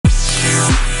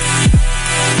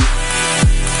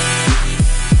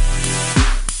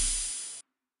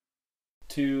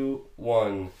2,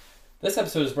 1. This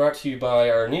episode is brought to you by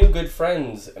our new good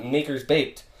friends, Makers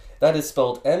Baked. That is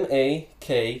spelled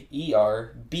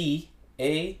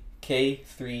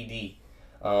MakerBak3D.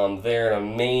 They're an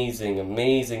amazing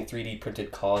 3D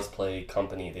printed cosplay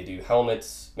company. They do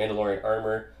helmets, Mandalorian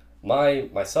armor.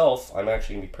 Myself, I'm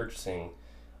actually going to be purchasing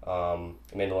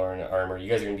Mandalorian armor.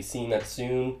 You guys are going to be seeing that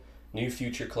soon. New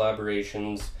future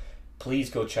collaborations.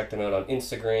 Please go check them out on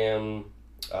Instagram,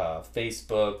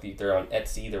 Facebook. They're on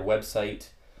Etsy, their website.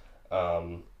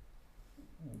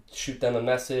 Shoot them a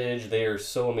message. They are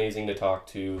so amazing to talk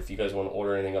to if you guys want to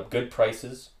order anything up. Good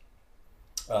prices.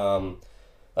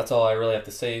 That's all I really have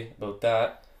to say about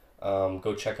that.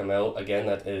 Go check them out. Again,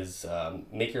 that is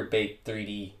Maker Bake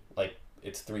 3D. Like,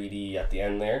 it's 3D at the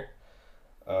end there.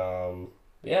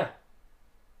 Yeah.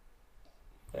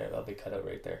 There, that'll be cut out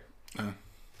right there.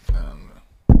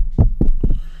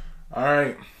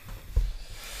 Alright.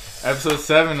 Episode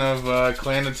 7 of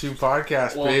Clan of 2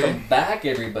 podcast, baby. Welcome back,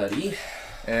 everybody.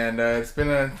 And it's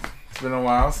been a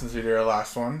while since we did our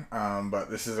last one. But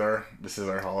this is our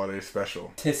holiday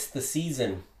special. Tis the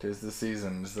season. This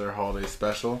is our holiday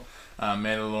special.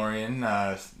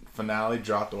 Mandalorian finale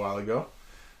dropped a while ago.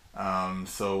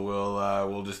 So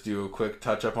we'll just do a quick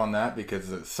touch up on that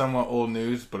because it's somewhat old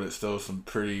news, but it's still some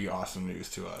pretty awesome news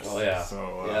to us. Oh yeah.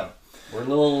 So yeah. We're a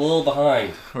little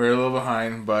behind. We're a little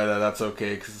behind, but that's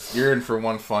okay because you're in for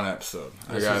one fun episode.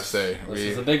 This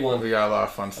is a big one. We got a lot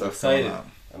of fun stuff going on.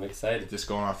 I'm excited. Just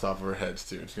going off the top of our heads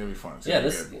too. It's gonna be fun.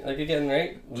 Like again,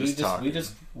 right? We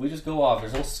just go off.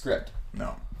 There's no script.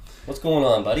 No. What's going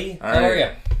on, buddy? How are you?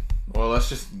 Well, let's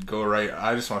just go right.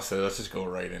 I just want to say let's just go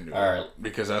right into it. All right.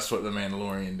 Because that's what the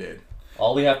Mandalorian did.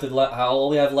 All we have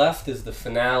left is the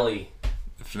finale.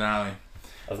 The finale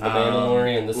of the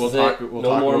Mandalorian. This is it. We'll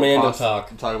no more Mando talk.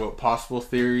 We'll talk about possible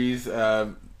theories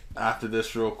after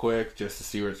this real quick, just to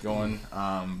see where it's going.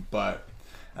 But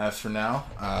as for now,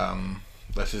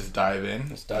 let's just dive in.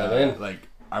 Let's dive in. Like,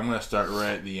 I'm gonna start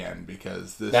right at the end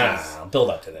because this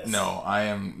build up to this.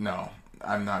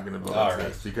 I'm not gonna build up to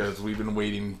this because we've been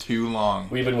waiting too long.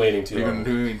 We've been waiting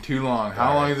too long.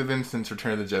 How long has it been since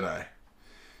Return of the Jedi?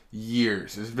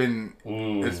 Years. It's been.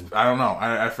 I don't know.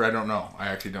 I don't know. I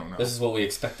actually don't know. This is what we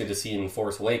expected to see in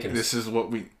Force Awakens. This is what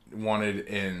we wanted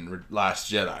in Last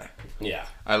Jedi. Yeah.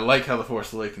 I like how the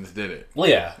Force Awakens did it. Well,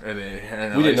 yeah.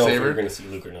 And we didn't know if we were going to see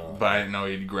Luke or not. But I didn't know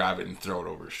he'd grab it and throw it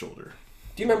over his shoulder.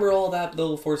 Do you remember all that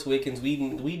though? Force Awakens. We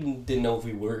didn't know if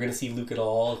we were going to see Luke at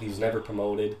all. He was never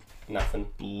promoted. Nothing.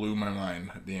 Blew my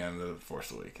mind at the end of the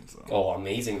Force Awakens though. Oh,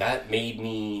 amazing! That made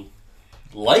me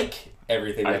like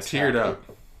everything. I teared up.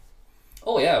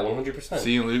 Oh yeah, 100%.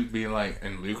 Seeing Luke being like,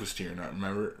 and Luke was tearing up.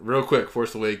 Remember, real quick,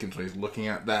 Force Awakens, when he's looking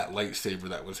at that lightsaber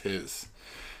that was his,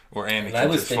 or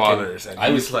Anakin's father's, and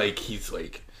he's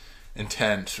like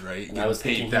intense, right? And I was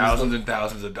paid thousands and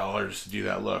thousands of dollars to do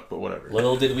that look, but whatever.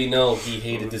 Little did we know he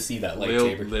hated to see that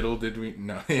lightsaber. Little did we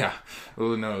know. Yeah,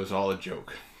 little no, it was all a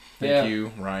joke. Thank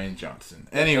you, Rian Johnson.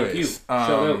 Anyways,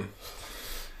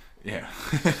 yeah.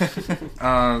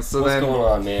 So what's going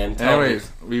on, man?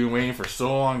 Anyways, we've been waiting for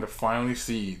so long to finally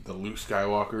see the Luke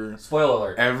Skywalker. Spoiler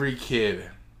alert. Every kid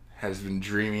has been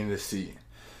dreaming to see.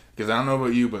 Because I don't know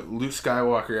about you, but Luke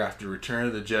Skywalker after Return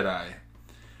of the Jedi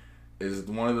is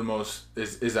one of the most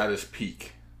is at his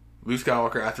peak. Luke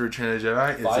Skywalker after Return of the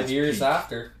Jedi is 5 years peak.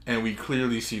 after. And we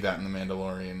clearly see that in the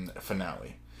Mandalorian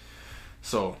finale.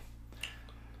 So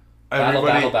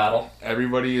Battle.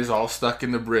 Everybody is all stuck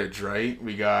in the bridge, right?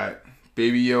 We got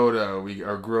Baby Yoda,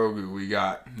 our Grogu, we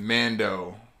got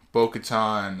Mando,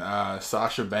 Bo-Katan,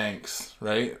 Sasha Banks,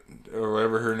 right? Or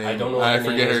whatever her name is. I don't know. I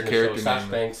forget her character name. Sasha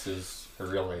Banks is her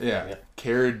real name. Yeah.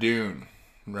 Cara Dune,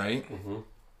 right? Mm-hmm.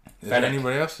 Is there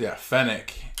anybody else? Yeah,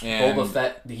 Fennec. And Boba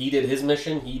Fett, he did his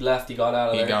mission. He left. He got out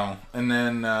of there. Gone. And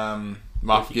then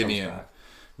Moff Gideon.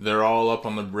 They're all up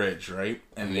on the bridge, right?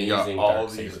 And they got all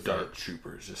these dark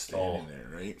troopers just standing there,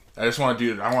 right? I just want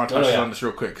to touch on this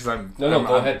real quick because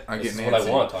go ahead. I'm getting antsy. What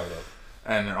I want to talk about.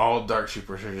 And all dark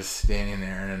troopers are just standing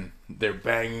there and they're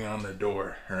banging on the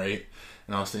door, right?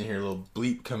 And all of a sudden you hear a little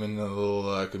bleep come in the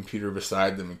little computer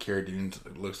beside them, and Cara Dune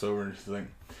looks over and she's like,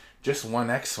 "Just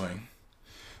one X-wing.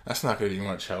 That's not going to do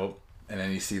much help." And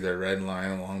then you see the red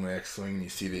line along the X-wing, and you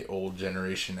see the old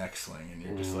generation X-wing, and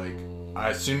you're just like,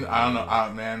 as soon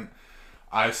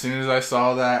as I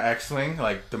saw that X-wing,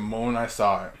 like the moment I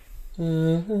saw it, I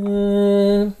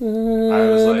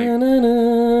was like,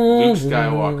 Luke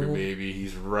Skywalker, baby,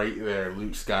 he's right there,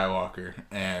 Luke Skywalker.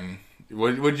 And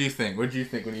what did you think? What did you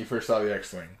think when you first saw the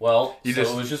X-wing? Well, it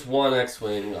was just one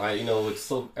X-wing. It's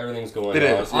still everything's going on.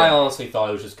 Yeah. I honestly thought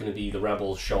it was just going to be the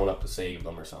rebels showing up to save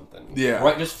them or something. Yeah.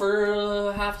 Right, just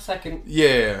for half a second.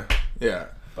 Yeah. Yeah.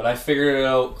 But I figured it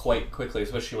out quite quickly,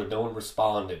 especially when no one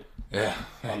responded Yeah.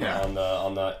 on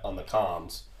the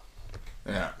comms.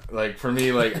 Yeah, like for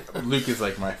me, like Luke is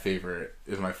like my favorite.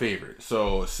 Is my favorite.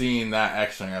 So seeing that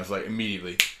X-wing, I was like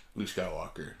immediately Luke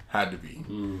Skywalker had to be,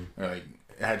 or like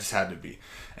it just had to be.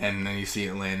 And then you see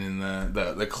it land in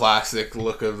the classic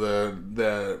look of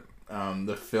the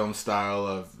film style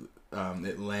of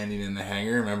it landing in the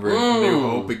hangar. Remember in New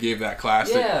Hope, it gave that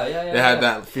classic. Yeah. It had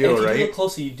that feel, and if right? you look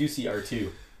closely, you do see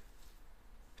R2.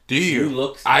 Do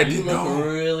you? I didn't know.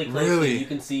 Really closely. Really? You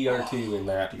can see R2 in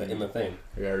that in the thing.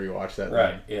 We gotta rewatch that.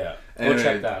 Right. Yeah. Anyway, go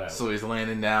check that out. So he's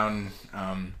landing down,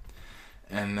 and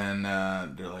then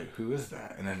they're like, "Who is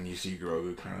that?" And then you see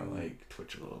Grogu kind of like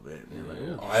twitch a little bit, and you're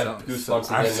like, "Oh, I have goosebumps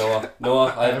again,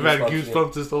 Noah. I've had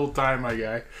goosebumps this whole time, my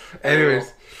guy."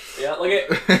 Anyways. Yeah, look at.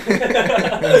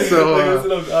 So, that's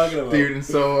what I'm talking about, dude. And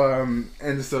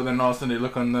so then all of a sudden they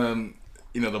look on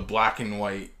the black and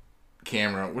white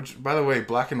camera, which by the way,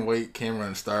 black and white camera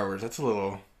in Star Wars, that's a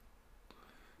little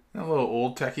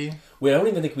old techie. Wait, I don't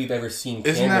even think we've ever seen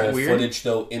Isn't camera that weird? footage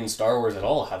though in Star Wars at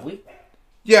all, have we?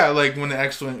 Yeah, like when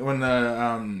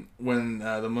the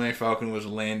Millennium Falcon was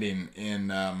landing in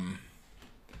A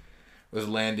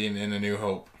New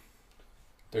Hope.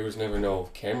 There was never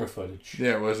no camera footage.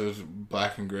 Yeah, it was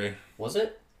black and gray. Was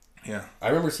it? Yeah. I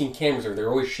remember seeing cameras where they're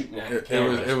always shooting at the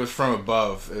cameras. It was from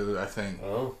above, I think.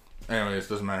 Oh. Anyways,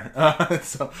 doesn't matter.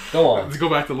 So go on. Let's go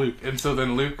back to Luke. And so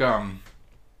then Luke,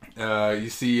 you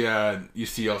see all of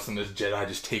a sudden this Jedi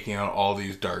just taking out all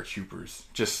these dark troopers,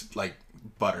 just like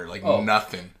butter, like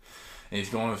nothing. And he's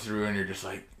going through, and you're just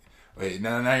like, wait,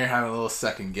 now you're having a little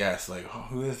second guess, like, oh,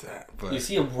 who is that? But you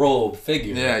see a robe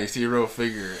figure. Yeah, you see a robe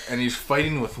figure, and he's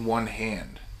fighting with one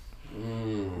hand.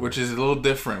 Which is a little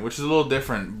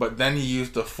different, but then he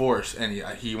used the Force, and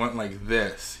he went like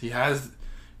this. He has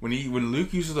when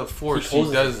Luke uses the Force, he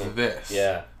does this.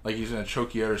 Yeah, like he's gonna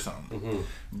choke you out or something.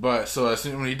 But so as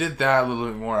soon when he did that a little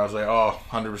bit more, I was like, oh,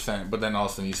 100%. But then all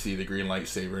of a sudden you see the green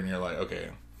lightsaber, and you're like, okay,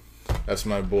 that's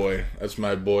my boy. That's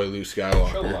my boy, Luke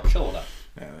Skywalker. Show him up.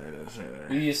 Yeah, there it is, right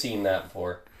there. You've seen that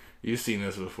before. You've seen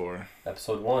this before.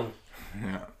 Episode 1.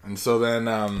 Yeah, and so then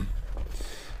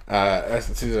as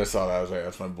soon as I saw that, I was like,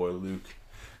 that's my boy Luke.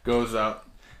 Goes up,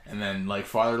 and then like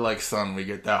father like son, we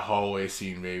get that hallway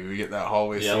scene, baby. We get that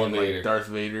hallway scene, like Darth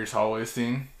Vader's hallway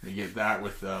scene. We get that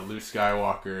with Luke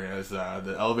Skywalker as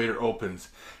the elevator opens,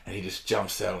 and he just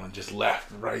jumps out and just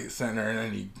left, right, center, and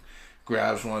then he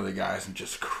grabs one of the guys and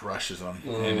just crushes him.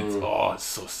 And it's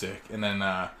so sick. And then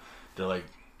they're like,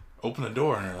 open the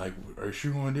door, and they're like, are you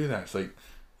sure you want to do that? It's like,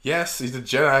 yes, he's a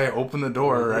Jedi, open the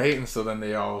door, right? And so then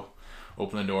they all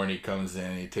open the door, and he comes in,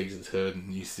 and he takes his hood,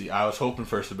 and you see, I was hoping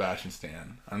for Sebastian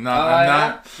Stan. I'm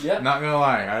not gonna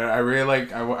lie. I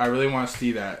really want to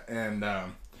see that. And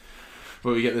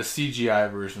but we get the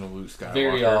CGI version of Luke Skywalker,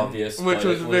 very obvious, which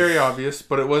was very obvious,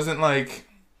 but it wasn't like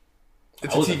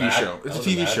it's a TV show. It's a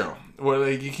TV show. Well,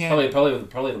 like you can't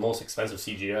probably the most expensive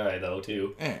CGI though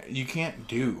too. Yeah, you can't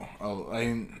do.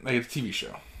 Like it's a TV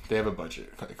show. They have a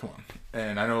budget. Like, come on.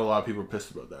 And I know a lot of people are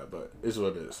pissed about that, but it's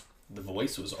what it is. The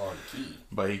voice was on key.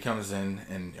 But he comes in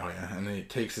and and then he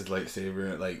takes his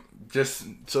lightsaber like just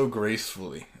so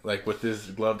gracefully, like with his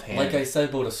gloved hand. Like I said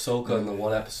about Ahsoka in the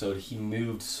one episode, he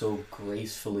moved so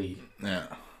gracefully. Yeah.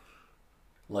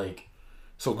 Like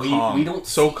so calm. We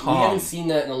haven't seen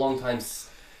that in a long time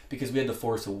because we had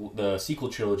the sequel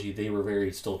trilogy. They were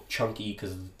very still chunky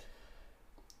because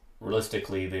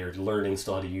realistically they're learning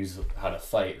still how to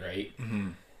fight, right? Mm-hmm.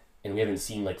 And we haven't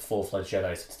seen like full-fledged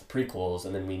Jedi since the prequels,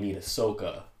 and then we meet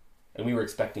Ahsoka. And we were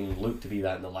expecting Luke to be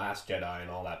that in The Last Jedi and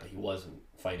all that, but he wasn't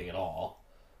fighting at all.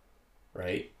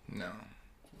 Right? No.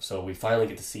 So we finally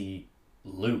get to see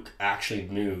Luke actually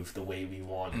move the way we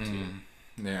wanted to.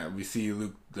 Yeah, we see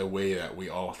Luke the way that we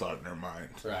all thought in our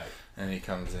minds. Right. And he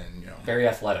comes in, very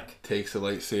athletic. Takes a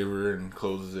lightsaber and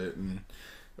closes it and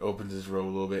opens his robe a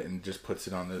little bit and just puts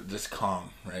it on just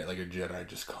calm, right? Like a Jedi,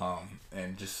 just calm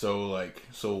and just so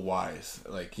wise,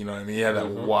 like, you know what I mean? He had that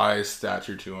wise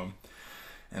stature to him.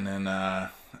 And then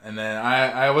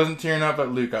I wasn't tearing up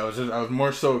at Luke. I was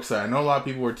more so excited. I know a lot of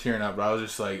people were tearing up, but I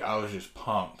was just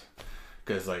pumped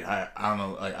because like I don't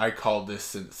know, like I called this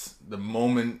since the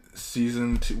moment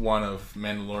season 1 of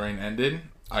Mandalorian ended.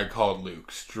 I called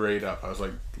Luke straight up. I was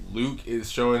like, Luke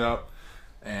is showing up.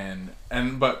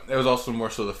 But it was also more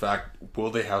so the fact, will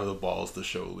they have the balls to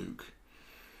show Luke?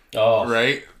 Oh.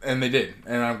 Right? And they did.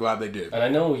 And I'm glad they did. And I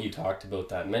know you talked about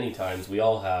that many times. We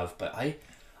all have. But I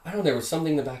don't know. There was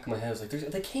something in the back of my head. I was like,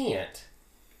 they can't.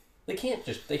 They can't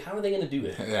just... how are they going to do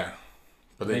it? Yeah.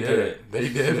 But they did it. They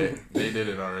did it. They did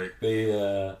it all right.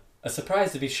 A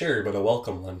surprise to be sure, but a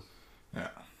welcome one. Yeah.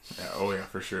 Yeah, oh yeah,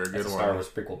 for sure. Good That's a one. Star Wars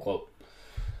prequel quote.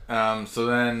 So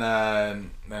then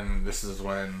this is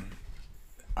when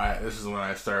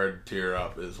I started to tear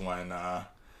up. Is when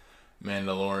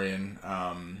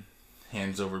Mandalorian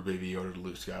hands over Baby Yoda to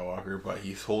Luke Skywalker, but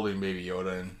he's holding Baby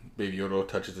Yoda, and Baby Yoda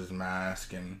touches his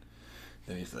mask, and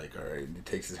then he's like, "All right," and he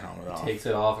takes his helmet off. Takes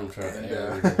it off in front of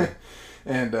everything.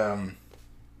 And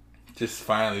just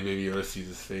finally Baby Yoda sees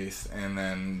his face, and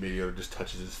then Baby Yoda just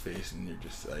touches his face, and you're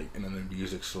just like, and then the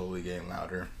music slowly getting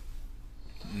louder,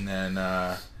 and then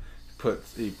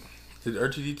did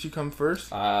R2-D2 come first?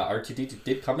 R2-D2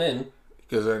 did come in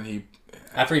Because then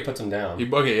after he puts him down.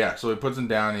 So he puts him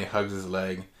down, and he hugs his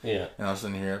leg, Yeah. and all of a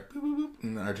sudden you hear boop, boop, boop,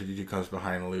 and then R2-D2 comes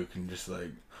behind Luke and just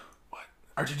like, what?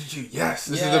 R2-D2, yes,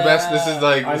 this is the best. This is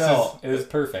like, I know, it was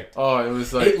perfect. Oh, it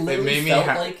was like, it made me felt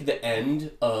like the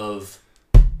end of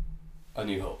A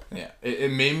New Hope. Yeah,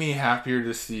 it made me happier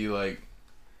to see like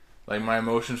my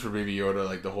emotions for Baby Yoda,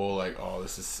 like the whole like, oh,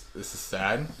 this is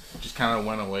sad, just kind of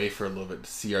went away for a little bit.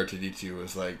 To see R2-D2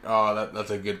 was like, oh, that's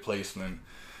a good placement.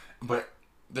 But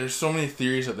there's so many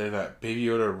theories out there that Baby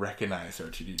Yoda recognized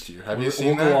R2-D2. Have you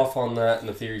seen that? We'll go off on that in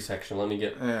the theory section. Let me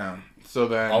get. Yeah. So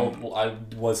then I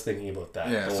was thinking about that.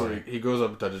 Yeah. So he goes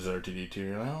up and touches R2-D2.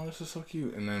 You're like, oh, this is so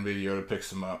cute. And then Baby Yoda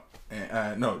picks him up.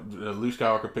 And, Luke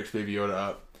Skywalker picks Baby Yoda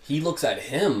up. He looks at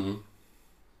him.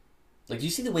 Like, do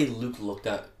you see the way Luke looked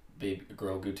at Baby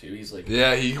Grogu too? He's like,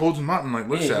 yeah, he holds him up and like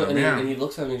looks at him. And he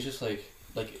looks at him. And he's just like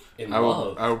in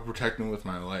love. I will protect him with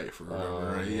my life or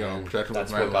whatever. Right? Yeah, I'll protect him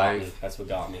with my life. That's what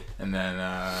got me. And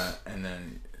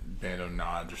then Bando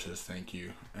nods or says thank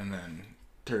you, and then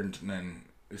turns. And then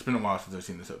it's been a while since I've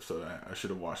seen this episode. I should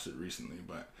have watched it recently,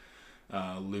 but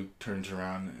Luke turns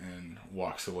around and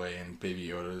walks away, and Baby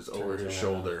Yoda is over his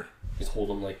shoulder. He's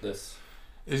holding him like this.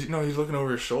 He's looking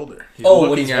over his shoulder. He's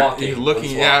when he's walking. He's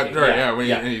looking at,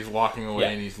 and he's walking away, Yeah.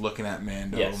 and he's looking at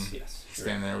Mando. Yes.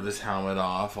 Standing there with his helmet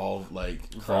off, all like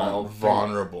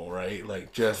vulnerable, right?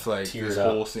 Like just like Teared this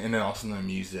up. whole scene, and then all of a sudden the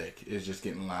music is just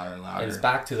getting louder and louder. And it's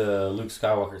back to the Luke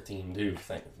Skywalker theme too.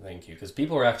 Thank you, because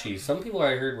some people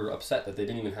I heard were upset that they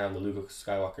didn't even have the Luke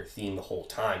Skywalker theme the whole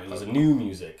time. It was a new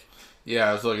music. Yeah,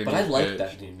 it was like. But I liked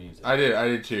that new music. I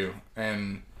did too.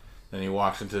 And then he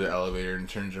walks into the elevator and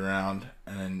turns around,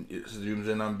 and then it zooms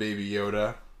in on Baby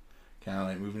Yoda, kind of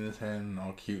like moving his head and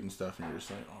all cute and stuff, and you're just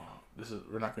like, oh.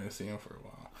 We're not going to see him for a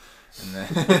while,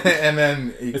 and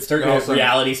then it's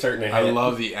reality starting to hit. I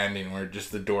love the ending where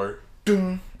just the door,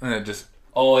 and it just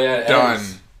done.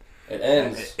 It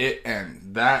ends. It ends.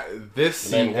 This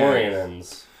scene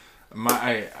ends.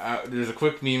 There's a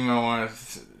quick meme I want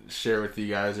to share with you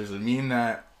guys. There's a meme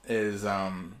that is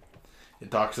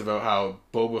it talks about how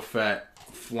Boba Fett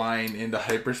flying into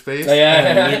hyperspace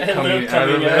and Luke coming out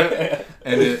of it.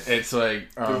 And it's like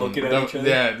looking at each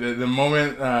other. The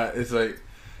moment it's like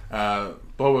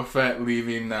Boba Fett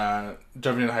leaving,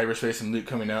 jumping into hyperspace, and Luke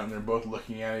coming out, and they're both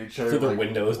looking at each other through like, the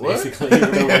windows, what? basically.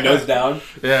 The windows down.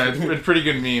 Yeah, it's a pretty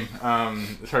good meme.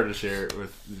 It's hard to share it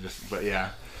with but yeah.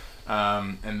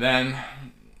 And then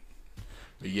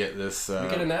we get this. We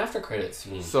get an after credits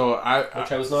scene. Which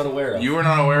I was not aware of. You were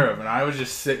not aware of, and I was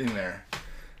just sitting there,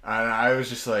 and I was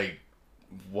just like,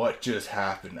 "What just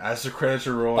happened?" As the credits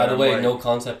are rolling. By the way, like, no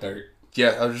concept art.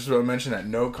 Yeah, I was just about to mention that,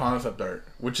 no concept art,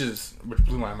 which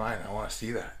blew my mind. I want to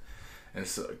see that, and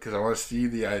so because I want to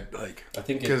see I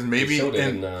think because maybe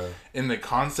in the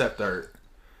concept art,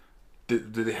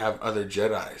 did they have other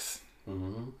Jedis,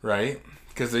 right?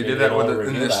 Because they did that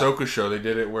in the Ahsoka show. They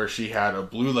did it where she had a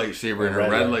blue lightsaber and a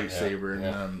red lightsaber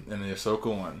in the Ahsoka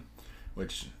one,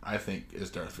 which I think is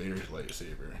Darth Vader's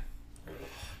lightsaber.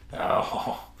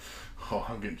 Oh,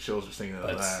 I'm getting chills just thinking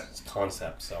about that. It's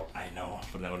concept, so. I know,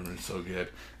 but that would have been so good.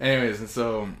 Anyways, and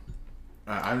so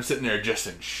I'm sitting there just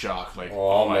in shock, like,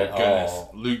 oh my goodness,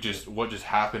 Luke, what just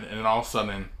happened? And then all of a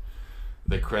sudden,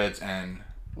 the credits end.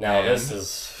 Now this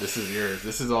is yours.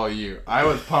 This is all you. I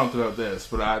was pumped about this,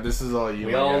 but this is all you.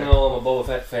 We all know I'm a Boba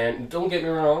Fett fan. Don't get me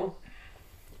wrong.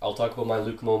 I'll talk about my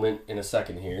Luke moment in a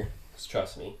second here. Just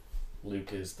trust me.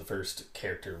 Luke is the first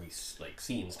character we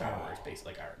see in Star Wars.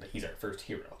 Basically, he's our first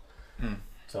hero.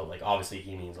 So obviously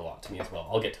he means a lot to me as well.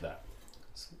 I'll get to that.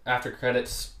 After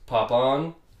credits pop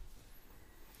on,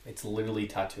 it's literally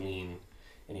Tatooine,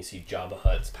 and you see Jabba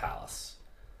Hutt's palace.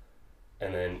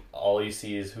 And then all you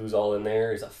see is who's all in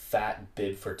there is a fat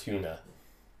Bib Fortuna.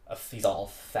 He's all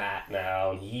fat now,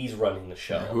 and he's running the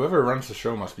show. Whoever runs the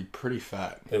show must be pretty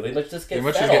fat. They just get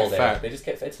fat all day. They just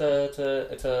get it's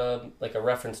a like a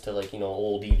reference to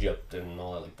old Egypt and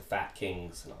all that, like the fat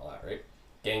kings and all that, right?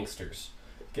 Gangsters.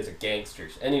 Kids are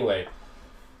gangsters. Anyway,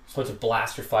 there's a bunch of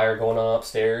blaster fire going on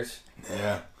upstairs.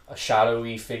 Yeah. a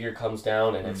shadowy figure comes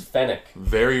down, and it's Fennec.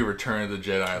 Very Return of the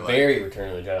Jedi. Like. Very Return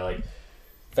of the Jedi. Like,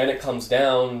 Fennec comes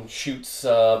down, shoots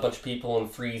a bunch of people, and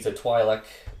frees a Twi'lek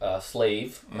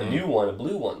slave. A new one, a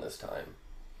blue one this time.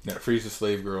 Yeah, frees the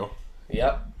slave girl.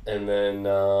 Yep. And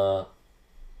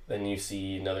then you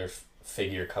see another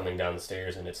figure coming down the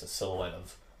stairs, and it's a silhouette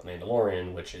of a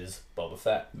Mandalorian, which is Boba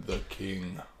Fett. The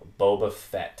king. Boba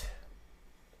Fett.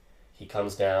 He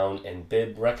comes down, and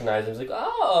Bib recognizes him. He's like,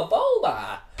 "Oh,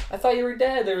 Boba! I thought you were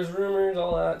dead. There was rumors,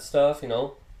 all that stuff, you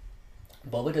know."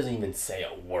 Boba doesn't even say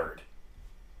a word.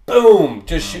 Boom!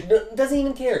 Just doesn't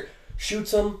even care.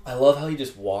 Shoots him. I love how he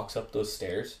just walks up those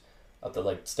stairs, up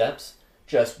the steps,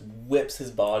 just whips his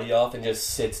body off and just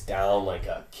sits down like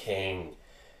a king.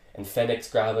 And Fennec's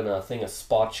grabbing a thing of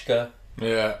spotchka.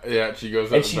 Yeah, she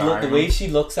goes up and the way she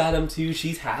looks at him too,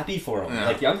 she's happy for him. Yeah.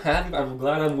 Like, I'm happy. I'm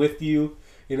glad I'm with you.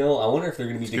 You know, I wonder if they're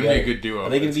gonna be together. It's gonna be a good duo. Are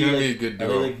they gonna be a good duo?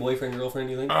 Are they like boyfriend girlfriend?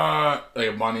 Do you think? Like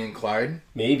a Bonnie and Clyde.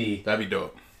 Maybe That'd be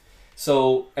dope.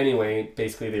 So anyway,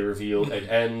 basically they reveal it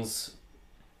ends.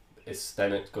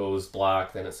 Then it goes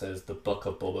black. Then it says the Book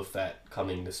of Boba Fett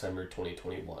coming December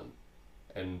 2021,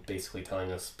 and basically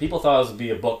telling us people thought it would be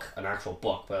a book, an actual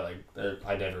book, but like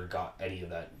I never got any of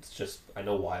that. It's just I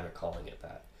know why they're calling it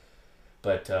that.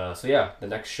 But so yeah, the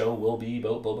next show will be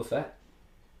about Boba Fett,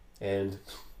 and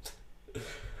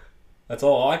that's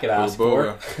all I could ask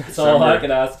for. That's all I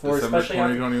could ask for. December Especially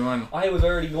 2021. I was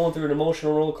already going through an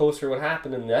emotional roller coaster. What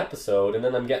happened in the episode, and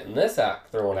then I'm getting this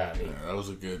act thrown at me. Yeah, that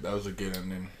was a good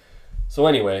ending. So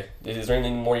anyway, is there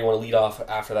anything more you want to lead off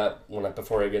after that?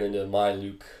 Before I get into my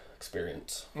Luke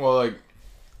experience. Well, like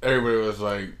everybody was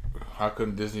like, "How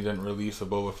come Disney didn't release a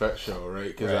Boba Fett show?"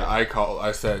 Right? Because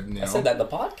I said, you know, I said that in the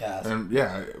podcast. And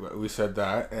yeah, we said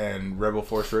that, and Rebel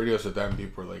Force Radio said that, and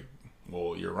people were like,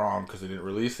 "Well, you're wrong because they didn't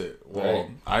release it." Well, right.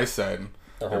 I said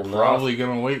they're probably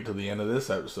gonna wait till the end of this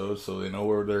episode so they know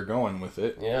where they're going with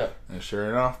it. Yeah. And sure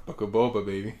enough, Book of Boba,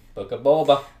 baby. Book of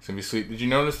Boba. It's gonna be sweet. Did you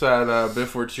notice that Bib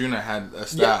Fortuna had a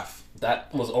staff? Yeah,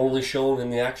 that was only shown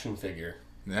in the action figure.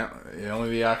 Yeah, only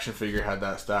the action figure had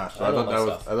that staff. So I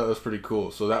thought that was pretty cool.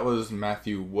 So that was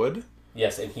Matthew Wood.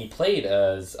 Yes, and he played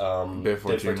as Bib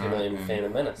Fortuna in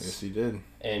Phantom Menace. Yes, he did.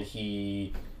 And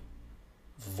he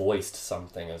voiced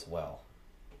something as well.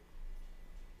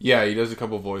 Yeah, he does a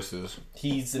couple voices.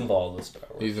 He's involved with Star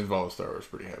Wars. He's involved with Star Wars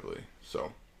pretty heavily.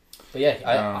 So. But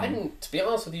yeah, I didn't. To be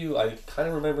honest with you, I kind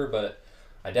of remember, but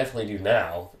I definitely do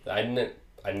now.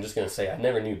 I'm just gonna say I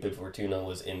never knew Bib Fortuna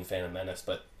was in Phantom Menace,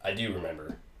 but I do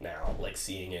remember now, like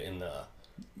seeing it in the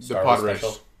Star Wars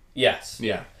special. Yes.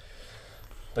 Yeah.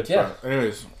 But yeah.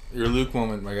 Anyways, your Luke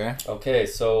moment, my guy. Okay,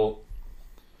 so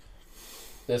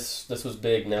this was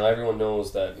big. Now everyone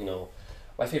knows that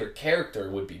my favorite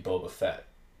character would be Boba Fett.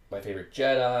 My favorite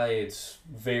Jedi. It's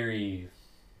very,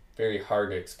 very hard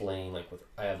to explain.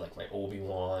 I have my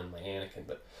Obi-Wan, my Anakin,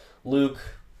 but Luke.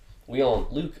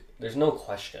 Luke. There's no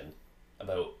question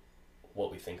about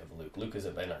what we think of Luke. Luke has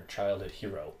been our childhood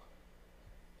hero.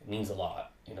 It means a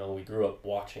lot. We grew up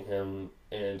watching him,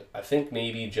 and I think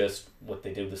maybe just what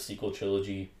they did with the sequel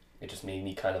trilogy, it just made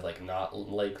me kind of not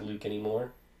like Luke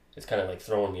anymore. It's kind of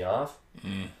throwing me off.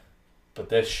 Mm. But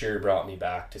this sure brought me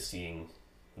back to seeing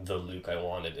the Luke I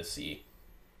wanted to see.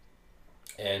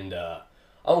 And I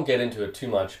won't get into it too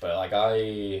much, but I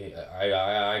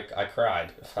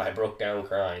cried. I broke down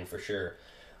crying for sure.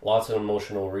 Lots of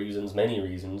emotional reasons, many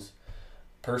reasons,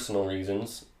 personal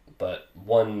reasons, but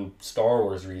one Star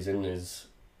Wars reason is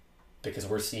because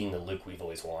we're seeing the Luke we've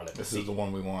always wanted to see. This is the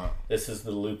one we want. This is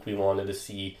the Luke we wanted to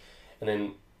see. And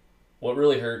then what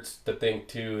really hurts to think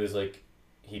too is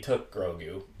he took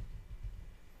Grogu,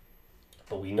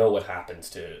 but we know what happens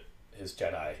to his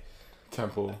Jedi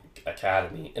Temple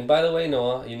Academy. And by the way,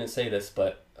 Noah, you didn't say this,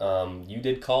 but you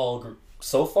did call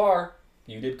so far.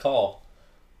 You did call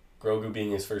Grogu being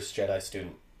his first Jedi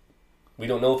student. We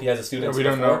don't know if he has a student. We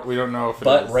don't know. We don't know if.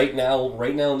 But right now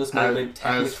in this moment,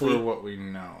 technically, as for what we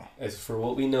know,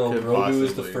 Grogu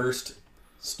is the first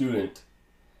student.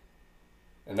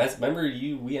 And remember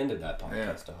we ended that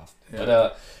podcast off. Yeah.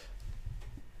 But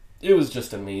it was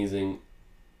just amazing.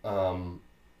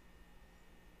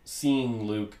 Seeing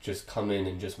Luke just come in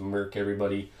and just murk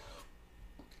everybody,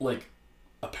 like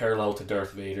a parallel to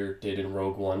Darth Vader did in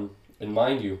Rogue One. And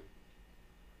mind you,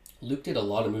 Luke did a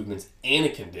lot of movements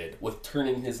Anakin did with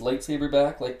turning his lightsaber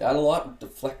back like that a lot,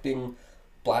 deflecting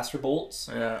blaster bolts.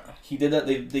 Yeah. He did that.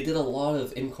 They did a lot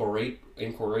of I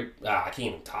can't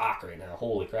even talk right now.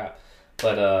 Holy crap.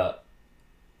 But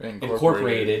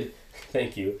incorporated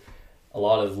thank you. A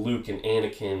lot of Luke and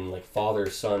Anakin,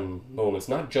 father-son moments,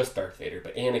 not just Darth Vader,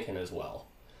 but Anakin as well.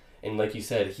 And like you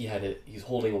said, he's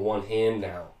holding one hand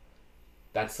now.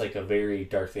 that's like a very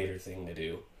Darth Vader thing to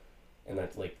do, and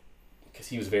that's like,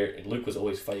 because Luke was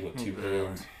always fighting with two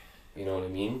hands. You know what I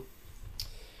mean?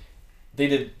 They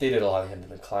did a lot of him in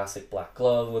the classic black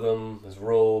glove with him, his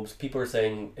robes. People are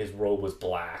saying his robe was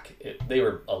black. They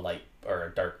were a light or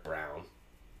a dark brown.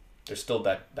 There's still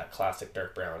that classic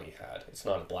dark brown he had. It's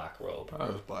not a black robe. Oh,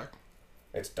 it was black.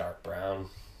 It's dark brown.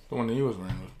 The one that he was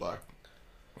wearing was black,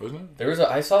 wasn't it?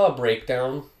 I saw a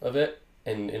breakdown of it,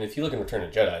 and if you look in Return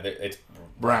of the Jedi, it's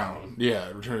brown. Yeah,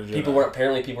 Return of the Jedi.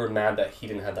 People were mad that he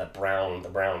didn't have the brown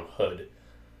hood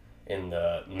in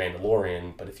the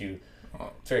Mandalorian, but it's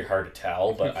very hard to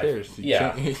tell. But who cares? I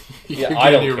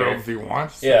don't care if he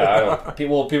wants. Yeah, I don't.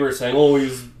 People are saying, "Oh,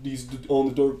 he's on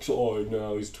the dark side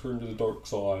now. He's turned to the dark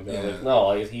side." Yeah. Like,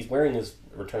 no, he's wearing his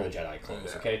Return of the Jedi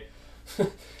clothes. Yeah. Okay.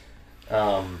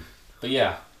 But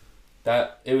yeah,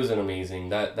 it was an amazing.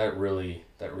 That really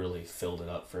filled it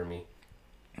up for me.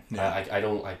 Yeah.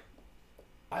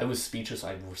 I was speechless.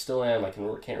 I still am. I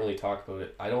can't really talk about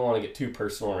it. I don't want to get too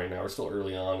personal right now. We're still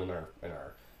early on in our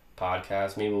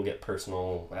podcast. Maybe we'll get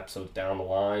personal episodes down the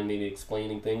line, maybe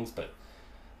explaining things, but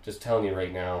just telling you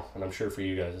right now, and I'm sure for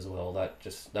you guys as well, that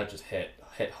just hit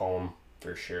home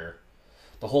for sure.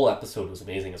 The whole episode was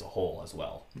amazing as a whole as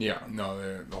well. Yeah,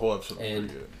 no, the whole episode was pretty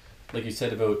good. Like you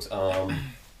said about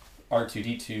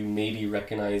R2-D2 maybe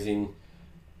recognizing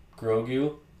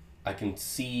Grogu, I can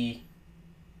see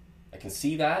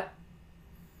that,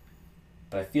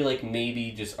 but I feel like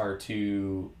maybe just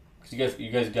R2. Because you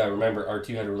guys gotta remember,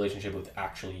 R2 had a relationship with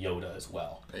actually Yoda as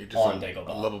well on Dagobah.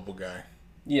 A lovable guy.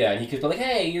 Yeah, and he could be like,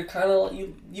 "Hey, you're kind of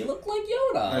you look like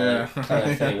Yoda," yeah. like,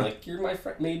 kind of thing. Like, you're my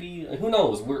friend. Maybe, who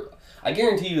knows? I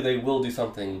guarantee you they will do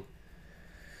something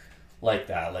like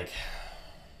that. Like,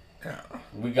 yeah,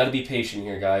 we got to be patient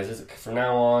here, guys. From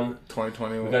now on,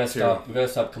 2020. We gotta stop. We gotta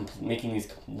stop making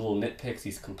these little nitpicks,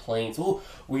 these complaints. Oh,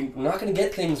 we're not gonna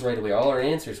get things right away. All our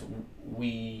answers.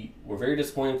 We were very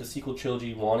disappointed with the sequel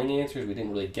trilogy wanting answers. We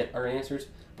didn't really get our answers,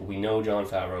 but we know Jon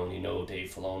Favreau and we know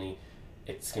Dave Filoni.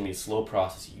 It's gonna be a slow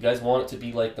process. You guys want it to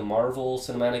be like the Marvel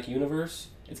Cinematic Universe?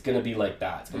 It's gonna be like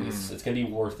that. It's gonna be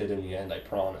worth it in the end. I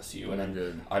promise you.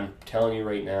 And I'm telling you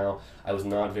right now, I was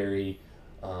not very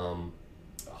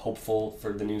hopeful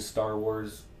for the new Star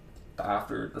Wars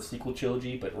after the sequel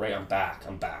trilogy, but I'm back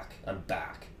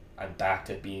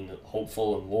to being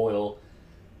hopeful and loyal.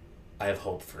 I have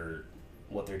hope for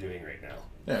what they're doing right now.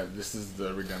 Yeah, this is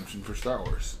the redemption for Star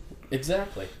Wars.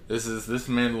 Exactly. This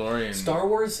Mandalorian. Star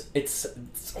Wars,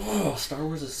 Star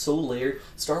Wars is so layered.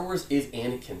 Star Wars is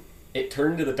Anakin. It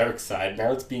turned to the dark side.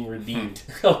 Now it's being redeemed.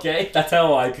 Okay, that's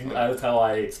how I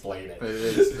explain it.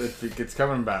 It's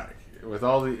coming back.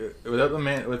 Without the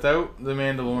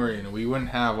Mandalorian, we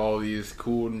wouldn't have all these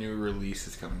cool new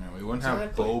releases coming out. We wouldn't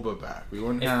have Boba back. We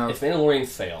wouldn't have. If Mandalorian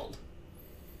failed,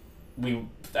 I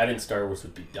think Star Wars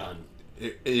would be done.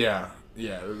 Yeah,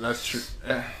 that's true.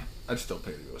 I'd still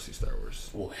pay to go see Star Wars.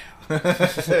 Well,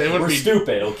 yeah. We're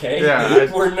stupid, okay?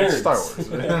 Yeah, we're nerds. Star Wars.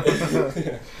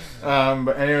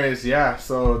 But anyways, yeah.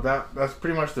 So that's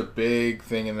pretty much the big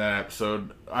thing in that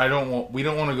episode. We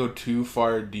don't want to go too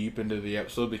far deep into the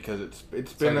episode because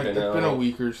it's been a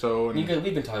week or so. And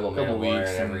we've been talking about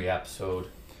Mandalorian in every episode.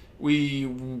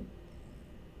 We'll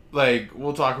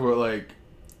talk about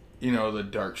the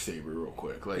Darksaber real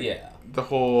quick. The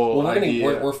whole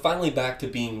idea. We're finally back to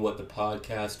being what the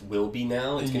podcast will be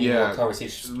now. It's going to be more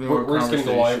conversations. We're just going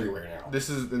to go everywhere now. This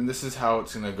is how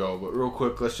it's going to go. But real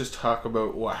quick, let's just talk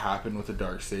about what happened with the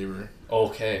Darksaber.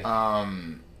 Okay.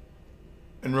 And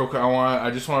real quick, I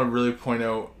just want to really point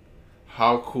out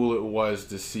how cool it was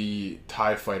to see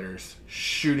TIE fighters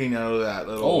shooting out of that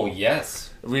little... Oh,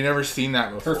 yes. We've never seen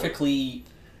that before. Perfectly...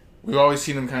 We've always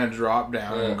seen them kind of drop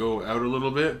down and go out a little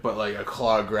bit, but a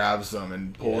claw grabs them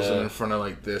and pulls them in front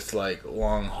of this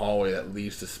long hallway that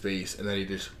leads to space, and then he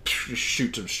just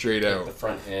shoots them straight out, the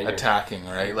front end, attacking,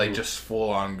 right? Just full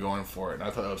on going for it. And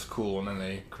I thought that was cool, and then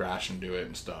they crash and do it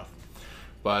and stuff.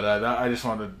 But I just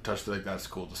wanted to touch that's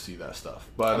cool to see that stuff.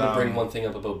 But I'm gonna bring one thing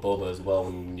up about Boba as well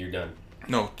when you're done.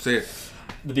 No, say it.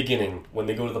 The beginning when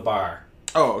they go to the bar.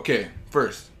 Oh, okay.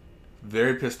 First.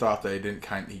 Very pissed off that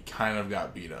he kind of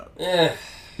got beat up.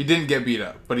 He didn't get beat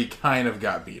up, but he kind of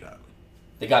got beat up.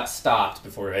 They got stopped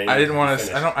before they. I didn't want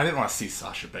to see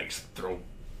Sasha Banks throw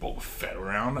Boba Fett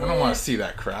around. I don't want to see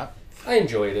that crap. I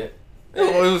enjoyed it.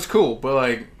 It was cool,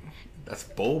 but that's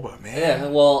Boba, man. Yeah,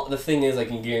 well, the thing is, I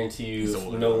can guarantee you,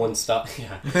 if no one stopped.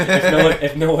 Yeah,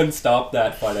 if no one stopped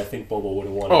that fight, I think Boba would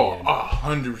have won. Oh,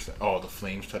 100%. Oh, the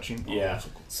flames touching. Oh, yeah.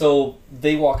 So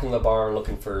they walk in the bar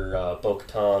looking for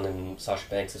Bo-Katan and Sasha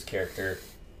Banks' character,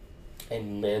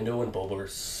 and Mando and Boba are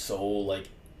so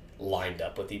lined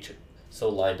up with each other. so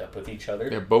lined up with each other.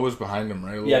 Yeah, Boba's behind him,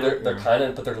 right? Yeah, they're kind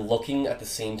of, but they're looking at the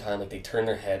same time. Like, they turn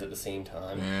their head at the same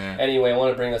time. Yeah. Anyway, I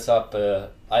want to bring this up.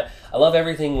 I love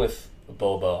everything with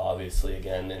Boba, obviously,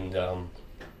 again, and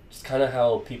just kind of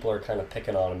how people are kind of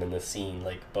picking on him in this scene.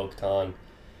 Like, Bo-Katan,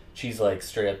 she's like,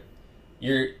 straight up,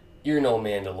 you're no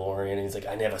Mandalorian. And he's like,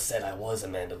 I never said I was a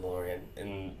Mandalorian.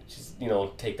 And she's,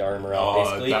 take the armor out,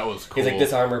 basically. That was cool. He's like,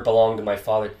 this armor belonged to my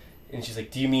father. And she's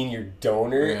like, do you mean your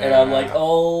donor? Yeah. And I'm like,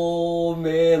 oh,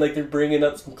 man. Like, they're bringing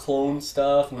up some clone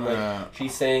stuff. And, like,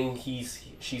 she's saying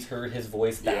she's heard his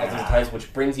voice thousands of times,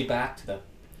 which brings you back to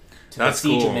the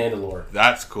Siege of Mandalore.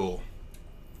 That's cool.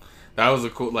 That was a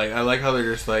cool, like, I like how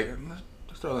they're just like,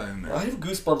 just throw that in there. I have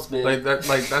goosebumps, man. Like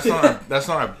that's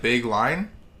not a big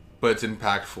line, but it's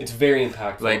impactful. It's very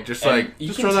impactful. Like, just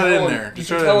you throw that in there. You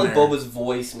can tell in Boba's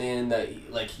voice, man,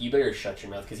 that, like, you better shut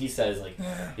your mouth, because he says, like,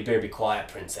 you better be quiet,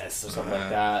 princess, or something like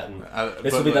that, and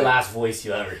this will be the last voice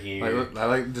you ever hear. I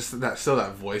like just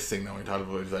that voice thing that we talked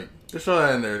about. He's like, just throw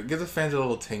that in there. Give the fans a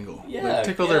little tingle. Yeah. Like,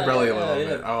 tickle their belly a little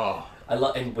bit. Oh.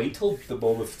 And wait till the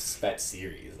Boba Fett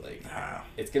series, like,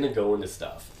 it's gonna go into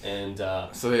stuff, and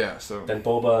so then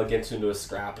Boba gets into a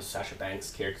scrap with Sasha Banks'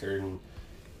 character, and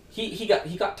he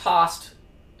got tossed.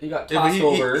 He got tossed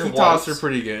over. He tossed her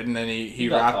pretty good, and then he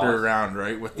wrapped her around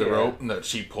right with the rope, and that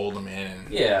she pulled him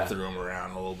in and threw him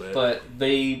around a little bit. But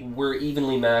they were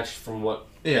evenly matched from what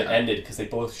it ended, because they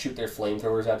both shoot their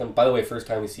flamethrowers at them. By the way, first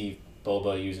time we see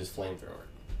Boba use his flamethrower.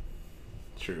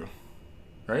 True,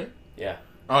 right? Yeah.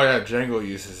 Oh yeah, Django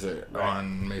uses it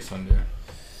on Mace Windu.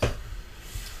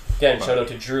 Again, shout out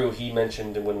to Drew. He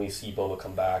mentioned when we see Boba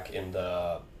come back in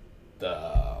the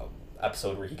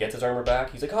episode where he gets his armor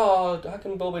back, he's like, "Oh, how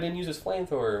come Boba didn't use his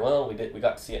flamethrower?" Well, we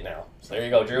got to see it now. So there you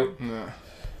go, Drew. Yeah.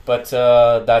 But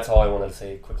that's all I wanted to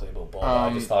say quickly about Boba.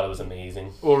 I just thought it was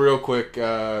amazing. Well, real quick,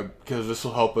 because this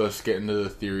will help us get into the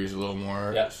theories a little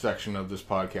more. Section of this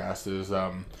podcast is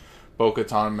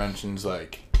Bo-Katan mentions,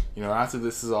 like, after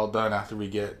this is all done, after we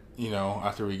get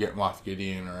Moff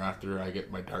Gideon, or after I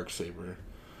get my Darksaber,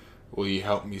 will you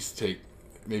help me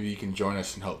maybe you can join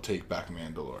us and help take back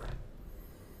Mandalore.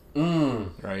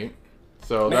 Right?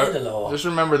 So Mandalore. Just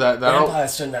remember that.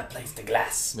 Vampires turn that place to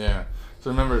glass. Yeah. So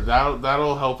remember,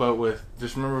 that'll help out with,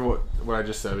 just remember what I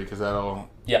just said, because that'll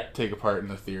take a part in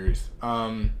the theories.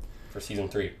 For season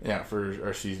 3. Yeah, for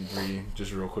our season 3,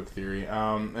 just a real quick theory.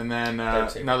 And then now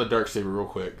the Darksaber real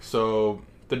quick. So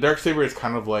the Darksaber is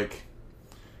kind of like,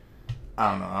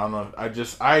 I don't know.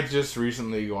 I just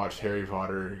recently watched Harry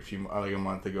Potter a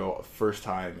month ago, first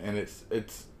time, and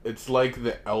it's like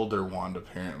the Elder Wand,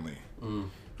 apparently.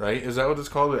 Right? Is that what it's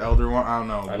called? The Elder Wand? I don't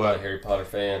know. I'm not a Harry Potter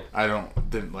fan. I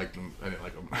didn't like them.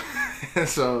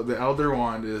 So the Elder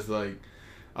Wand is like,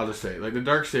 I'll just say, like, the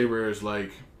Darksaber is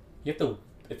like, you have to,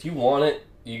 if you want it,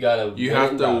 you gotta. You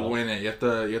have to win it. You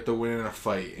have to win in a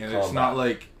fight, and it's not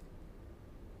like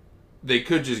they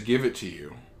could just give it to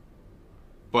you.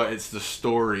 But it's the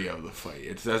story of the fight.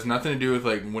 It has nothing to do with,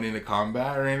 like, winning the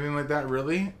combat or anything like that,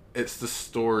 really. It's the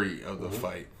story of the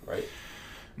fight. Right.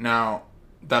 Now,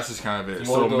 that's just kind of it.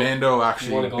 So Mando actually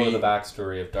you want to go to the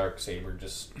backstory of Darksaber,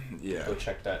 just go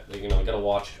check that. You gotta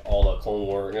watch all the Clone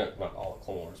Wars. Not all the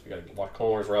Clone Wars. We gotta watch Clone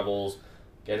Wars Rebels.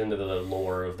 Get into the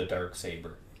lore of the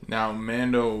Darksaber. Now,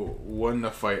 Mando won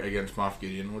the fight against Moff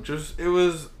Gideon, which was an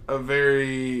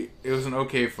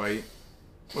okay fight.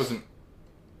 Wasn't.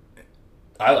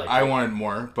 I wanted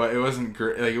more, but it wasn't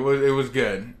great. Like, it was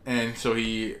good, and so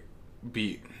he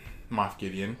beat Moff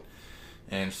Gideon,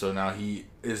 and so now he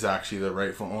is actually the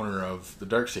rightful owner of the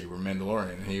Darksaber,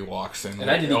 Mandalorian, and he walks in.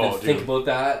 And I didn't even think about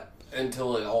that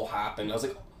until it all happened. I was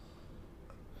like,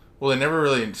 well, they never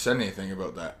really said anything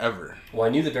about that ever. Well, I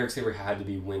knew the Darksaber had to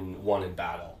be won in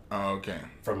battle. Oh, okay.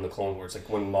 From the Clone Wars, like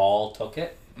when Maul took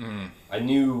it, I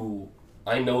know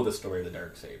the story of the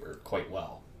Darksaber quite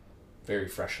well. Very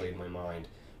freshly in my mind,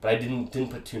 but I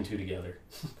didn't put 2 and 2 together.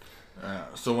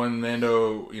 So when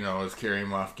Mando, is carrying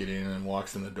Moff Gideon and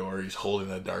walks in the door, he's holding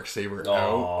the Darksaber out.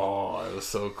 Oh, it was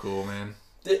so cool, man.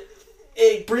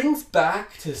 It brings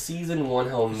back to season 1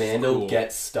 how Mando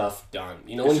gets stuff done.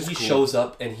 When he shows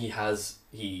up and he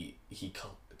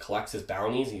collects his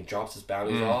bounties, he drops his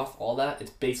bounties off, all that.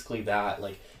 It's basically that.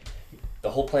 Like,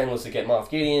 the whole plan was to get Moff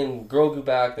Gideon, Grogu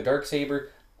back, the Darksaber.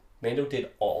 Mando did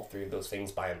all 3 of those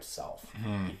things by himself.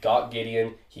 He got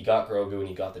Gideon, he got Grogu, and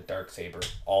he got the Darksaber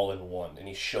all in one. And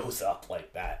he shows up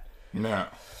like that. Yeah.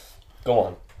 Go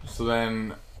on. So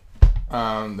then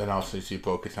also you see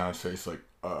Bo-Katan's face like,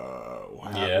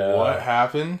 what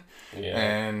happened? Yeah.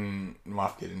 And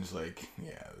Moff Gideon's like,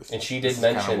 and she did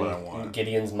mention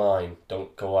Gideon's mine.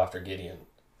 Don't go after Gideon.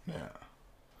 Yeah.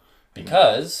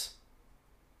 Because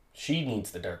She needs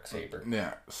the Darksaber.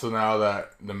 Yeah. So now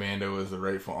that the Mando is the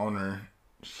rightful owner,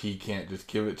 he can't just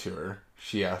give it to her.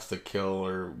 She has to kill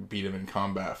or beat him in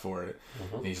combat for it.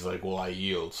 Mm-hmm. And he's like, well, I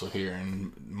yield. So here,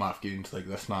 and Moff Gideon's like,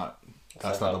 that's not the point.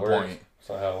 That's not how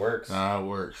it works. Not how it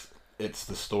works. It's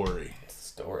the story. It's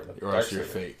the story. Or else you're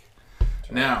fake.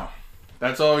 Right. Now,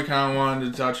 that's all we kind of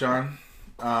wanted to touch on.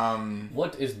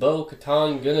 What is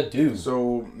Bo-Katan gonna do?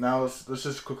 So now let's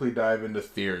just quickly dive into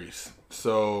theories.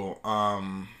 So,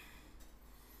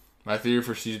 my theory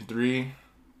for season 3,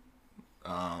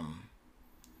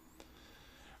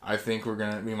 I think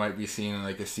we might be seeing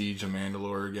like a siege of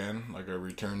Mandalore again, like a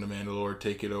return to Mandalore,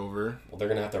 take it over. Well, they're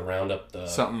gonna have to round up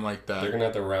something like that. They're gonna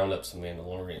have to round up some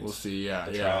Mandalorians. We'll see, yeah.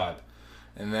 Tribe.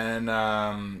 And then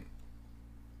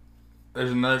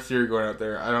there's another theory going out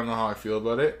there. I don't know how I feel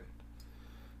about it.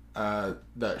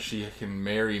 That she can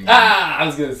marry. I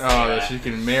was gonna say that she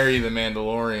can marry the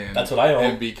Mandalorian. That's what I hope.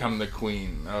 And become the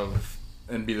queen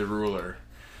and be the ruler.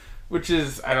 Which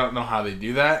is, I don't know how they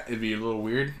do that. It'd be a little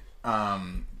weird.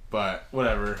 But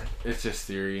whatever. It's just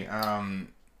theory.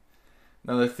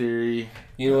 Another theory.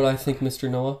 You know what I think, Mr.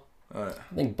 Noah? What?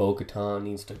 I think Bo-Katan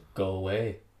needs to go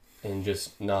away and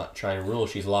just not try and rule.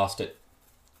 She's lost it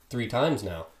 3 times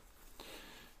now.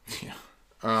 Yeah.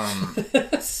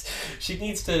 She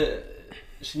needs to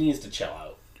chill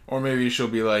out. Or maybe she'll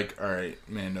be like, all right,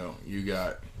 Mando, you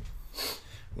got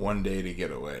 1 day to get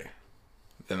away.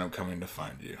 Then I'm coming to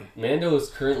find you. Mando is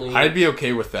currently... I'd be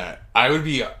okay with that. I would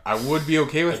be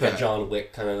okay with that. Like a John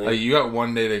Wick kind of thing. Like, you got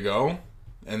 1 day to go,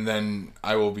 and then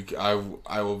I will be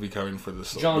coming for the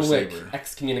John Wick, saber.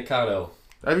 excommunicado.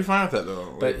 I'd be fine with that,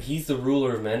 though. But he's the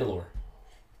ruler of Mandalore.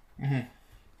 Mm-hmm.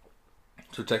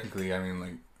 So technically, I mean,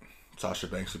 like, Sasha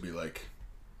Banks would be like,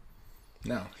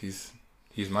 no, he's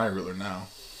my ruler now,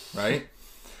 right?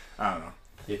 I don't know.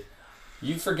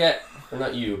 You forget, or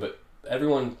not you, but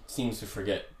everyone seems to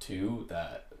forget too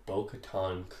that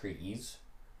Bo-Katan Kryze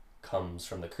comes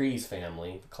from the Kryze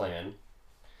family, the clan,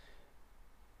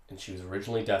 and she was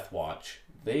originally Death Watch.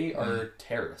 They are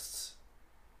terrorists.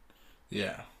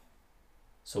 Yeah.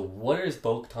 So what is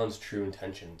Bo-Katan's true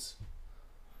intentions?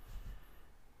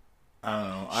 I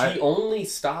don't know. She only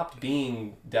stopped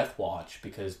being Death Watch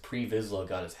because Pre Vizsla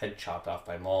got his head chopped off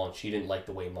by Maul, and she didn't like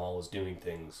the way Maul was doing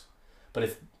things. But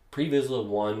if Pre Vizsla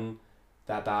won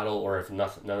that battle, or if none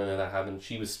of that happened,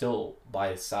 she was still by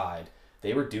his side.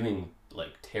 They were doing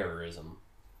like terrorism.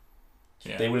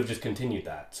 Yeah. They would have just continued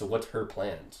that. So what's her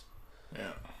plans?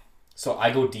 Yeah. So I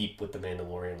go deep with the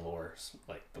Mandalorian lore,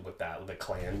 like with the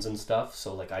clans and stuff.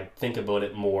 So like I think about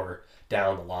it more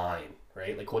down the line,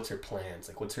 right? Like what's her plans?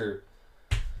 Like what's her...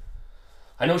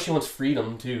 I know she wants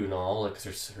freedom too and all, like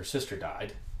cause her sister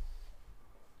died.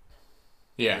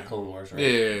 Yeah. In the Clone Wars, right?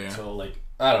 Yeah. So like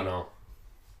I don't know.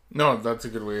 No, that's a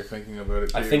good way of thinking about it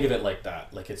too. I think of it like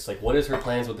that. Like it's like, what is her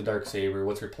plans with the Darksaber?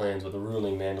 What's her plans with the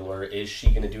ruling Mandalore? Is she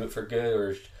gonna do it for good,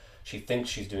 or she thinks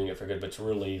she's doing it for good, but it's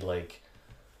really like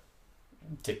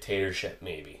dictatorship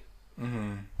maybe.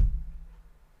 Mm-hmm.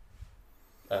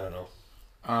 I don't know.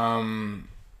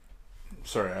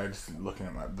 Sorry, I just looking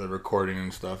at the recording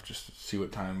and stuff just to see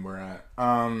what time we're at.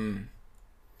 Time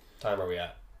are we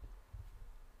at?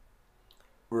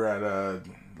 We're at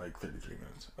like 33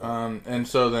 minutes. And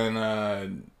so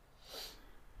then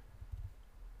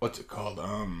what's it called?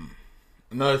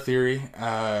 Another theory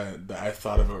that I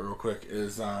thought about real quick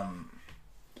is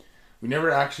we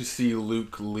never actually see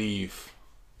Luke leave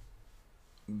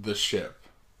the ship.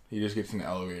 He just gets in the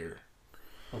elevator.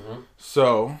 Mm-hmm.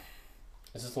 So,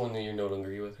 is this the one that you don't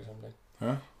agree with or something?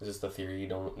 Huh? Is this the theory you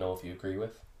don't know if you agree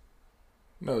with?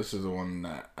 No, this is the one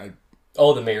that I...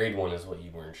 Oh, the married one is what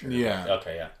you weren't sure. Yeah.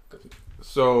 Okay, yeah. Good.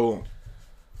 So,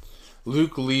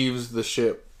 Luke leaves the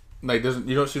ship. Like,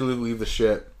 you don't see Luke leave the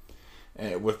ship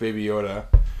with Baby Yoda.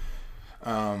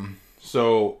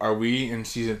 So, are we in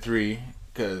season 3?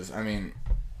 Because, I mean,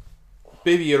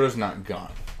 Baby Yoda's not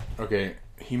gone. Okay?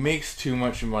 He makes too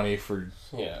much money for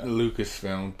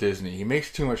Lucasfilm, Disney. He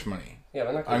makes too much money. Yeah,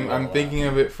 they're not gonna I'm thinking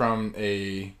of it from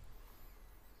a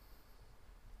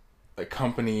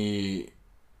company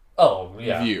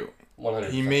view. 100%.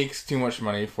 He makes too much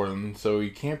money for them, so he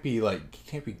can't be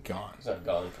gone. He's not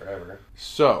gone forever.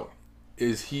 So,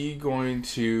 is he going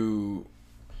to...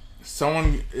 Is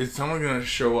someone going to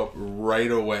show up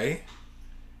right away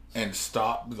and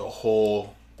stop the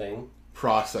whole thing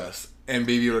process? And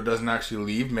Baby Yoda doesn't actually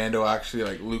leave. Mando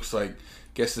actually, Luke's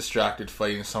gets distracted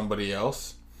fighting somebody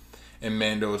else. And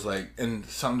Mando is and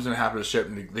something's going to happen to the ship,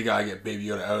 and they got to get Baby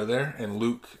Yoda out of there. And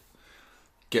Luke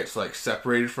gets,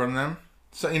 separated from them.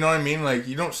 So, you know what I mean?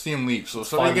 You don't see him leave. So,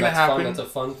 something's going to happen. That's a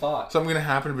fun thought. Something's going to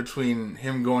happen between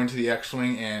him going to the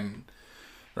X-Wing and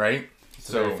right? It's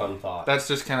a very fun thought. That's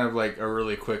just kind of like a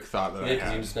really quick thought that I had. Yeah,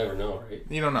 because you just never know, right?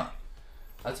 You don't know.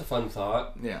 That's a fun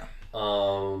thought. Yeah.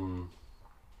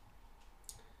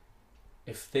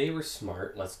 If they were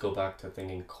smart, let's go back to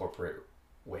thinking corporate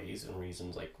ways and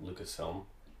reasons like Lucasfilm.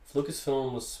 If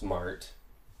Lucasfilm was smart,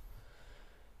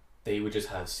 they would just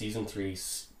have season 3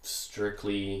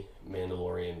 strictly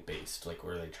Mandalorian based, like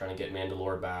where they're trying to get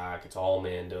Mandalore back. It's all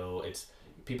Mando. It's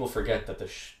people forget that the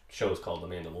show is called The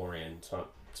Mandalorian.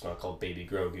 It's not called Baby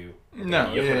Grogu.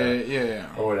 No, yeah.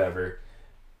 Or whatever.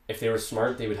 If they were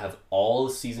smart, they would have all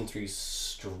of season 3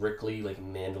 strictly like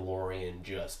Mandalorian,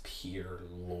 just pure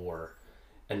lore,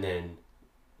 and then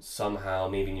somehow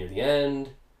maybe near the end,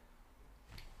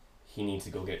 he needs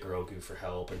to go get Grogu for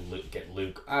help and get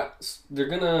Luke.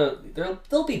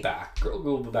 They'll be back. Grogu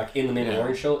will be back in the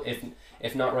Mandalorian show.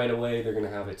 If not right away, they're gonna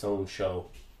have its own show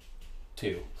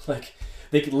too. Like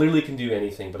they literally can do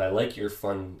anything. But I like your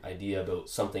fun idea about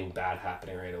something bad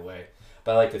happening right away.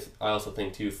 But I also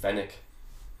think too, Fennec.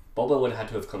 Boba would have had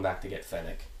to have come back to get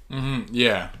Fennec. Mm-hmm.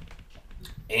 Yeah.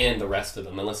 And the rest of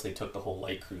them, unless they took the whole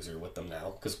light cruiser with them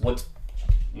now. Because what's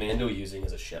Mando using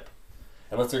as a ship?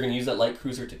 Unless they're going to use that light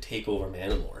cruiser to take over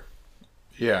Mandalore.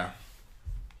 Yeah.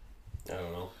 I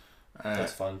don't know.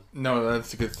 That's fun. No,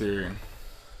 that's a good theory.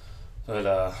 But,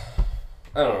 I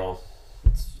don't know.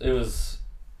 That was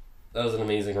an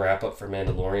amazing wrap-up for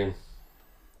Mandalorian.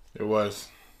 It was.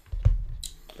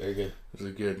 Very good. It was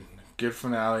a good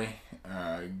finale.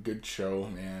 Good show,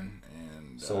 man.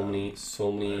 And so many.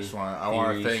 I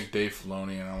want to thank Dave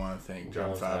Filoni and I want to thank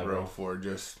Jon Favreau for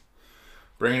just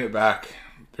bringing it back.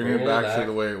 Bringing it back to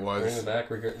the way it was. Bringing it back.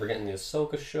 We're getting the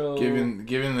Ahsoka show.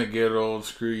 Giving the good old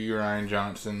screw you Rian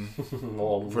Johnson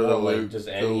for the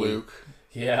Luke.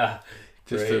 Yeah.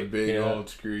 Just a big old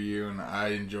screw you, and I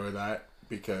enjoy that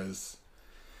because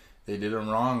they did him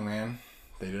wrong, man.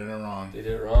 They did it wrong. They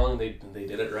did it wrong. They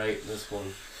did it right in this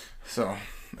one. So,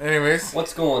 anyways,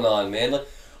 what's going on, man?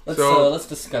 Let's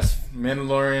discuss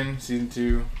Mandalorian season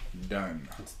 2 done.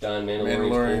 It's done.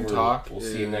 Mandalorian talk. We'll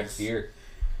see you next year.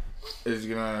 Is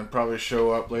gonna probably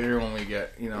show up later when we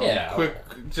get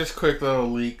quick little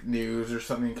leak news or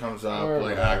something comes up, or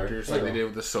like whatever. Actors like they did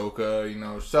with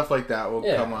Ahsoka, stuff like that will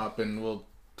come up and we'll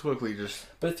quickly just.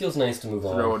 But it feels nice to move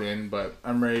on. Throw it in, but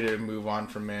I'm ready to move on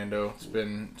from Mando. It's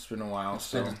been a while.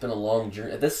 It's been a long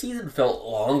journey. This season felt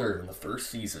longer than the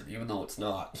first season, even though it's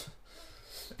not.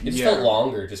 It just felt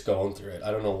longer just going through it.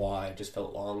 I don't know why. It just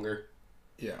felt longer.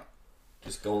 Yeah.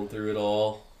 Just going through it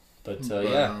all. But so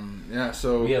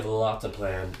we have lots of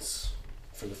plans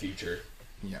for the future.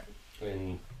 Yeah.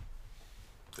 And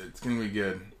it's gonna be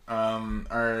good.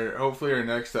 Hopefully our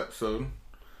next episode,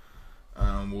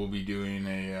 we'll be doing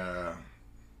a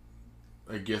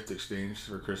gift exchange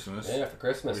for Christmas. Yeah, for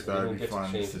Christmas. We thought it'd be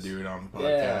fun to do it on the podcast.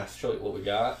 Yeah, show you what we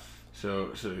got. So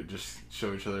just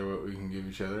show each other what we can give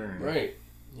each other. Right.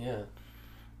 Yeah.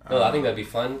 No, I think that'd be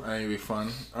fun. I think it'd be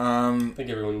fun. I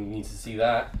think everyone needs to see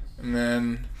that. And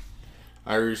then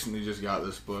I recently just got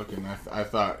this book, and I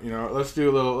thought, let's do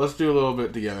a little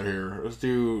bit together here. Let's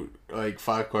do like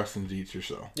 5 questions each or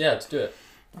so. Yeah, let's do it.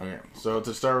 Okay, so it's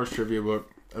a Star Wars trivia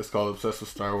book. It's called Obsessed with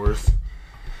Star Wars.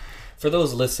 For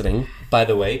those listening, by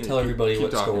the way, tell everybody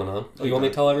what's going on. Oh, you want me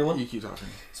to tell everyone? You keep talking.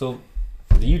 So,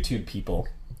 for the YouTube people,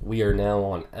 we are now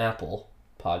on Apple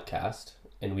Podcast,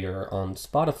 and we are on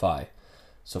Spotify.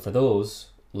 So for those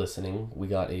listening, we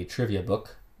got a trivia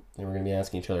book, and we're going to be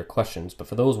asking each other questions. But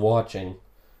for those watching,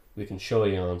 we can show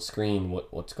you on screen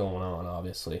what's going on,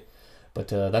 obviously. But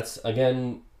that's,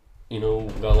 again,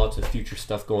 we've got lots of future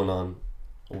stuff going on.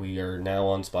 We are now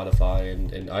on Spotify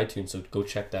and iTunes, so go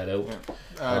check that out.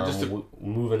 Yeah.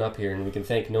 Moving up here, and we can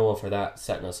thank Noah for that,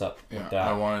 setting us up with that.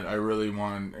 I really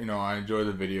want, I enjoy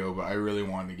the video, but I really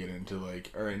wanted to get into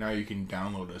all right, now you can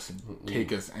download us and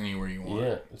take us anywhere you want.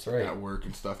 Yeah, that's right. At work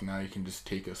and stuff, now you can just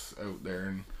take us out there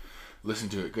and listen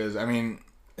to it, because,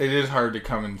 it is hard to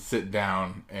come and sit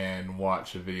down and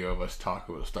watch a video of us talk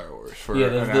about Star Wars for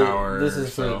an hour. This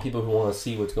is for the people who want to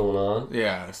see what's going on.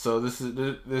 Yeah, so this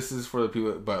is for the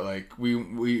people, but we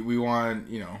want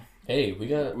Hey,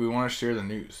 we want to share the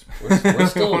news.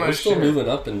 We're still moving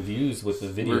up in views with the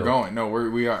video. We're going. No,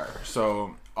 we are.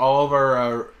 So all of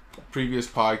our previous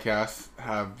podcasts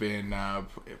have been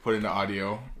put into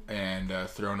audio and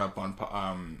thrown up on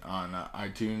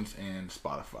iTunes and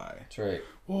Spotify. That's right.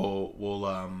 We'll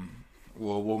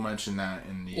mention that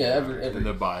in the in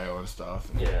the bio and stuff.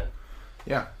 Yeah.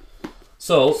 Yeah.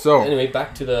 So anyway,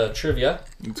 back to the trivia.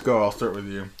 Let's go. I'll start with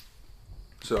you.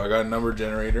 So I got a number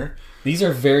generator.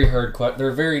 They're very hard.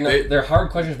 They're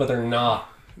hard questions, but they're not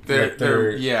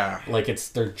They're yeah. Like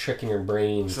they're tricking your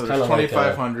brain. So there's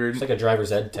 2,500. It's like a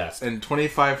driver's ed test. And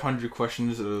 2,500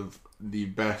 questions of the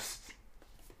best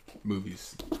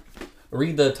movies.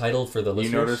 Read the title for the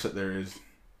listeners. You notice that there is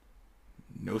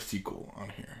no sequel on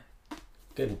here.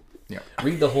 Good. Yeah.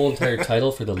 Read the whole entire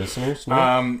title for the listeners.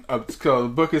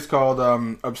 The book is called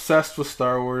Obsessed with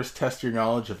Star Wars, Test Your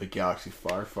Knowledge of a Galaxy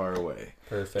Far, Far Away.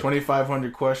 Perfect.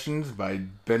 2,500 Questions by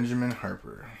Benjamin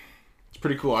Harper. It's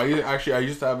pretty cool. I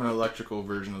used to have an electrical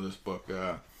version of this book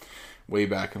way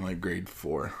back in like grade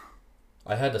 4.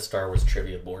 I had the Star Wars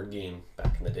trivia board game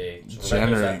back in the day.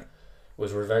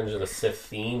 Was Revenge of the Sith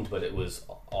themed, but it was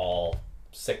all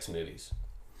 6 movies.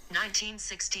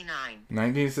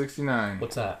 1969.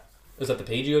 What's that? Is that the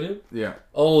page you go to? Yeah.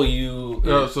 Oh, you...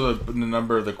 No, so the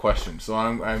number of the questions. So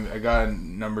I got a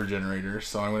number generator,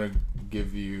 so I'm going to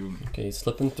give you... Okay,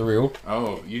 slipping through.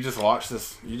 Oh, you just watched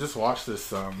this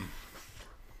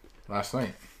last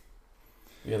night.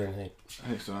 The other night.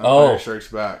 Hey, so Empire Strikes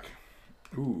Back.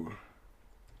 Ooh.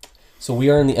 So we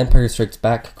are in the Empire Strikes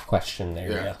Back question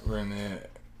area. Yeah, we're in the...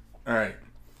 Alright.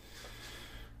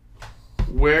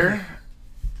 Where...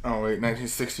 Oh, wait,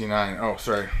 1969. Oh,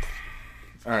 sorry.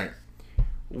 Alright.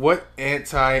 What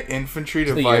anti-infantry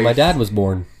device... The year my dad was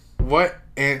born. What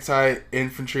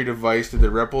anti-infantry device did the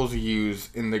rebels use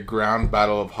in the ground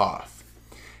battle of Hoth?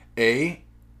 A.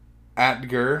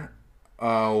 Atgar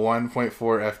 1.4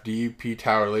 FD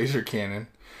P-Tower laser cannon.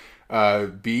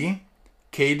 B.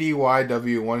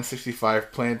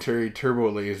 KDYW-165 planetary turbo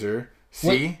laser.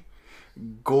 C.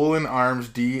 Golan Arms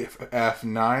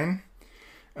DF9.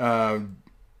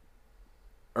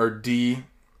 Or D.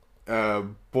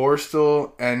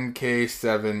 Borstal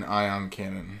NK7 ion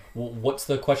cannon. What's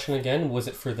the question again? Was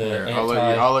it for the Here,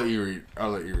 anti... I'll let you read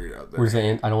out there. Where's the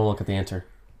I don't want to look at the answer.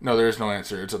 No, there is no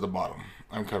answer. It's at the bottom.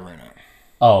 I'm covering it.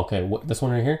 Oh, okay. This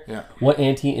one right here? Yeah. What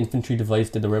anti-infantry device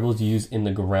did the rebels use in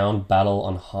the ground battle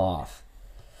on Hoth?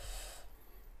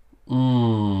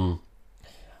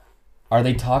 Are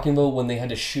they talking about when they had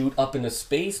to shoot up into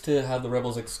space to have the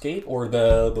rebels escape, or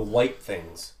the white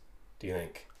things, do you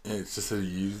think? It's just a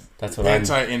use. That's what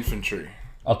anti-infantry.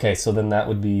 Okay, so then that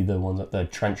would be the ones, the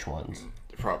trench ones.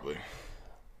 Probably.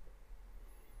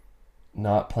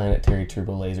 Not planetary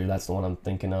turbo laser. That's the one I'm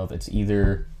thinking of. It's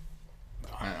either...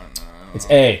 I don't know. It's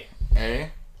A.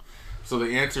 A? So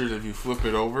the answers, if you flip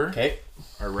it over,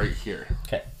 are right here.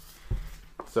 Okay.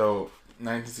 So,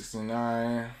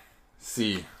 1969...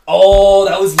 C. Oh,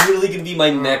 that was literally going to be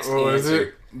my next answer. What is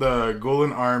it? The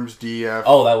Golan Arms DF.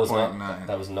 Oh, that was not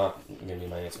going to be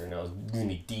my answer. No, it was going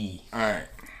to be D. Alright.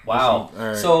 Wow.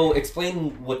 Right. So,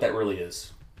 explain what that really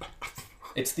is.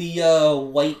 It's the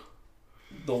white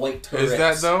turrets. Is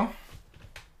that though?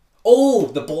 Oh,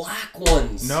 the black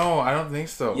ones. No, I don't think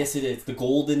so. Yes, it is. The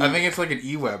golden... I think it's like an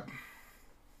E-Web.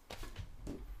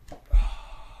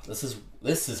 This is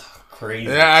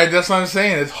crazy. Yeah, that's what I'm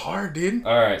saying. It's hard, dude.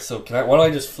 Alright, so why don't I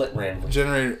just flip randomly?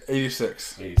 Generator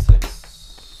 86. 86.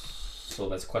 So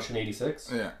that's question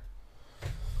 86? Yeah.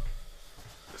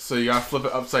 So you gotta flip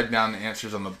it upside down. The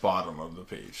answer's on the bottom of the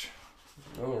page.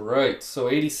 Alright, so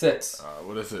 86.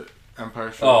 What is it?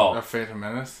 Empire Strikes Phantom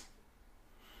Menace?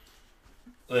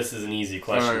 This is an easy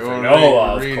question for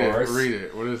Noah, of course. Read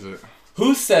it. What is it?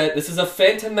 Who said this is a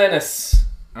Phantom Menace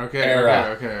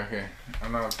era? Okay.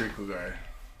 I'm not a prequel guy.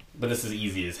 But this is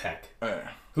easy as heck.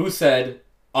 Who said,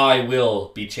 I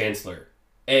will be Chancellor?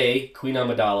 A. Queen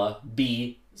Amidala.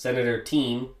 B. Senator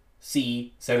Teen.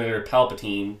 C. Senator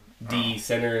Palpatine. D.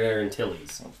 Senator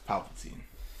Antilles. Palpatine.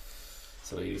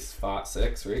 So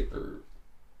 86, right? Or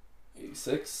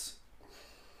 86?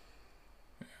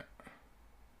 Yeah.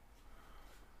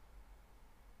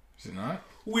 Is it not?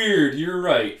 Weird, you're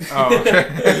right. Oh,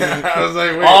 okay. I was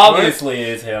like, wait, obviously it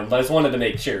is him, but I just wanted to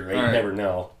make sure, right? All right. You never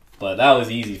know. But that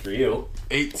was easy for you.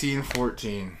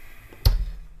 1814.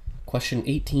 Question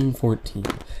 1814.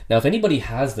 Now, if anybody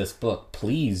has this book,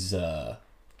 please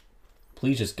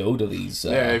just go to these.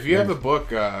 If you have the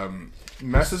book,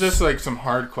 message us like some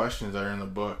hard questions that are in the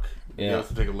book. Yeah. You have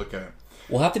to take a look at it.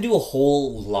 We'll have to do a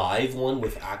whole live one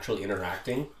with actually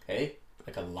interacting. Okay,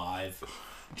 like a live,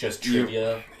 just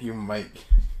trivia. You might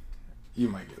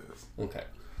get this. Okay.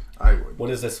 I would. What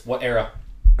is this? What era?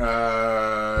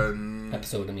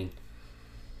 Episode. I mean.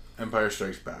 Empire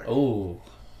Strikes Back. Oh.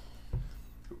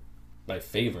 My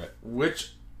favorite.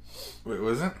 Wait,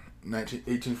 was it?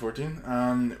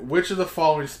 1814? Which of the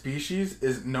following species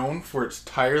is known for its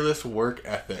tireless work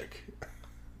ethic?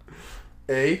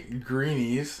 A.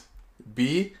 Greenies.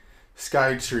 B.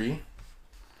 Skytree.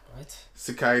 What?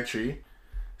 Psychiatry.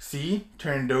 C.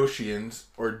 Trandoshians.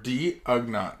 Or D.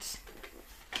 Ugnaughts.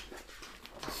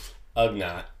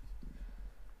 Ugnaught.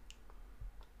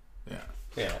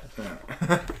 Yeah.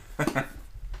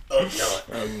 Oh, no.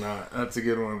 I'm not. That's a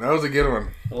good one. That was a good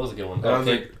one. That was a good one. That was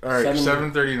all right,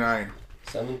 7:39.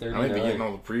 7:39. I might be getting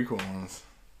all the prequel ones.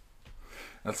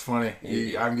 That's funny.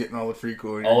 I'm getting all the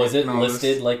prequel. Oh, is it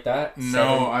listed like that?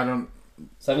 No, I don't.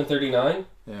 7:39?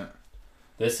 Yeah.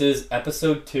 This is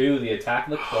episode 2, The Attack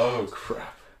of the Clones. Oh,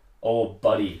 crap. Oh,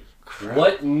 buddy. Crap.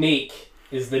 What make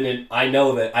is the... I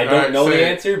know that. I don't know the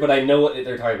answer, but I know what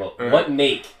they're talking about. Right. What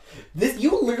make? This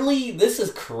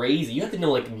is crazy. You have to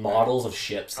know, like, models of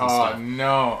ships and stuff. Oh,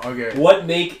 no. Okay. What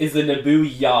make is the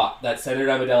Naboo yacht that Senator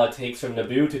Amidala takes from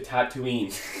Naboo to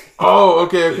Tatooine? Oh,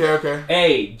 okay.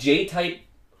 A, J-type...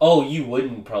 Oh, you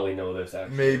wouldn't probably know this,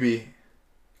 actually. Maybe.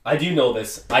 I do know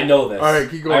this. I know this. Alright,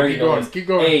 keep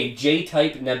going. A,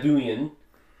 J-type Nabooian.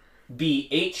 B,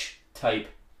 H-type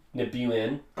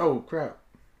Nabooian. Oh, crap.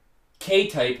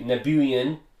 K-type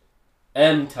Nabooian.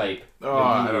 M-type Oh,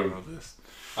 Nabooian. I don't know this.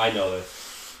 I know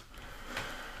this.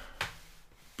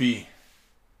 B.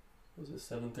 Was it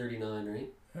 7:39, right?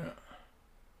 Yeah.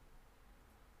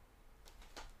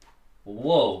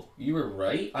 Whoa, you were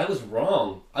right? I was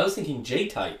wrong. I was thinking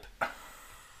J-type.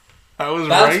 I was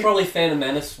That's right? probably Phantom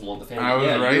Menace one. I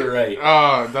was right? You were right.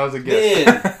 Oh, that was a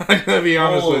guess. I'm going to be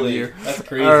honest with you. That's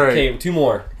crazy. All right. Okay, 2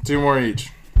 more. 2 more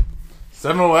each.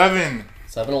 7-Eleven.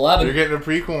 7-Eleven. You're getting a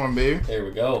prequel one, babe. There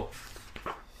we go.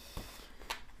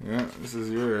 Yeah, this is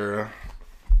your era.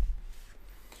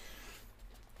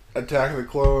 Attack of the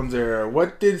Clones era.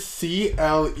 What did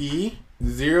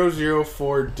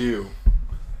CLE-004 do?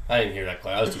 I didn't hear that,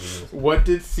 Clay. I was too busy. What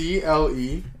did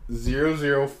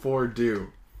CLE-004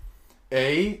 do?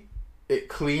 A. It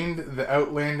cleaned the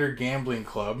Outlander Gambling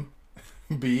Club.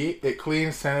 B. It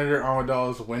cleaned Senator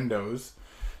Amidala's windows.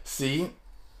 C.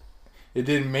 It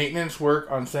did maintenance work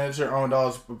on Senator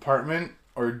Amidala's apartment.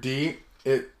 Or D.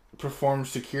 It performed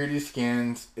security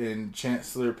scans in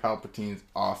Chancellor Palpatine's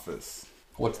office.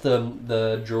 What's the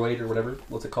droid or whatever?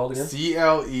 What's it called again?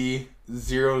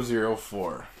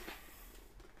 CLE-004.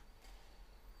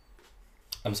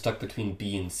 I'm stuck between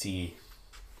B and C.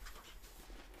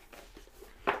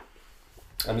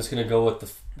 I'm just gonna go with the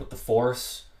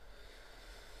Force.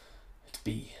 It's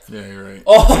B. Yeah, you're right.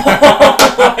 Oh,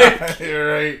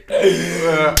 You're right.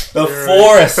 the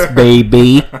Force, right.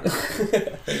 Baby.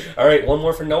 All right, one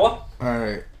more for Noah. All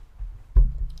right.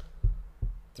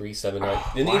 379.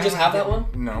 Didn't you just have that one?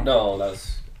 No. No,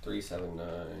 that's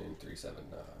 379.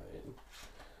 379.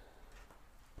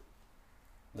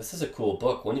 This is a cool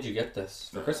book. When did you get this?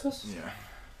 For Christmas? Yeah.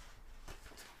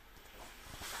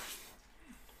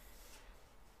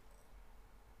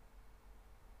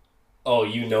 Oh,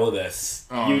 you know this.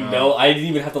 Oh, you no. know. I didn't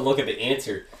even have to look at the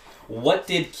answer. What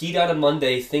did Keydata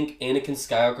Monday think Anakin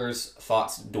Skywalker's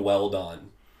thoughts dwelled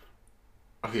on?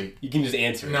 Okay. You can just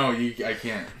answer it. No, I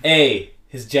can't. A.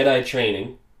 His Jedi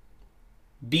training.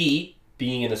 B.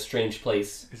 Being in a strange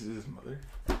place. Is it his mother?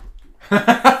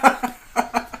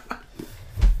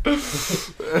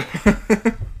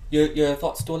 Your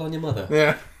thoughts dwell on your mother.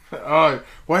 Yeah. Oh,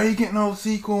 why are you getting all the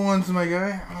sequel ones, my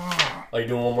guy? Oh. Are you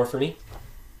doing one more for me?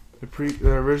 The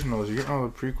originals. You're getting all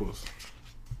the prequels.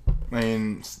 I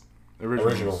mean,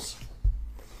 originals.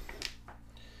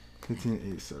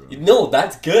 1587. No,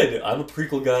 that's good. I'm a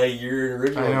prequel guy. You're an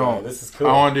original I know. guy. This is cool.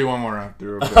 I want to do one more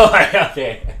after. Okay.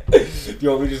 Okay. Do you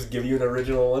want me to just give you an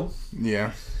original one?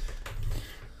 Yeah.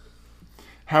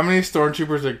 How many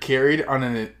stormtroopers are carried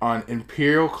on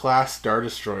Imperial class Star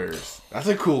Destroyers? That's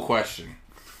a cool question.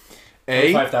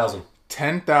 A. 5,000.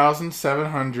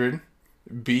 10,700.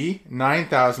 B.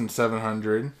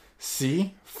 9,700.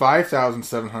 C.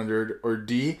 5,700. Or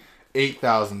D.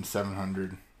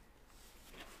 8,700.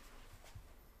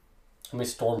 How many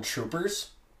stormtroopers?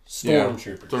 Stormtroopers. Yeah,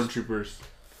 stormtroopers.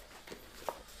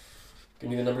 Give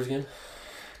me the numbers again.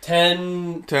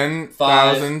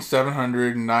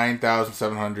 10,700,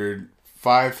 9,700,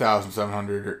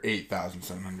 5,700, or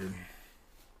 8,700.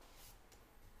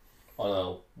 On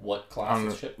a what class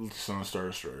of ship? It's on a Star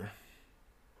Destroyer.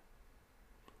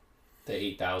 The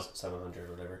 8,700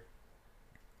 or whatever.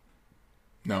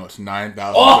 No, it's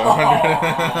 9,700.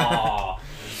 Oh!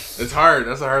 It's hard.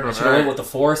 That's a hard one. I should have went with the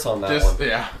Force on that one.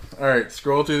 Yeah. All right.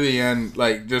 Scroll to the end.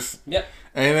 Like, just... Yep.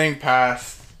 Anything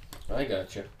past... I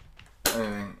got you.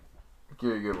 Anything. Give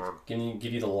you a good one.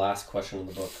 Give you the last question of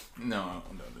the book. No,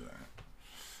 don't do that.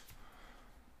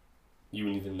 You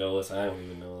wouldn't even know this. I don't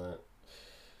even know that.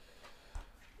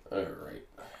 Alright.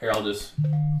 Here, I'll just...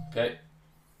 Okay.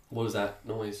 What was that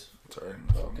noise? Sorry.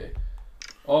 Okay.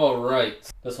 Alright.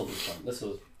 This will be fun. This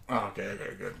was... Oh, okay,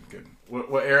 good.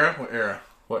 What era?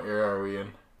 What era are we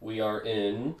in? We are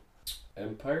in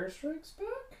Empire Strikes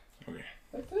Back? Okay.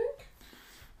 I think.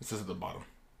 This is at the bottom.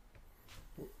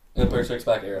 Empire Strikes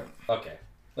Back era. Okay.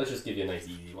 Let's just give you a nice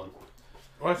easy one.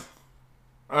 What?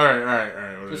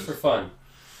 Alright. What Just is for it? fun.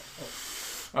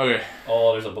 Okay.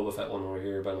 Oh, there's a Boba Fett one over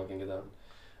here, but I'm not going to get that one.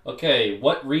 Okay,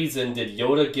 what reason did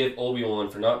Yoda give Obi-Wan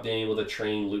for not being able to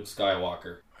train Luke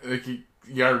Skywalker? Like you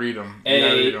gotta read them. You A-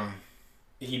 gotta read them.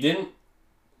 He didn't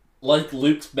like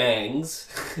Luke's bangs.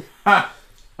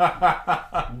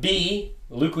 B,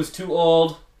 Luke was too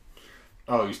old.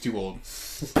 Oh, he's too old.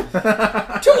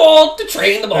 Too old to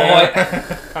train the boy.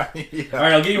 Yeah.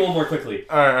 Alright, I'll give you one more quickly.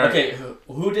 Alright. Okay,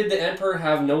 who did the Emperor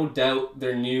have no doubt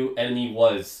their new enemy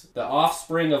was? The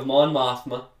offspring of Mon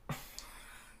Mothma,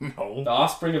 No. the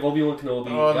offspring of Obi-Wan Kenobi,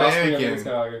 Oh, the offspring of Anakin. Luke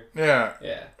Skywalker. Yeah.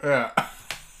 Yeah.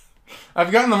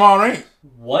 I've gotten them all right.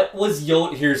 What was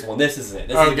Yoda? Here's one. This is it.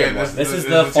 This is a good one. This is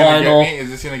the this gonna final. get me? Is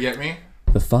this gonna get me?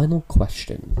 The final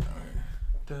question.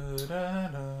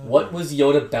 What was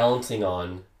Yoda balancing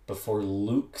on before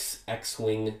Luke's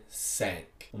X-Wing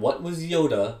sank? What was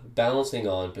Yoda balancing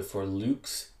on before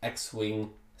Luke's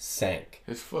X-Wing sank?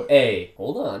 His foot. A.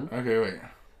 Hold on. Okay, wait.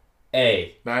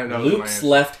 A. That was my Luke's answer.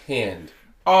 left hand.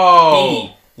 Oh.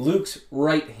 B. Luke's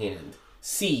right hand.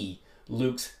 C.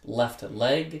 Luke's left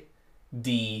leg.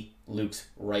 D. Luke's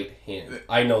right hand.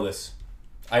 I know this.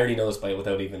 I already know this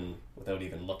without even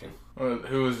looking.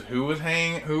 Who was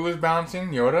balancing?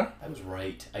 Yoda? I was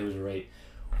right.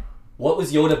 What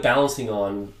was Yoda balancing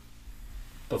on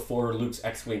before Luke's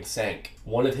X-Wing sank?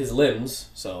 One of his limbs,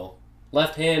 so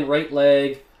left hand, right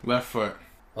leg. Left foot.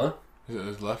 Huh? Is it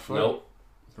his left foot? Nope.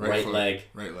 Right foot. leg.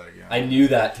 Right leg, yeah. I knew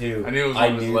that too. I knew it was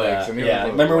one of his legs. I knew it was Yeah. one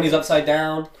of Remember his when he's upside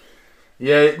down?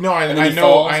 Yeah, no, And then I he know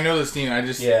falls? I know the scene.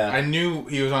 I knew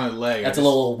he was on his leg. That's a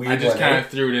little weird I just one, kind eh? of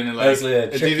threw it in and That was like a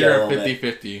it's trick either you a a little bit.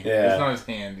 50-50. Yeah. It's not his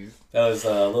hand. That was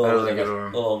a little, That was bit, a good of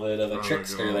one. little bit of a That was a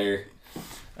trickster good one. there.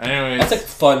 Anyways, That's a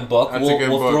fun book. that's We'll a good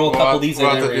we'll book. throw a couple of these in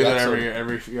we'll have to every do that episode.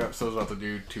 every few episodes. We'll have to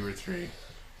do 2 or 3.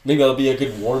 Maybe that'll be a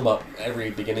good warm up every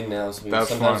beginning now. So That's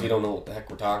sometimes fun. we don't know what the heck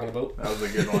we're talking about. That was a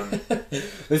good one.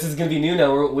 This is gonna be new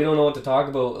now. We don't know what to talk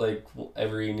about like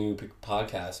every new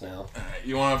podcast now.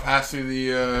 You want to pass through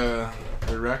the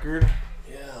record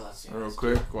Yeah, let's see. real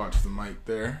quick? Watch the mic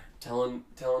there. Telling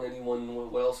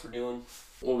anyone what else we're doing.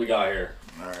 What we got here?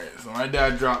 All right. So my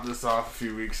dad dropped this off a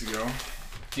few weeks ago.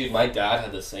 Dude, my dad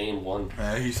had the same one.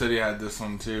 He said he had this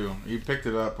one too. He picked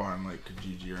it up on like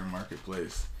Kijiji or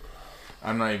Marketplace.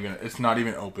 I'm not even. It's not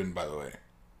even open, by the way.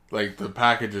 Like the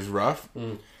package is rough,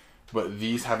 but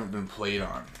these haven't been played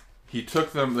on. He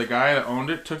took them. The guy that owned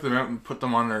it took them out and put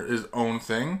them on his own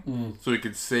thing, so he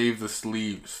could save the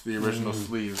sleeves, the original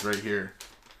sleeves, right here.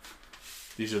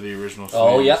 These are the original sleeves.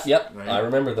 Oh, yep. Right? I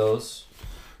remember those.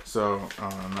 So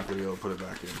I'm not gonna be able to put it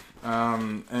back in.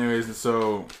 Anyways,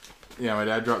 so yeah, my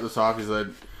dad dropped this off. He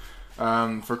said,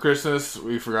 for Christmas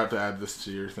we forgot to add this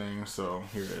to your thing, so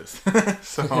here it is.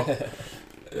 So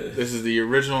this is the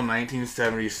original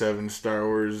 1977 Star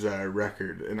Wars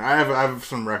record, and I have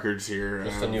some records here.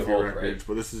 Just the New a few Hope, records, right?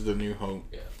 but this is the New Hope.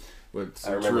 Yeah. But it's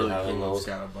remember really having cool. those. It's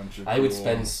got a bunch of. I would cool-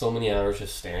 spend so many hours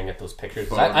just staring at those pictures.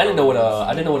 'Cause I didn't know what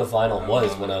a vinyl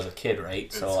was when I was a kid, right?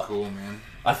 It's So cool, man.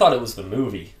 I thought it was the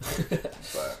movie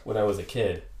But when I was a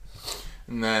kid.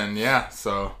 and then yeah,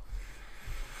 so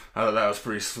I thought that was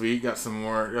pretty sweet. Got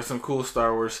some cool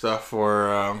Star Wars stuff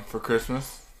for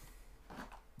Christmas.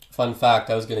 Fun fact: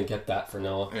 I was gonna get that for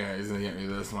Noah. Yeah, he's gonna get me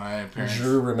this. My parents.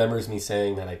 Drew remembers me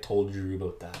saying that. I told Drew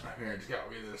about that. My parents got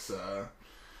me this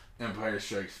Empire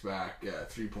Strikes Back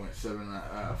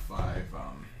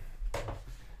 3.75.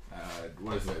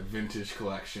 What is it? Vintage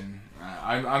collection.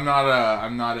 I'm not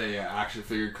a action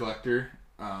figure collector.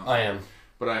 I am.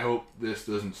 But I hope this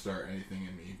doesn't start anything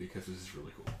in me because this is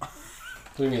really cool. What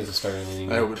do you mean it's starting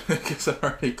anything? I hope because I'm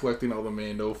already collecting all the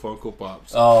Mando Funko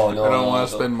Pops. Oh no! I don't no, want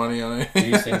to spend money on it.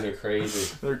 These things are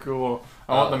crazy. They're cool.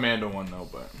 I want the Mando one though,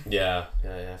 but Yeah,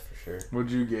 for sure. what'd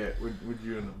you get? What'd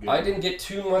you end up getting? I didn't get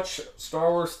too much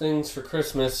Star Wars things for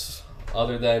Christmas,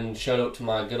 other than shout out to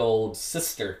my good old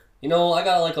sister. You know, I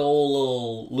got like a whole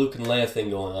little Luke and Leia thing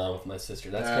going on with my sister.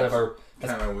 That's kind of our.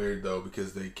 Kind of weird though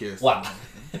because they kissed. Wow.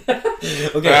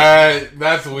 Okay.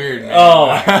 That's weird, man. Oh.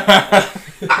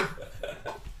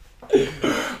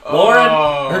 Lauren,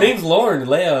 Oh. her name's Lauren.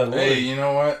 Leia. Hey, you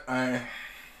know what? Hey,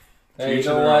 to you each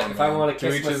know their what? own, If I man. want to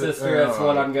To kiss each my their- sister, that's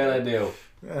what I'm gonna do.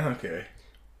 Okay.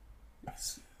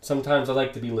 Sometimes I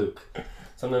like to be Luke.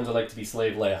 Sometimes I like to be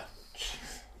slave Leia.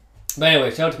 But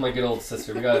anyway, shout out to my good old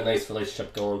sister. We got a nice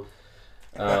relationship going.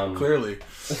 Clearly.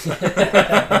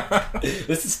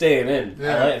 This is staying in.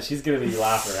 Yeah. I like it. She's gonna be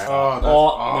laughing at me.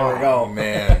 Oh, there we go.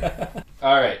 Man.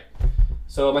 All right.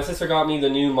 So my sister got me the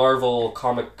new Marvel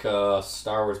comic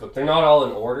Star Wars book. They're not all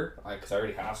in order because I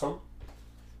already have some.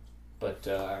 But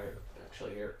actually,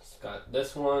 actually here. It's got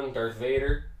this one, Darth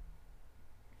Vader.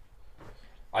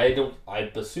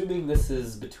 I'm assuming this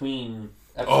is between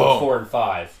episode 4 and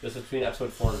 5. This is between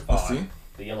episode 4 and 5. Let's see.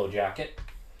 The yellow jacket.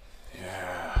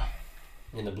 Yeah.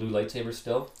 And the blue lightsaber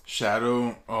still.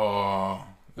 Shadow. Oh.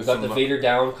 We got the Vader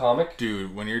Down comic.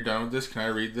 Dude, when you're done with this, can I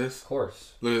read this? Of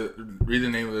course. Read the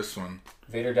name of this one.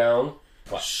 Vader Down.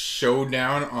 What?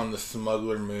 Showdown on the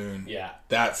Smuggler Moon. Yeah.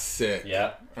 That's sick.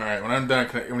 Yeah. All right, when I'm done,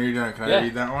 when you're done, can I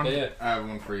read that one? Yeah. I have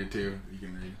one for you too. You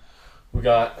can read. We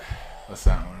got. What's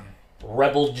that one?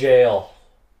 Rebel Jail.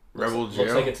 Rebel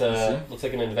Jail. Looks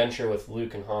like an adventure with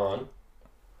Luke and Han.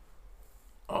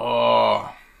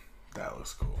 Oh, that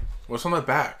looks cool. What's on the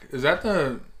back? Is that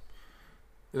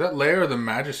Leia or the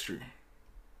Magistry?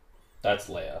 That's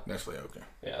Leia. That's Leia. Okay.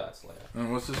 Yeah, that's Leia.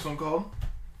 And what's this one called?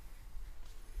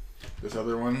 This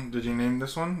other one, did you name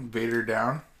this one? Vader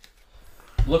Down?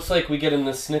 Looks like we get in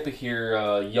this snippet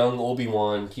here, young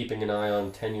Obi-Wan keeping an eye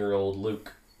on 10-year-old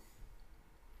Luke.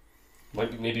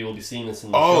 Maybe we'll be seeing this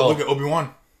in the show. Oh, look at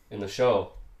Obi-Wan. In the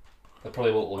show. That's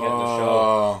probably what we'll get in the show.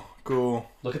 Oh, cool.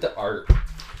 Look at the art.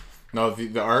 No,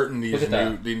 the art in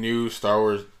the new Star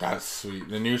Wars, that's sweet.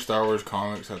 The new Star Wars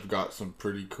comics have got some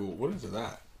pretty cool. What is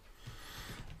that?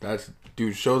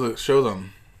 Dude, show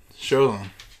them.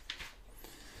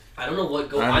 I don't know what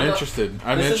goes. I'm interested.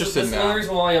 This is now. the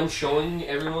reason why I'm showing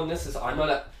everyone this is I'm not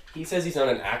a. He says he's not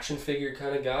an action figure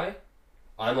kind of guy.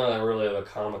 I'm not really a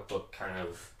comic book kind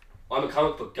of. I'm a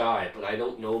comic book guy, but I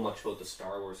don't know much about the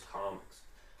Star Wars comics,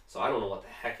 so I don't know what the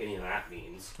heck any of that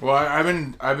means. Well, I've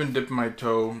been dipping my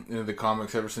toe into the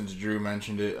comics ever since Drew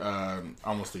mentioned it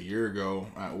almost a year ago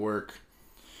at work.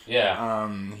 Yeah.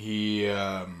 He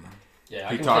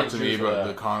talked to me about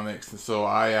the comics, and so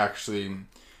I actually.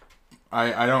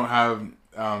 I don't have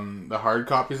the hard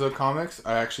copies of comics.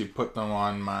 I actually put them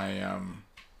on my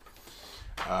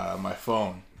my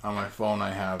phone. On my phone,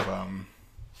 I have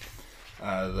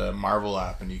the Marvel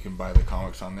app, and you can buy the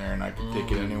comics on there, and I can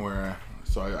take it anywhere.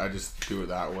 So I just do it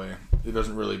that way. It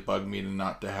doesn't really bug me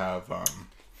not to have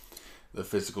the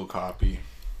physical copy.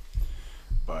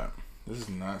 But this is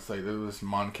nuts. Like this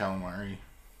Mon Calamari.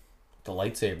 The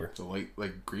lightsaber. It's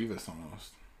like Grievous almost.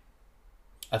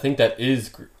 I think that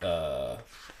is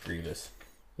Grievous.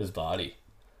 His body.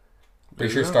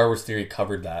 Pretty sure Star Wars Theory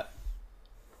covered that.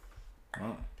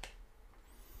 Oh.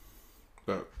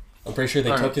 But I'm pretty sure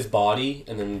they took his body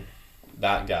and then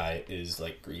that guy is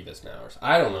like Grievous now.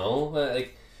 I don't know.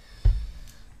 Like,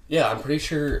 yeah, I'm pretty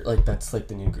sure like that's like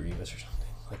the new Grievous or something.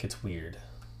 Like it's weird.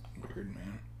 Weird,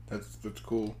 man. That's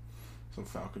cool. Some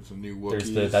Falcons, some new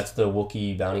Wookiees. That's the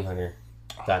Wookiee bounty hunter.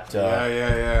 That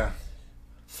yeah.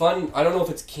 Fun. I don't know if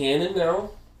it's canon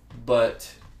now,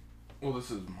 but well,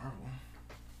 this is Marvel.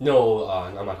 No,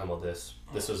 I'm not talking about this.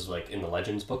 This was like in the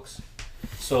Legends books.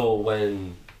 So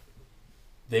when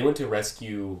they went to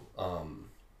rescue Han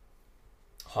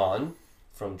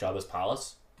from Jabba's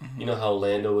palace, you know how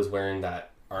Lando was wearing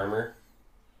that armor,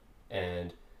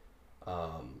 and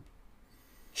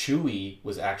Chewie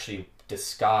was actually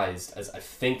disguised as I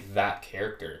think that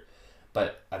character.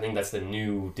 But I think that's the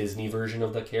new Disney version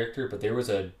of the character. But there was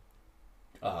a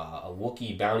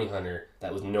Wookiee bounty hunter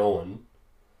that was known,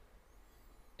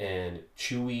 and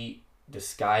Chewie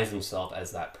disguised himself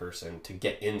as that person to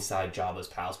get inside Jabba's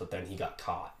palace, but then he got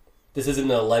caught. This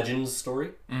isn't a Legends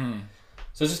story. Mm-hmm.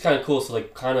 So it's just kind of cool. So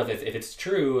like kind of if it's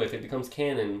true, if it becomes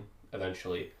canon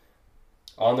eventually,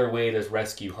 on their way to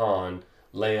rescue Han,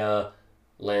 Leia,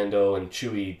 Lando, and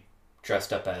Chewie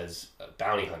dressed up as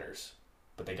bounty hunters.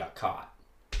 But they got caught.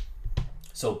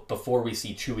 So before we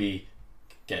see Chewie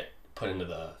get put into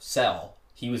the cell,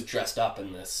 he was dressed up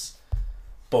in this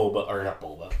but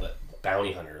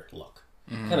bounty hunter look.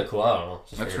 Mm-hmm. Kind of cool. I don't know.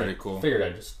 That's pretty cool. Figured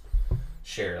I'd just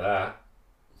share that.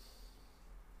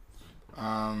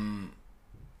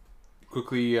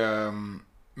 Quickly,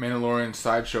 Mandalorian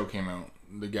Sideshow came out.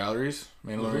 The galleries,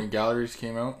 Mandalorian galleries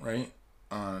came out, right?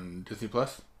 On Disney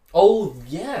Plus. Oh,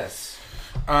 yes.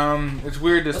 It's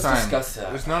weird this time. Let's discuss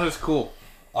that. It's not as cool.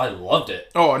 I loved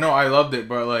it. Oh no, I loved it,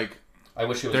 but like I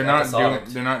wish it was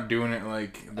they're not doing it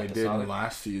like they did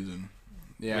last season.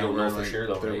 Yeah, we don't know for sure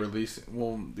though. They're right? releasing.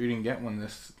 Well, we didn't get one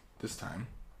this time.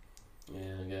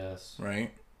 Yeah, I guess.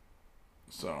 Right.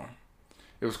 So,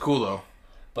 it was cool though.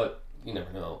 But you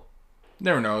never know.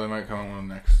 Never know. They might come on one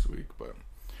next week, but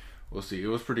we'll see. It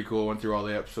was pretty cool. Went through all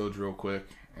the episodes real quick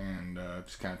and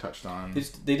just kind of touched on.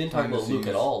 They didn't talk about Luke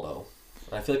at all though.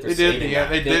 I feel like they did. Yeah,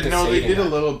 they did. No, they did a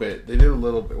little bit. They did a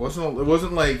little bit. It wasn't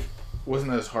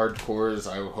as hardcore as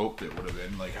I hoped it would have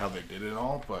been. Like how they did it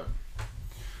all, but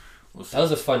we'll see. That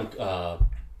was a fun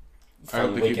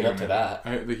fun waking up to that.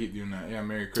 They keep doing that. Yeah,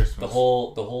 Merry Christmas. The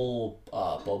whole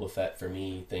Boba Fett for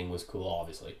me thing was cool,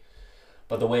 obviously.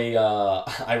 But the way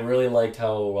I really liked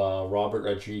how Robert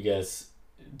Rodriguez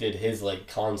did his like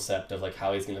concept of like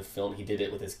how he's gonna film. He did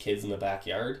it with his kids in the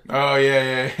backyard. Oh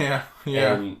yeah.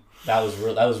 And that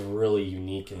was really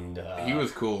unique, and he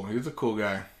was cool. He was a cool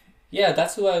guy. Yeah,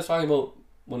 that's who I was talking about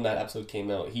when that episode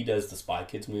came out. He does the Spy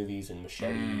Kids movies and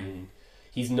Machete, and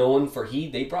he's known for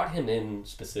they brought him in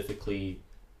specifically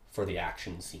for the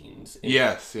action scenes. And,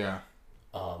 yes, yeah.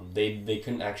 They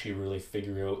couldn't actually really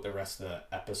figure out the rest of the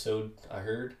episode, I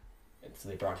heard. And so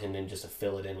they brought him in just to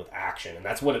fill it in with action. And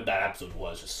that's what that episode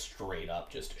was, just straight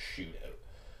up, just a shootout.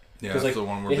 Yeah, that's like, the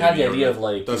one where they had the idea of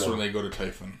like... That's when they go to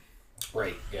Typhon.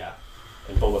 Right, yeah.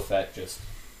 And Boba Fett just...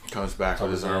 comes back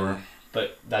with his armor.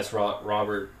 But that's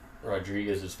Robert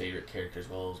Rodriguez's favorite character as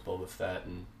well as Boba Fett.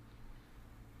 And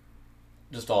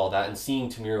just all that. And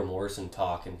seeing Tamira Morrison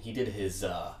talk, and he did his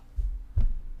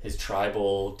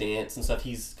tribal dance and stuff.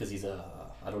 Because he's a...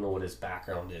 I don't know what his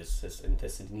background is, his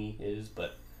ethnicity is,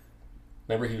 but...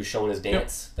 Remember he was showing his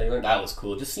dance that he learned? That was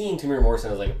cool. Just seeing Tamir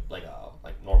Morrison as like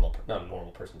normal, not a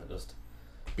normal person, but just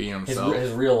being himself.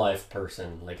 His real life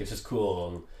person. Like, it's just cool.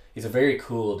 And he's a very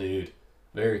cool dude.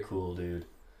 Very cool dude.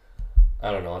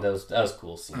 I don't know. That was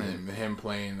cool seeing him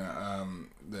playing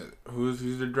who's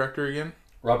the director again?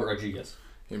 Robert Rodriguez.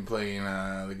 Him playing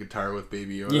the guitar with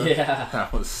Baby Yoda. Yeah,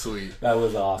 that was sweet. That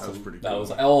was awesome. That was pretty cool.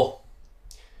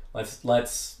 That was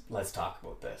let's talk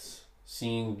about this.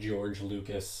 Seeing George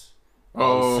Lucas.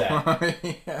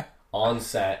 Yeah. On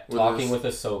set, talking with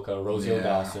Ahsoka, Rosie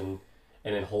O'Dawson,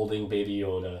 and then holding Baby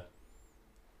Yoda.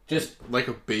 Just like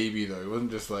a baby though. He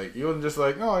wasn't just like,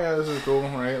 oh yeah, this is cool,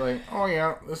 right? Like, oh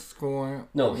yeah, this is cool. Yeah.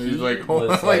 No, he was like, oh,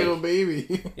 like a little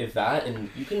baby. If that, and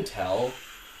you can tell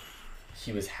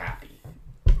he was happy.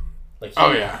 Like,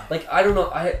 like, I don't know.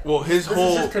 This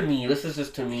is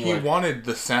just to me. He wanted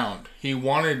the sound. He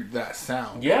wanted that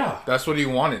sound. Yeah, that's what he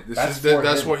wanted.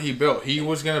 That's what he built. He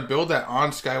was gonna build that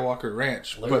on Skywalker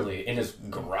Ranch, literally in his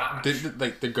garage.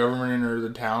 Like the government or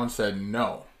the town said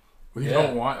no, we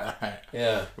don't want that.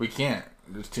 Yeah, we can't.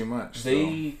 There's too much.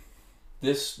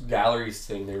 This galleries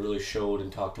thing, they really showed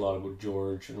and talked a lot about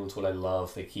George, and that's what I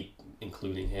love. They keep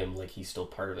including him like he's still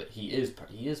part of it. He is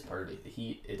part of it.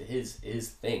 It is his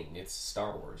thing. It's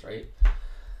Star Wars, right?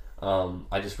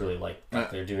 I just really like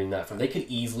that they're doing that. They could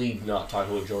easily not talk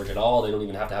about George at all. They don't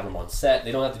even have to have him on set.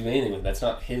 They don't have to do anything with it. That's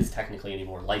not his technically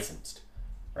anymore. Licensed,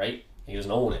 right? He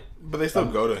doesn't own it. But they still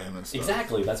go to him and stuff.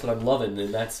 Exactly. That's what I'm loving,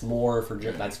 and that's more for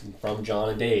that's from John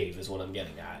and Dave is what I'm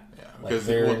getting at. Yeah, because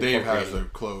Dave has a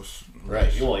close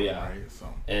Well, yeah. Right, so.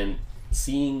 And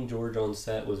seeing George on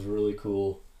set was really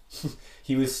cool.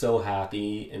 He was so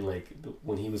happy, and like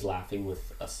when he was laughing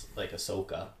with us, like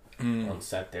Ahsoka on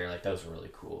set there, like that was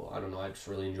really cool. I don't know. I just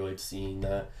really enjoyed seeing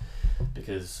that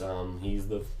because he's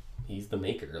the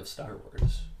maker of Star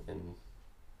Wars, and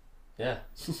yeah.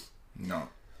 No.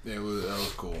 That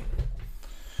was cool,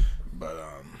 but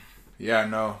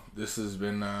this has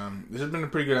been a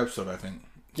pretty good episode. I think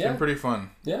it's been pretty fun.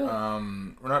 Yeah.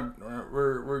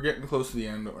 We're getting close to the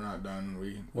end, but we're not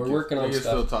done. We're working on stuff. We can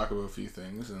still talk about a few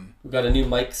things, and we've got a new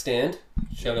mic stand.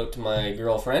 Shout out to my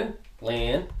girlfriend,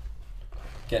 Leanne,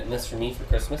 getting this for me for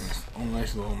Christmas. Oh,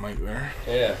 nice little mic there.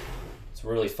 Yeah, it's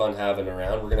really fun having it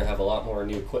around. We're gonna have a lot more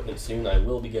new equipment soon. I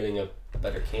will be getting a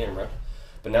better camera.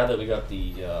 But now that we got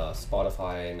the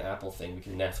Spotify and Apple thing, we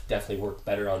can definitely work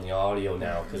better on the audio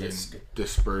now because it's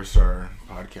disperse our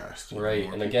podcast. Right,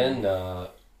 and again, at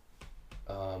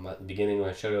the beginning when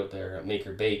I showed out there,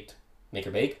 Maker Baked.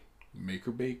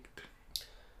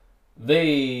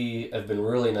 They have been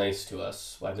really nice to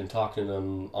us. I've been talking to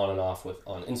them on and off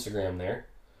on Instagram there,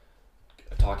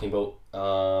 talking about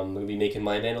I'm gonna be making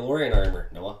my Mandalorian armor.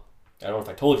 Noah, I don't know if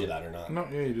I told you that or not. No,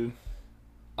 yeah, you did.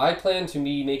 I plan to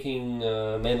be making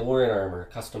Mandalorian armor,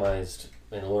 customized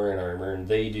Mandalorian armor, and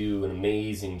they do an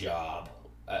amazing job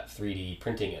at 3D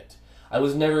printing it. I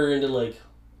was never into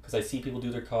because I see people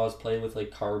do their cosplay with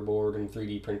cardboard and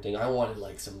 3D printing. I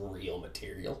wanted some real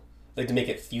material, to make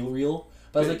it feel real.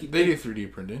 But I was they do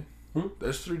 3D printing.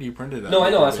 There's 3D printed. No, I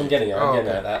know. That's what I'm getting at. I'm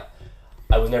getting at that.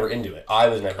 I was never into it.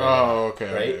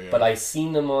 Okay. Right? Yeah. But I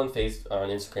seen them on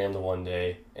Instagram the one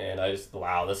day, and I just,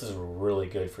 wow, this is really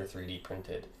good for 3D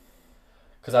printed.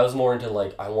 Because I was more into,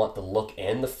 I want the look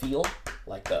and the feel,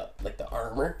 like the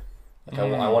armor.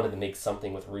 I wanted to make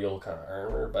something with real kind of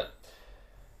armor, but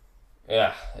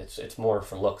yeah, it's more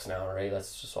for looks now, right?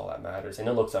 That's just all that matters. And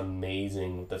it looks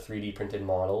amazing, the 3D printed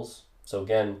models. So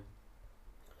again,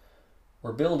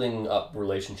 we're building up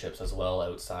relationships as well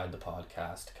outside the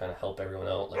podcast to kind of help everyone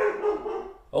out.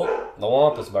 Oh, the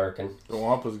Wampa's barking. The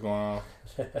Wampa's going off.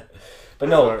 But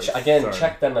no, Sorry.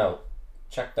 check them out.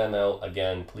 Check them out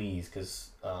again, please, because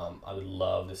I would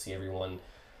love to see everyone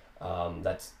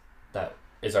that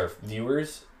is our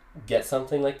viewers get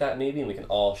something like that maybe, and we can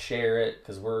all share it,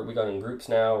 because we got in groups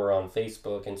now. We're on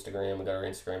Facebook, Instagram. We got our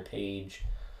Instagram page.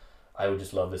 I would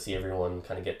just love to see everyone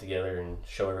kind of get together and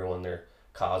show everyone their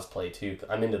cosplay too.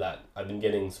 I'm into that. I've been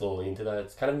getting slowly into that.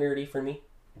 It's kind of nerdy for me,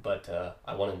 but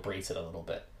I want to embrace it a little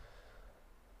bit.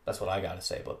 That's what I got to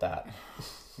say about that.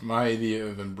 My idea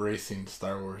of embracing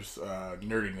Star Wars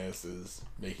nerdiness is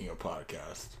making a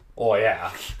podcast. Oh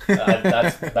yeah,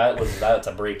 that's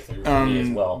a breakthrough for me as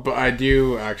well. But I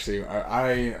do actually,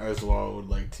 I as well would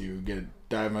like to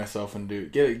dive myself into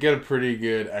get a pretty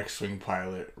good X-wing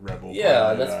pilot, rebel. Yeah,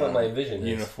 pilot, that's what my vision is.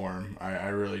 Uniform. I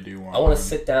really do want. I want to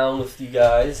sit down with you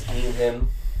guys, me and him,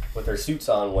 with our suits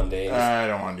on one day. I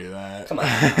don't want to do that. Come on.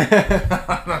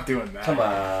 I'm not doing that. Come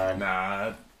on.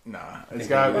 Nah. It's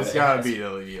gotta be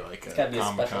like a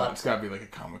Comic-Con. It's gotta be like a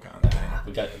Comic-Con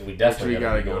thing. We definitely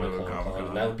gotta go to to a Comic-Con.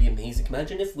 And that would be amazing.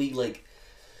 Imagine if we like.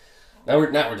 Now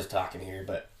we're just talking here,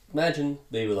 but imagine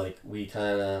we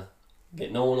kind of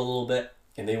get known a little bit,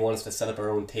 and they want us to set up our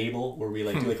own table where we do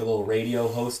like a little radio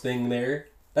host thing there.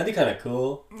 That'd be kind of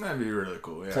cool. That'd be really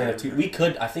cool. Yeah. Kind of we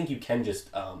could. I think you can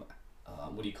just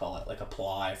what do you call it? Like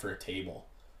apply for a table.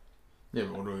 Yeah,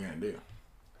 but what are we gonna do?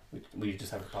 We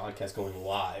just have a podcast going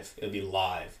live. It'll be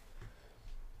live.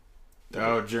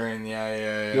 Oh, during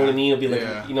yeah. You know what I mean? It'll be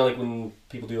like like when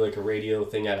people do like a radio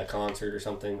thing at a concert or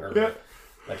something, or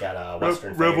like at a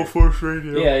Western Rebel Fair. Force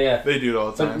Radio. Yeah. They do it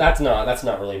all the time. But that's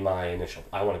not really my initial.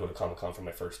 I want to go to Comic-Con for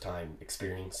my first time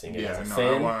experiencing it as a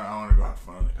fan. I want to go have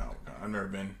fun at Comic-Con. I've never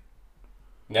been.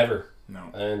 Never. No.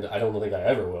 And I don't think I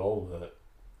ever will. But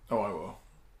oh, I will.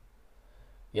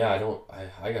 Yeah, I don't.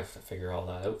 I got to figure all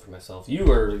that out for myself.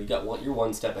 You're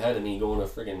one step ahead of me going to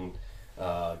friggin'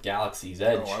 Galaxy's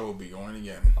Edge. Oh, I will be going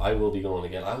again. I will be going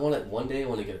again. one day I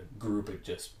want to get a group of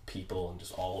just people and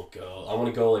just all go. I want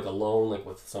to go alone,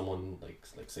 with someone like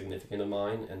significant of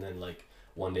mine, and then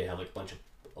one day have a bunch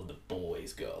of the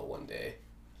boys go one day.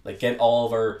 Get all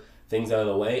of our things out of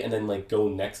the way, and then go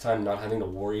next time not having to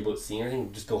worry about seeing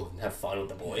anything, just go and have fun with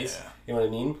the boys. Yeah. You know what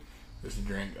I mean? Just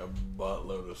drink a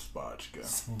buttload of spotchka.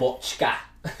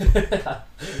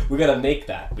 We gotta make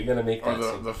that. We gotta make that.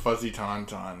 Or the fuzzy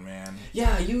tauntaun, man.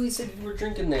 Yeah, you said you were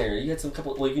drinking there. You had some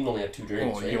couple. Well, you can only have 2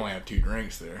 drinks. Well, right? you only have 2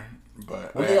 drinks there,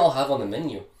 but what do they all have on the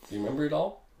menu? Do you remember it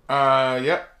all?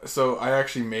 Yeah. So I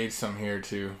actually made some here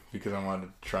too because I wanted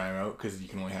to try them out because you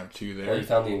can only have 2 there. Well, you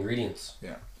found the ingredients.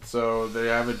 Yeah. So they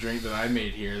have a drink that I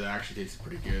made here that actually tasted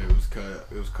pretty good.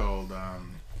 It was called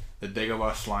the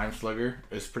Dagobah Slime Slugger.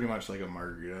 It's pretty much like a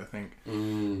margarita, I think.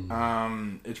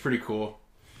 It's pretty cool.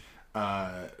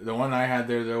 The one I had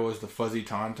there though was the fuzzy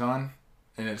tauntaun,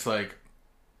 and it's like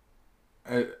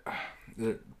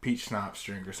the peach schnapps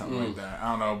drink or something like that. I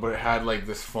don't know, but it had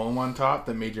this foam on top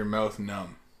that made your mouth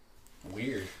numb.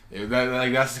 Weird.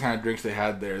 That's the kind of drinks they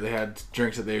had there. They had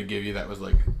drinks that they would give you that was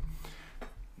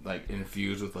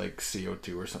infused with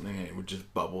CO2 or something, and it would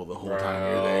just bubble the whole time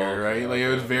you're there, right? It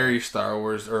was very Star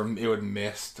Wars, or it would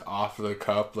mist off the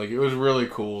cup. It was really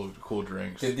cool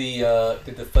drinks. Did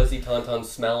the fuzzy tauntaun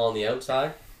smell on the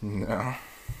outside? No.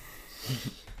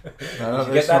 Did you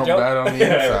they get that smelled joke? bad on the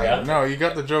inside. Yeah. No, you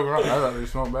got the joke wrong. I thought they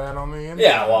smelled bad on the inside.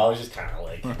 Yeah, well, I was just kind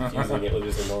of confusing it with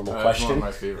just a normal question. That's one of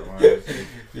my favorite ones.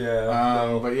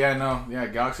 Yeah. But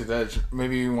Galaxy's Edge.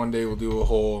 Maybe one day we'll do a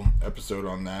whole episode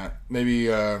on that. Maybe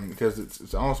because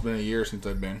it's almost been a year since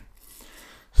I've been.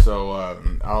 So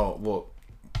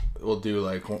we'll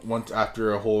do once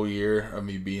after a whole year of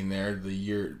me being there. The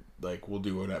year we'll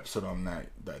do an episode on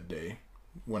that day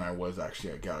when I was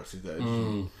actually at Galaxy's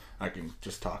Edge. I can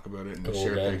just talk about it and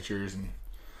share pictures and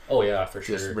oh yeah, for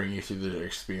sure. Just bring you through the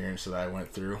experience that I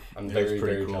went through. I'm very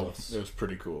cool. jealous. It was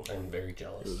pretty cool. I'm very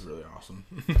jealous. It was really awesome.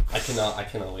 I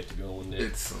cannot wait to go one day.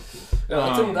 It's so cool.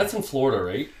 No, that's in Florida,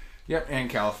 right? Yep, and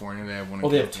California. They have one.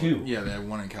 They have 2. Yeah, they have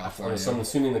one in California. So I'm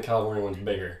assuming the California one's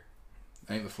bigger.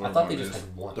 I think the Florida. I thought they just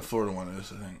had one. The Florida one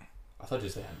is, I think. I thought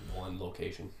just they had one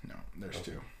location. No, there's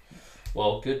 2.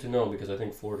 Well, good to know because I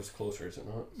think Florida's closer, is it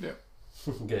not? Yep.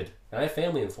 Good. And I have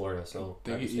family in Florida, so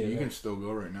you can still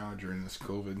go right now during this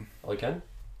COVID. Oh, you can?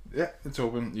 Yeah, it's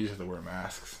open. You just have to wear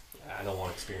masks. I don't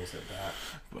want to experience it that.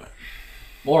 But.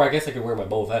 Or I guess I could wear my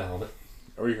Boba Fett helmet.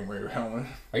 Or you can wear your helmet.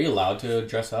 Are you allowed to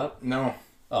dress up? No.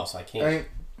 Oh, so I can't.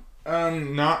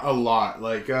 Not a lot.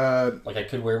 I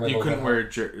could wear my. You Boba couldn't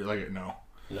Fett wear no.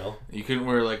 No. You couldn't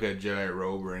wear a Jedi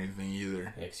robe or anything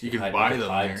either. Yeah, you can buy them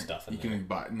there. You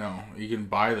can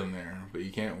buy them there, but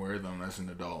you can't wear them as an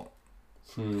adult.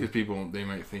 Because people, they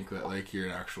might think that like you're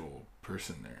an actual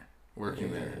person there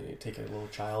working there. You take a little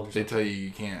child or They something. tell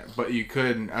you can't, but you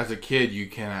could. As a kid, you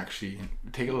can actually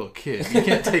take a little kid. You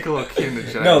can't take a little kid in the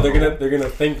giant. No, bowl. they're gonna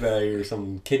think that you're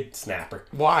some kid snapper.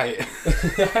 Why?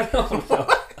 I don't know.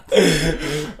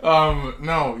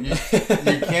 No, you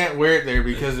can't wear it there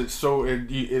because it's so.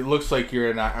 It looks like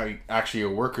you're actually a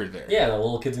worker there. Yeah, the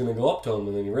little kid's gonna go up to him,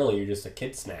 and then you're just a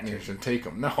kid snatcher. You should take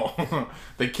them. No,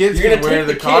 the kid's You're gonna gonna wear take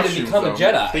the the kid and costume. become a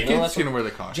Jedi. The You know, kid's that's gonna wear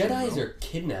the costume. Jedis though. are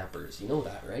kidnappers. You know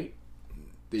that, right?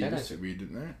 They Jedis used to be,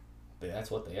 didn't they?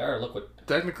 That's what they are. Look what.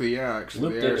 Technically, yeah. Actually,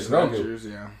 Luke they are did to Grogu. snatchers.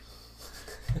 Yeah.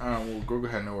 Well, Grogu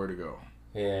had nowhere to go.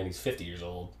 Yeah, and he's 50 years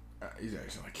old. He's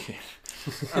actually a kid.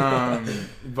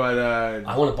 But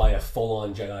I want to buy a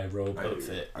full-on Jedi robe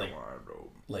outfit, I want a robe.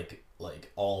 like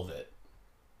all of it,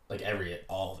 like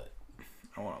all of it.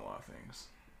 I want a lot of things.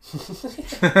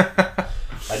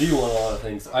 I do want a lot of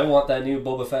things. I want that new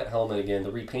Boba Fett helmet again,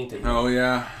 the repainted. Oh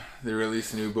yeah, they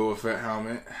released a new Boba Fett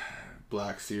helmet,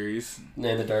 Black Series. And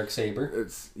the dark saber.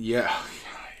 It's yeah.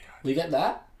 We get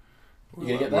that? You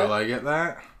gonna get that? Will I get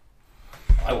that?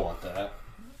 I want that.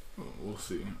 We'll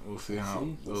see. We'll see how.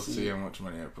 We'll see how much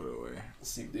money I put away.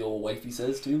 See what the old wifey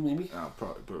says too, maybe. I'll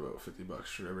probably put about $50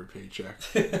 for every paycheck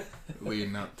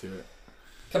leading up to it.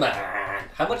 Come on,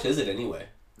 how much is it anyway?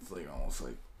 It's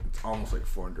almost like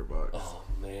 $400. Oh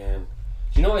man,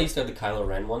 do you know I used to have the Kylo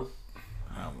Ren one?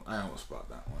 I almost bought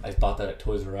that one. I bought that at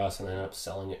Toys R Us and I ended up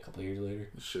selling it a couple of years later.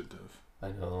 You should have.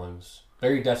 I know, I was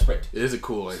very desperate. It is a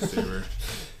cool lightsaber.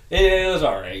 It was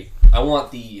alright. I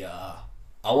want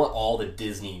all the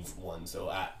Disney ones though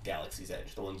at Galaxy's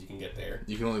Edge, the ones you can get there.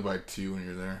 You can only buy 2 when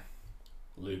you're there.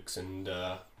 Luke's and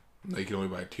You can only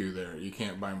buy 2 there. You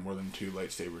can't buy more than 2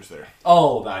 lightsabers there.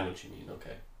 oh, I know what you mean.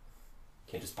 Okay,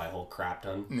 can't just buy a whole crap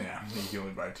ton. Yeah, you can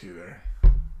only buy 2 there.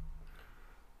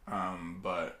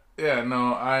 But yeah,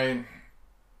 no, I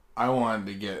wanted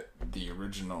to get the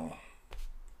original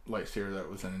lightsaber that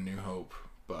was in A New Hope,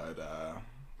 but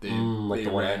they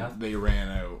ran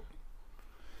out,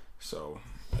 so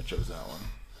I chose that one.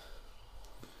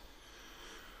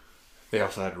 They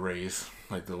also had Rey's,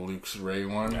 like the Luke's Rey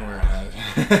one, where it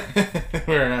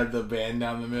had the band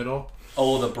down the middle.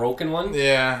 Oh, the broken one?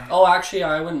 Yeah. Oh, actually,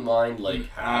 I wouldn't mind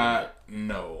having it.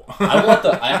 No.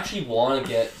 I actually want to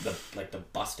get the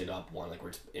busted up one, like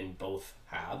where it's in both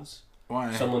halves. Why?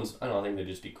 I think they'd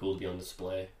just be cool to be on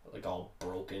display, like all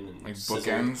broken and like scissored.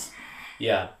 bookends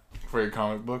Yeah. for your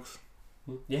comic books.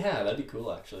 Yeah, that'd be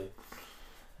cool actually.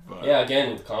 But Yeah,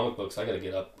 again with the comic books, I gotta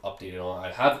get updated on.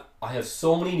 I have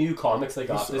so many new comics I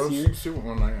got this year, see what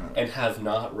one I got. and have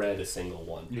not read a single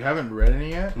one. You haven't read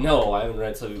any yet? No, I haven't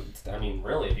read. So I mean,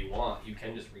 really, if you want, you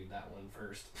can just read that one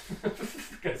first.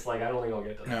 Because I don't think I'll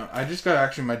get to that. No, I just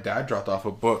got my dad dropped off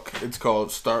a book. It's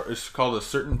called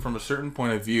From a Certain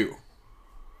Point of View.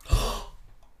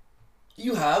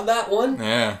 You have that one?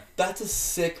 Yeah. That's a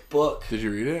sick book. Did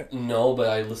you read it? No, but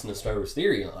I listened to Star Wars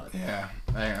Theory on it. Yeah.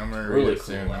 I'm gonna read Really it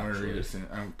soon. cool, I'm gonna read actually. it soon.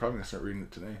 I'm probably gonna start reading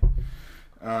it today.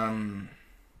 Because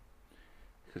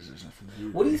there's nothing to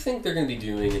do. What do you think they're going to be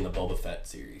doing in the Boba Fett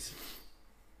series?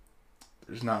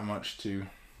 There's not much to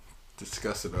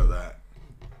discuss about that.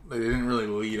 They didn't really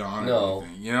lead on No.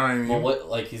 anything. You know what I mean? Well, what,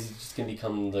 like, is he just going to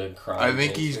become the crime? I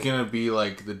think he's syndicate? gonna be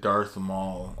like the Darth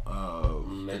Maul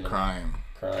of the crime.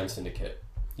 Crime syndicate.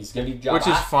 He's going to be Jabba. Which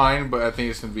is fine, but I think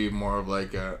it's gonna be more of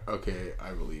like okay,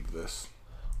 I believe this.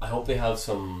 I hope they have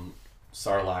some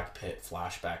Sarlacc pit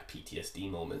flashback PTSD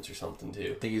moments or something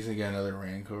too. Think he's gonna get another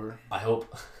Rancor. I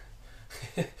hope.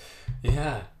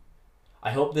 Yeah,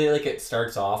 I hope they it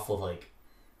starts off with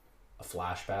a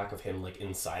flashback of him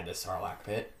inside the Sarlacc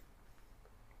pit.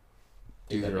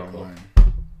 These That'd are be all cool.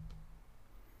 mine.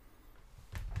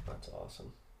 That's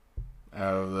awesome.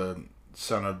 Out of the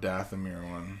Son of Dathomir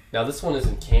one. Now this one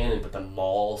isn't canon, but the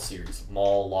Maul series,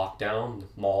 Maul Lockdown,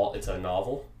 it's a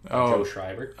novel. by Oh. Joe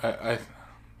Schreiber,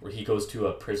 where he goes to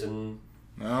a prison.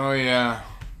 Oh yeah.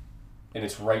 And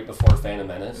it's right before Phantom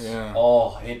Menace. Yeah.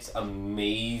 Oh, it's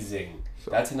amazing.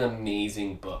 So- That's an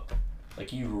amazing book.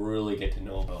 You really get to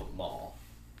know about Maul.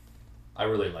 I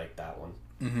really like that one.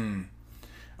 Mm-hmm.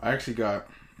 I actually got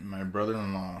my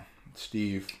brother-in-law,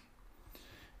 Steve,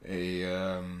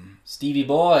 Stevie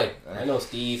boy. I know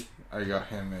Steve. I got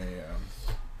him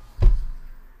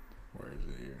where is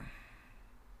it here?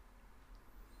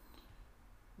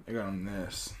 I got him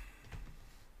this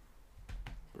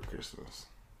for Christmas.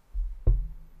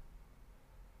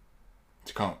 It's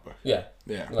a comic book. Yeah.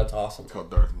 Yeah. That's awesome. It's called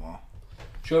Darth Maul.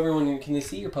 Show everyone. Can they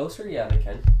see your poster? Yeah, they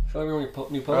can. Show everyone your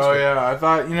new poster. Oh yeah, I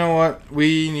thought, you know what,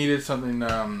 we needed something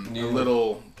a New.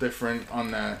 little different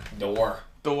on that Door.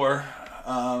 door.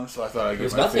 So I thought I'd get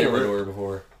There's my nothing favorite. everywhere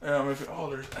before.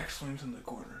 There's X-Wings in the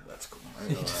corner. That's cool. I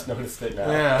You know just that. noticed it now.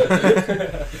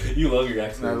 Yeah. You love your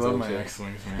X-Wings. I love don't my you?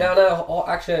 X-Wings, man. Now,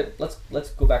 actually, let's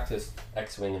go back to this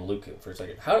X-Wing and Luke for a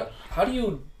second. How do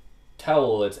you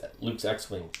tell it's Luke's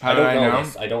X-Wing? How do I know?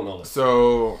 This. I don't know this.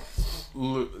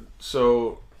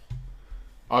 So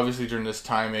obviously during this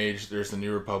time age, there's the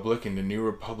New Republic, and the New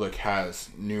Republic has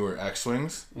newer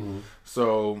X-Wings. Mm-hmm.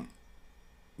 So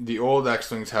the old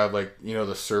X-Wings have, like, you know,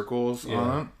 the circles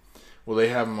on it. Well, they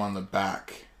have them on the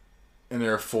back, and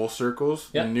they're full circles.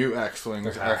 Yep. The new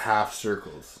X-Wings are half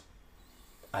circles.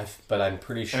 But I'm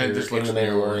pretty sure And it just in looks the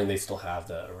Mandalorian newer. they still have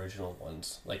the original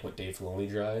ones, like what Dave Filoni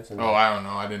drives. And I don't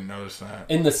know. I didn't notice that.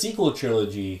 in the sequel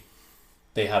trilogy,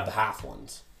 they have the half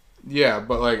ones. Yeah,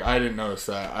 but like I didn't notice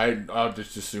that. I'll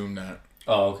just assume that.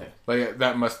 Oh, okay. Like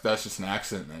that's just an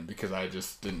accident then, because I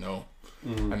just didn't know.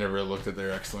 Mm-hmm. I never looked at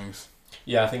their X-Wings.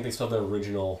 Yeah, I think they still have the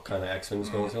original kind of X-Wings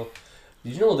going still.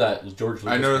 Did you know that George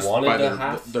I Lucas noticed wanted by the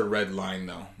half? the red line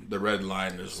though. The red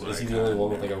line is Is like, he the only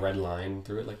one with like a red line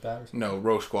through it like that? Or something? No,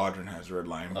 Rogue Squadron has a red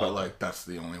line, but Oh. like that's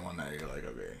the only one that you're like,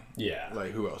 okay, Yeah.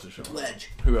 like who else is showing Wedge.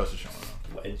 up? Who else is showing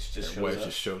up? Wedge just shows Wedge up.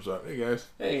 just shows up. Hey guys,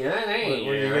 Hey,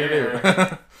 what are you gonna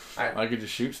do? I could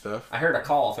just shoot stuff. I heard a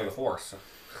call through the force.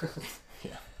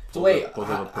 Yeah. So wait, Pulls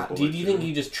out a purple do you think lightsaber.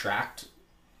 he just tracked?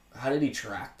 How did he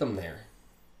track them there?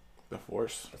 The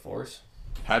Force The force?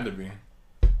 had to be.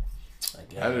 I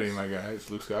guess. Had to be, my guy. It's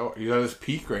Luke Skywalker. He's at his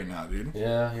peak right now, dude.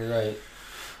 Yeah, you're right.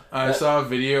 I saw a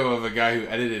video of a guy who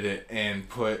edited it and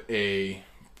put a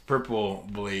purple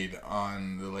blade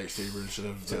on the lightsaber instead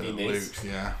of To the be mace? Luke's.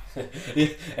 Yeah.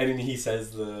 And then he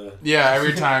says the. Yeah,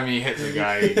 every time he hits a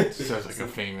guy, he says like a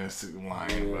famous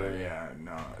line. But yeah,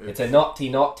 no. It's a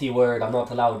naughty word I'm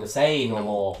not allowed to say no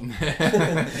more.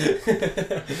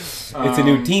 It's a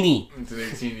new teeny. It's a new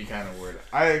teeny kind of word.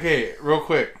 Okay, real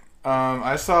quick.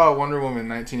 I saw Wonder Woman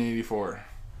 1984.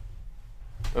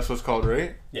 That's what's called,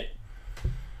 right? Yeah.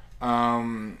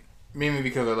 Mainly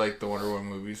because I like the Wonder Woman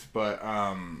movies, but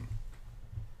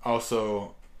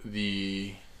also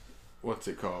the what's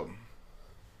it called?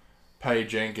 Patty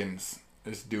Jenkins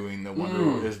is doing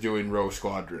doing Rogue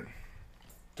Squadron,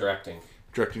 directing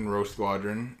Rogue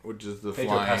Squadron, which is the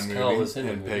Pedro flying Pascal movie, was in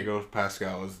the and movie. Pedro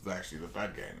Pascal was actually the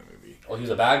bad guy in the movie. Oh, he was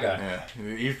a bad guy.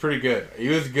 Yeah, he was pretty good. He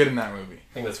was good in that movie.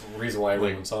 I think that's the reason why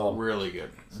everyone saw him. Really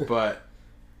good. But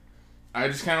I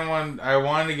just kind of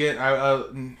wanted to get,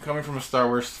 coming from a Star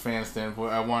Wars fan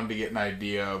standpoint, I wanted to get an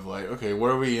idea of like, okay,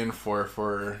 what are we in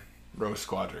for Rogue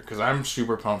Squadron? Because I'm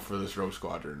super pumped for this Rogue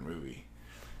Squadron movie.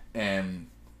 And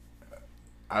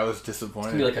I was disappointed.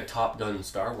 It's gonna be like a Top Gun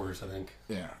Star Wars, I think.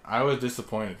 Yeah, I was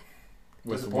disappointed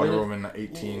with Disappointed? Wonder Woman Well,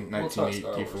 it's not Star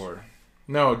 1984.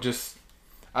 No, just,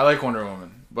 I like Wonder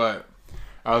Woman, but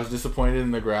I was disappointed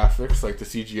in the graphics, like the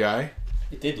CGI.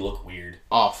 It did look weird.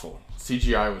 Awful.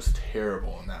 CGI was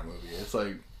terrible in that movie. It's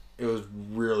like, it was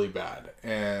really bad,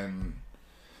 and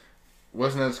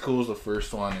wasn't as cool as the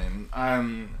first one.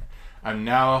 And I'm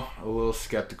now a little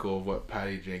skeptical of what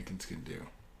Patty Jenkins can do.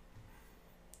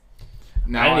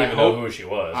 Now I didn't even know who she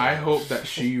was. I hope that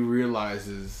she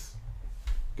realizes,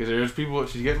 because there's people,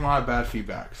 she's getting a lot of bad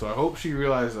feedback. So I hope she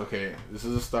realizes, okay, this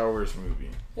is a Star Wars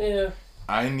movie. Yeah.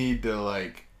 I need to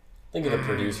like. Think of the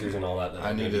producers and all that.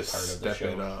 I need to step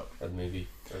it up. Or the movie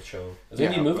or the show. Is it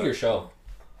gonna be a movie or show?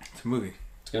 It's a movie.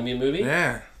 It's gonna be a movie.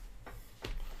 Yeah.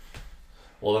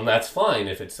 Well, then that's fine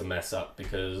if it's a mess up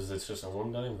because it's just a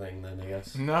one-time thing. Then I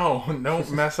guess. No,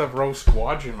 don't mess up Rogue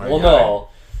Squadron, my Well, guy. no.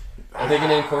 Are they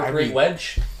gonna incorporate I mean-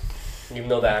 Wedge? Even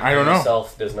though that I don't know.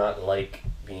 himself does not like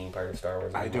being part of Star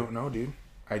Wars. I anymore. don't know, dude.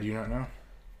 I do not know.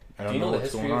 I don't Do you know the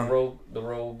what's history going of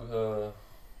on.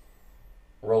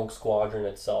 Rogue Squadron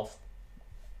itself?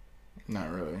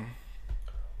 Not really.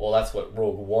 Well, that's what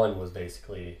Rogue One was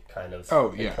basically kind of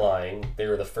Yeah. implying. They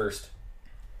were the first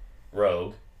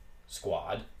Rogue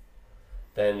Squad.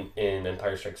 Then in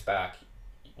Empire Strikes Back,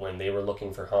 when they were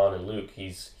looking for Han and Luke,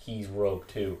 he's Rogue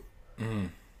 2. Mm.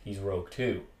 He's Rogue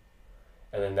 2.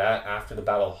 And then that after the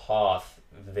Battle of Hoth,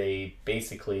 they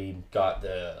basically got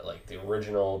the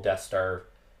original Death Star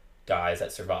guys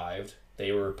that survived.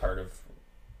 They were part of.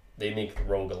 They make the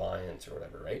Rogue Alliance or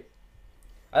whatever, right?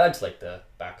 I just like the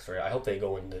backstory. I hope they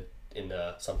go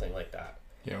into something like that.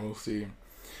 Yeah, we'll see.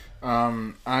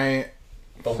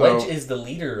 But Wedge is the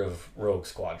leader of Rogue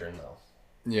Squadron, though.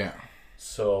 Yeah.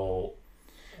 So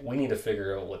we need to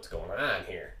figure out what's going on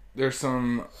here. There's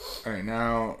some. Alright,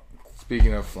 now,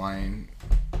 speaking of flying,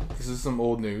 this is some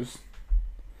old news.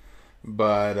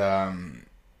 But,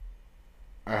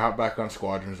 I hopped back on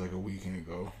Squadrons like a week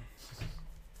ago.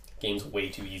 Game's way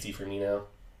too easy for me now.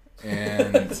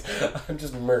 and I'm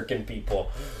just murking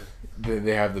people.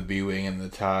 they have the B-Wing and the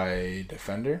TIE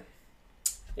Defender.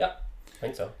 Yeah, I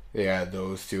think so. They add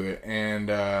those to it, and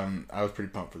I was pretty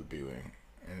pumped for the B-Wing,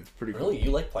 and it's pretty cool. Really?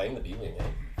 You like playing the B-Wing, eh?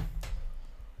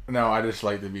 No, I just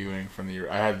like the B-Wing from the.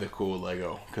 I had the cool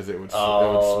Lego because it would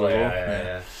Oh, swivel.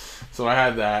 yeah. So I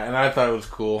had that, and I thought it was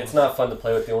cool. It's not fun to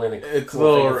play with. The only It's cool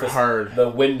a little thing is hard. The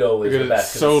window is Because the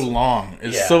best. it's so long.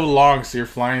 It's so long, so you're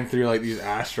flying through like these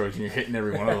asteroids, and you're hitting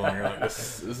every one of them. And you're like,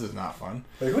 this is not fun.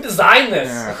 Like, who designed this?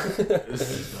 Yeah, this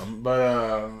is dumb.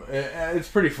 But it's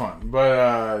pretty fun.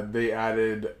 But they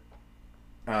added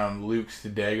Luke's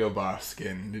Dagobah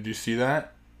skin. Did you see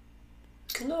that?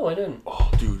 No, I didn't. Oh,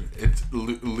 dude, it's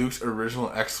Luke's original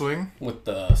X-wing With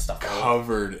the stuff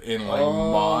covered in like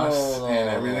moss and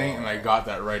everything, and I got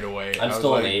that right away. I'm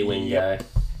still an A-wing guy.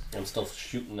 I'm still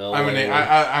shooting. I'm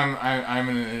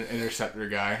an interceptor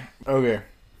guy. Okay,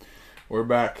 we're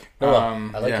back. I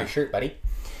like your shirt, buddy.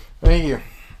 Thank you.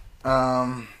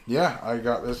 Yeah, I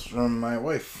got this from my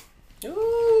wife.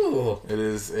 Ooh. It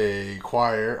is a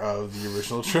choir of the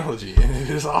original trilogy, and it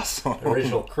is awesome.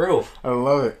 Original crew. I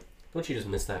love it. Don't you just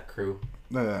miss that crew?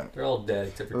 Look at that. They're all dead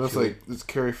except for It looks Chewie. like it's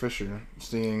Carrie Fisher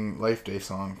singing Life Day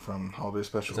song from Holiday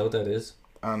Special. Is that what that is?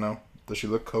 I don't know. Does she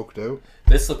look coked out?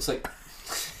 This looks like...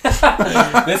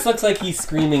 This looks like he's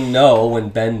screaming no when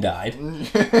Ben died.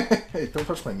 Hey, don't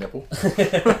touch my nipple. Come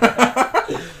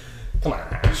on.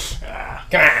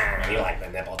 Come on. You like the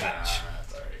nipple touch.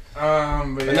 But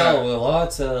But yeah. no,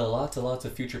 lots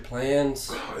of future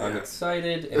plans. I'm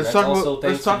excited. And Let's that's talk also about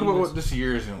thanks to what this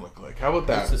year is gonna look like. How about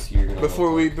that? What's this year gonna Before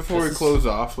look we like? close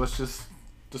off, let's just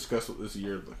discuss what this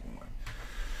year is looking like.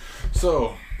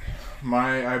 So,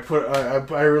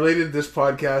 I related this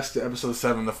podcast to episode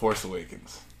 7, The Force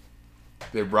Awakens.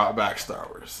 They brought back Star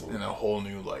Wars in a whole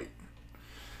new light.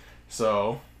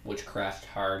 So, Which crashed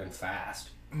hard and fast.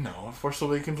 no, Force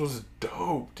Awakens was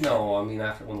dope, dude. No, I mean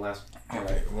after when last...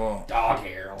 Okay, well, Dog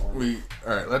hair.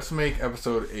 alright, let's make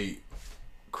episode 8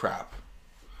 crap.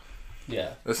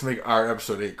 Yeah. Let's make our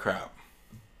episode 8 crap.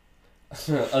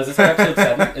 Oh, is this episode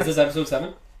 7? Is this episode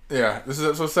 7? Yeah, this is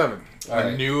episode 7.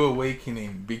 Alright. A New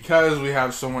Awakening. Because we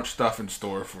have so much stuff in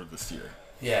store for this year.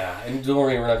 Yeah, and don't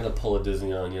worry, we're not going to pull a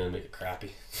Disney on you and make it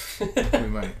crappy. We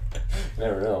might. You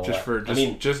never know.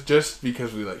 Just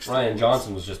because we like Star Ryan Wars.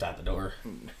 Johnson was just at the door.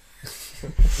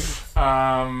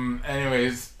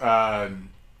 Anyways,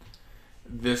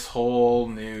 this whole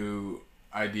new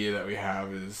idea that we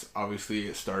have is obviously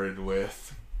it started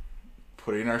with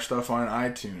putting our stuff on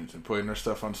iTunes and putting our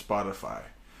stuff on Spotify.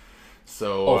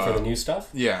 So For the new stuff?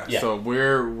 yeah. Yeah. So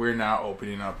we're now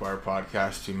opening up our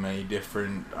podcast to many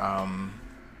different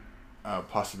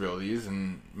possibilities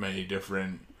and many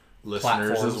different listeners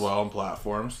Platforms. as well and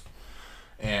platforms.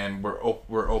 And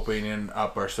we're opening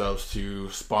up ourselves to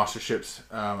sponsorships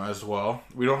as well.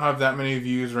 We don't have that many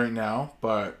views right now,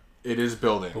 but it is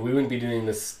building. But we wouldn't be doing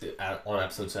this on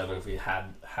episode 7 if we have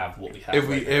what we have.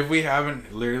 If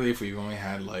we've only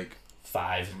had like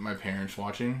 5 my parents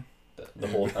watching the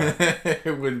whole time.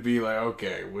 it would be like,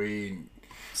 okay,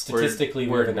 Statistically,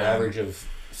 we're we're at an done. average of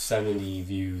 70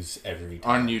 views every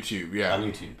time. on YouTube, yeah. On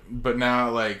YouTube. But now,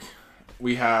 like,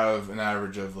 we have an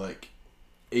average of like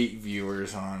 8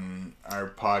 viewers on our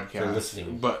podcast,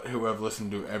 listening. but who have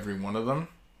listened to every one of them.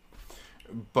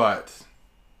 But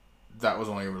that was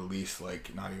only released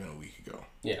like not even a week ago.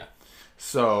 Yeah.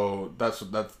 So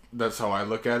that's how I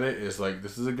look at it. Is like,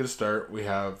 this is a good start. We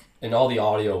have And all the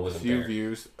audio a wasn't few there.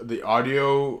 views. The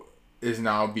audio is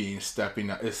now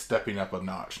stepping up a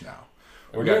notch now.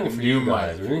 And we're doing it for you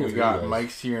guys. We got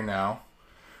mics here now,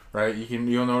 right?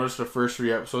 You'll notice the first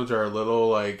 3 episodes are a little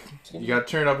like, you got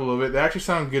to turn it up a little bit. They actually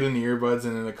sound good in the earbuds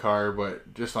and in the car,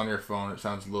 but just on your phone it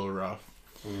sounds a little rough.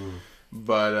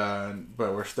 But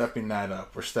we're stepping that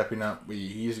up. We're stepping up.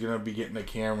 He's gonna be getting a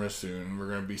camera soon. We're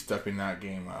gonna be stepping that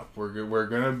game up. We're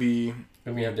gonna be.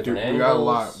 And we have different Dude,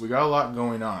 angles. we got a lot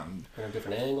going on. We have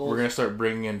different angles. We're gonna start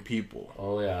bringing in people.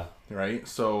 Oh yeah. Right,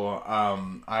 so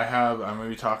I'm gonna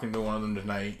be talking to one of them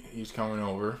tonight. He's coming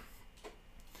over,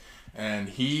 and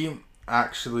he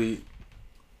actually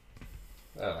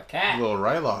A cat. little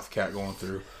Ryloth cat going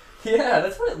through. Yeah,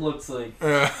 that's what it looks like.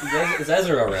 Is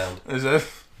Ezra around? Is that?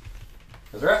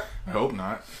 Ezra? I hope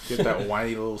not. Get that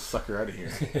whiny little sucker out of here.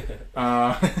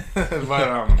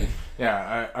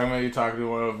 Yeah, I'm gonna be talking to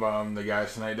one of the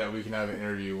guys tonight that we can have an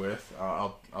interview with.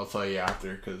 I'll tell you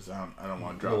after because I don't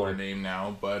want to drop their name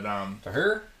now, but To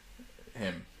her?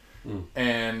 him.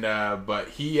 And but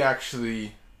he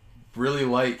actually really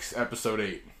likes episode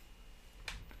 8.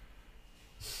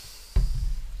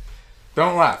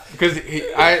 Don't laugh because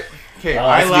I This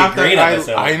would laughed be a great at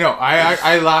episode. I know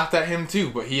I laughed at him too,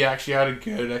 but he actually had a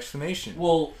good explanation.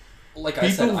 Well, like I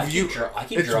said, People I view-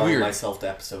 keep it's drawing weird. myself to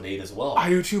episode 8 as well. I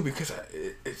do too because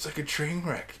it's like a train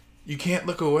wreck. You can't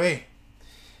look away.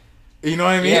 You know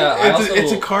what I mean? Yeah,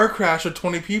 It's a car crash of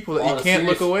 20 people that you can't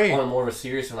look away. On a more of a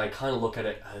serious, and I kind of look at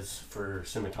it as for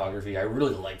cinematography. I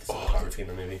really like the cinematography in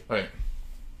the movie. Right.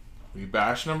 We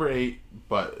bashed number 8,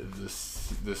 but the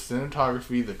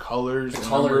cinematography, the colors, in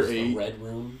number 8 the red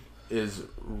room is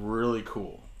really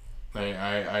cool.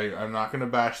 I'm not gonna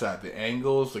bash that. The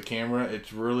angles, the camera,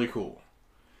 it's really cool,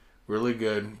 really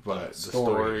good. But the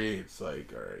story, it's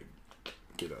like, all right,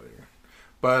 get out of here.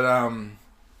 But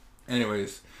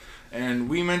anyways, and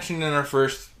we mentioned in our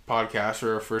first podcast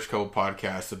or our first couple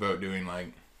podcasts about doing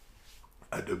like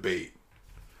a debate.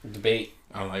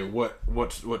 I'm like,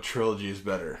 what trilogy is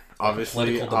better?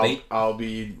 Obviously, political debate? I'll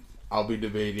be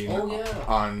debating yeah.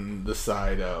 on the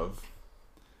side of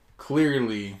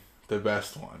clearly the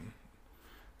best one,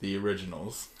 the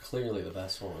originals, Clearly the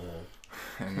best one.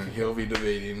 and then he'll be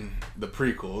debating the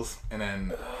prequels, and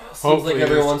then Seems like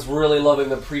everyone's really loving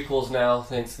the prequels now,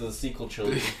 thanks to the sequel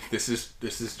trilogy. this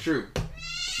is true.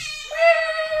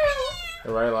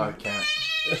 All right, a lot of cat.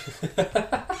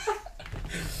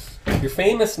 You're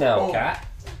famous now, cat.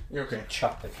 You're okay.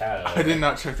 Chuck the cat out. I did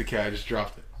not check the cat. I just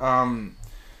dropped it.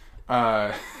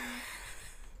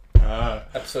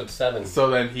 Episode 7. So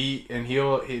then if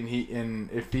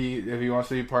he wants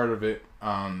to be part of it,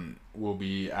 we'll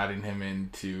be adding him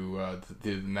into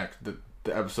the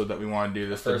episode that we want to do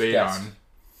this debate on,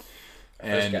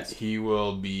 and he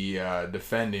will be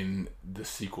defending the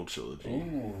sequel trilogy.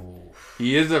 Ooh.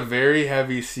 He is a very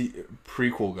heavy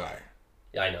prequel guy.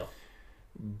 Yeah, I know.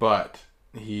 But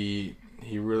he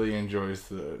really enjoys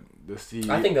the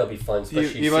I think that'll be fun,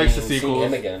 especially he likes the seeing sequels.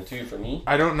 him again too. For me,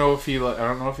 I don't know if he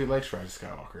likes Rise of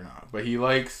Skywalker or not, but he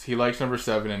likes number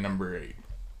 7 and number 8.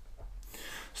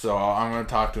 So I'm gonna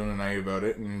talk to him tonight about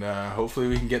it, and hopefully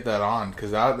we can get that on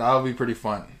because that'll be pretty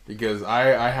fun. Because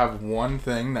I have one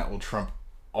thing that will trump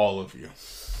all of you.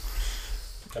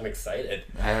 I'm excited.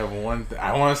 I have one.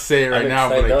 I want to say it right now,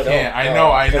 but I can't. I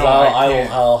know.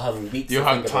 I'll have weeks. You'll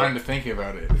have time to think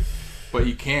about it, but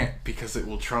you can't because it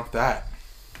will trump that.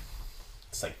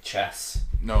 It's like chess.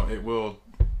 No, it will.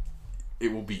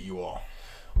 It will beat you all.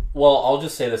 Well, I'll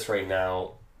just say this right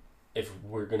now. If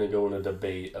we're going to go in a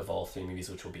debate of all 3 movies,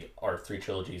 which will be our 3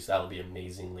 trilogies, that will be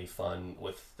amazingly fun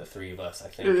with the 3 of us, I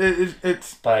think.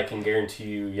 It's. But I can guarantee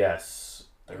you, yes,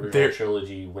 the original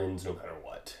trilogy wins no matter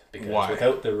what. Because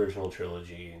without the original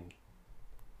trilogy...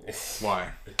 Why?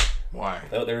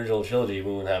 Without the original trilogy,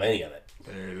 we wouldn't have any of it.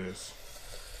 There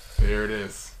it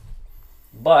is.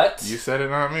 But... You said it,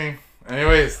 not me.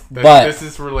 Anyways, this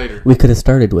is for later. We could have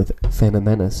started with Phantom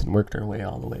Menace and worked our way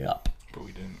all the way up. But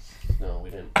we didn't. No,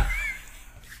 we didn't.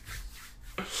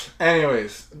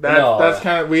 Anyways, that's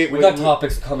kind of we got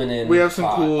topics coming in. We have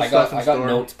some cool stuff. I got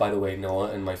notes, by the way,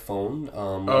 Noah, in my phone.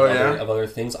 Of other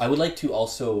things. I would like to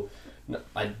also.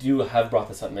 I have brought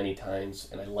this up many times,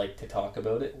 and I like to talk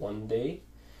about it one day.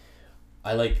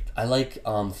 I like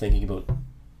thinking about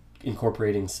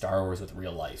incorporating Star Wars with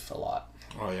real life a lot.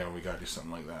 Oh yeah, we gotta do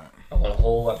something like that. I want a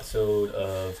whole episode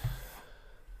of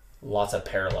lots of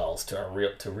parallels to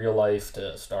real life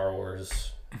to Star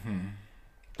Wars. Mm-hmm.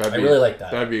 I really like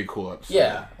that. That'd be a cool episode.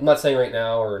 Yeah, I'm not saying right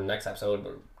now or next episode,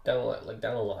 but down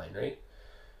the line, right?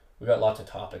 We got lots of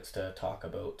topics to talk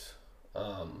about.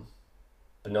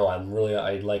 But no, I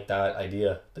like that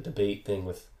idea, the debate thing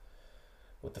with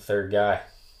the third guy.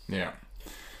 Yeah,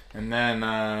 and then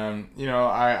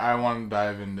I want to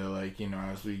dive into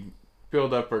as we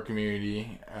build up our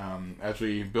community, as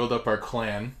we build up our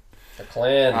clan. The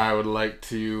clan. I would like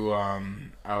to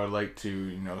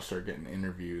start getting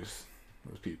interviews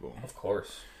with people. Of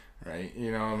course. Right,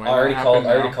 I already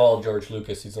called George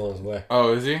Lucas. He's on his way.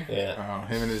 Oh, is he? Yeah. Oh,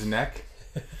 him and his neck.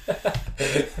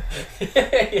 Yeah.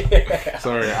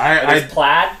 Sorry, I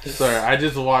plaid. Sorry, I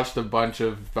just watched a bunch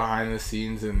of behind the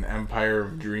scenes in Empire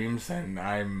of Dreams, and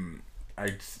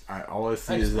all I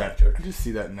see is that I just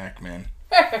see that neck, man.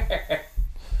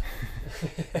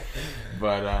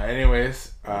 But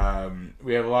anyways,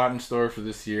 we have a lot in store for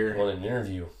this year. What an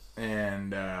interview.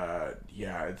 And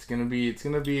it's gonna be a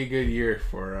good year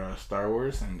for Star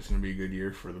Wars, and it's gonna be a good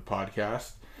year for the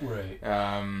podcast. Right.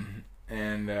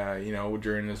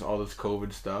 During all this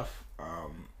COVID stuff,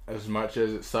 as much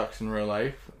as it sucks in real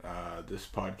life, this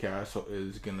podcast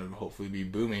is gonna hopefully be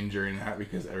booming during that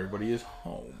because everybody is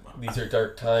home. These are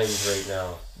dark times right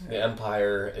now. The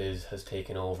Empire has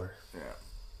taken over. Yeah.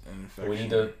 And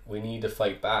we need to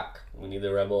fight back. We need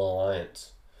the Rebel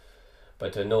Alliance.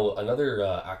 But to know another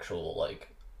actual like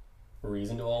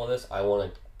reason to all of this, I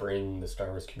want to bring the Star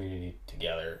Wars community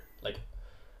together. Like,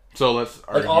 so let's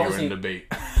argue obviously- and debate.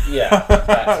 yeah,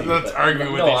 that too, Let's but-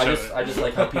 argue with each other. I just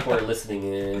like how people are listening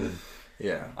in.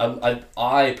 Yeah.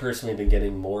 I personally have been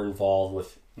getting more involved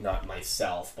with not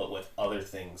myself, but with other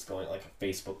things going like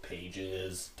Facebook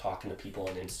pages, talking to people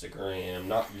on Instagram,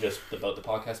 not just about the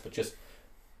podcast, but just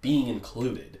being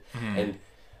included. And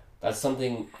that's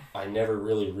something I never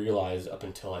really realized up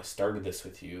until I started this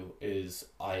with you. Is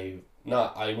I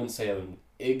wouldn't say I'm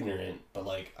ignorant, but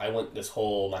like I went my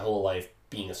whole life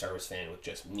being a Star Wars fan with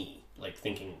just me, like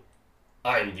thinking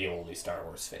I'm the only Star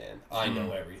Wars fan. I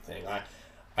know everything.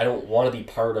 I don't want to be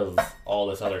part of all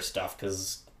this other stuff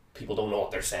because people don't know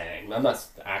what they're saying. I'm not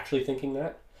actually thinking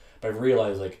that, but I've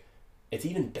realized like it's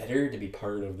even better to be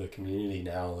part of the community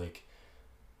now, like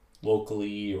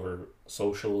locally or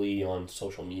socially on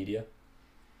social media.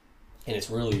 And it's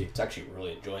actually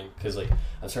really enjoying because like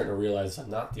I'm starting to realize I'm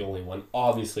not the only one.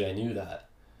 Obviously I knew that,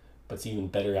 but it's even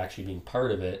better actually being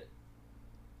part of it,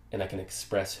 and I can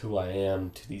express who I am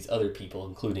to these other people,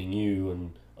 including you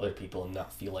and other people, and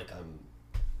not feel like I'm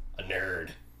a nerd.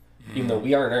 Even though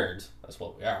we are nerds, that's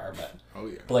what we are, but Oh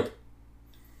yeah. but like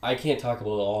I can't talk about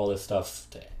all this stuff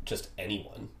to just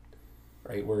anyone,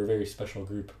 right? We're a very special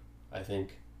group, I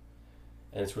think,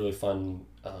 and it's really fun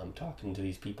talking to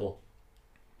these people.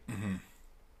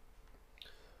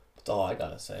 That's all I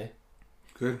gotta say.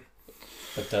 Good.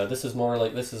 But this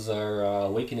is our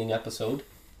awakening episode,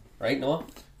 right, Noah?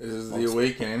 This is the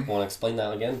awakening. Want to explain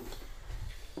that again?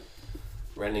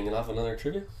 Rounding it off another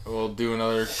trivia. We'll do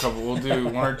another couple. We'll do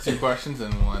one or two questions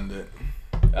and we'll end it.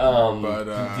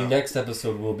 The next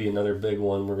episode will be another big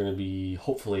one. We're gonna be,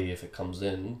 hopefully, if it comes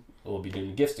in, we'll be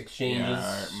doing gift exchanges. Yeah,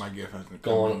 all right, my gift hasn't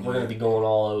We're gonna be going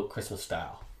all out Christmas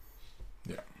style.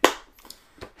 Yeah.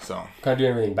 So Kind of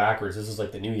doing everything backwards. This is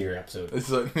like the New Year episode. this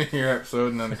is like New Year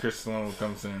episode, and then the Christmas one will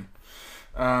come soon.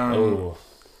 Oh.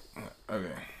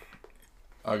 Okay.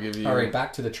 I'll give you. All right,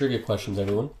 back to the trivia questions,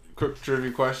 everyone. Quick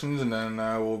trivia questions, and then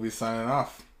we'll be signing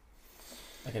off.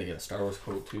 I gotta get a Star Wars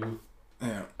quote too.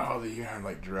 Yeah. Oh, you have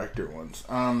like director ones.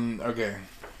 Okay.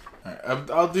 All right.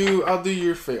 I'll do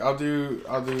your I'll do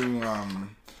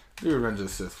Revenge of the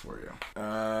Sith for you.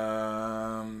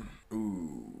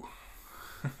 Ooh.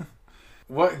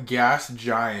 What gas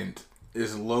giant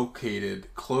is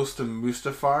located close to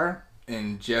Mustafar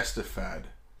and Jestafad?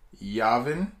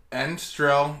 Yavin,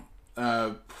 Enstrel,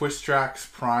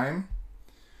 Twistrax Prime,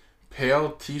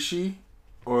 Pale Tishi,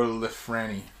 or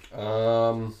Lefrani?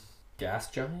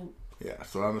 Gas giant? Yeah,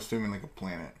 so I'm assuming like a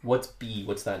planet. What's B?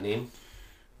 What's that name?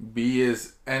 B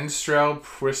is Enstrel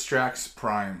Twistrax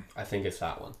Prime. I think it's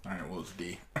that one. Alright, well it's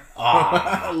D.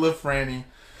 Ah, Lefrani.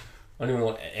 I don't even know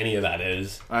what any of that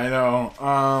is. I know.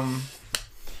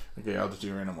 Okay, I'll just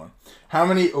do a random one. How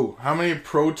many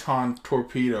proton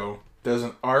torpedo does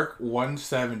an ARC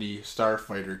 170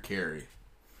 starfighter carry?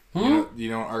 Do you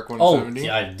know ARC 170? Oh,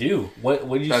 yeah, I do. What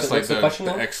did you That's say? like What's the question?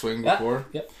 the now? X-wing Yeah, before.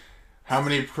 Yep. How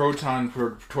many proton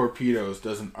torpedoes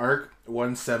does an ARC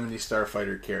 170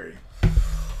 starfighter carry?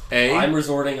 I'm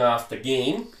resorting off the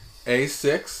game.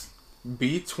 A6,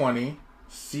 B20,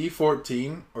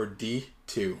 C14, or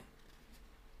D2?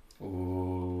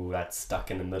 Ooh, that's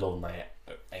stuck in the middle of my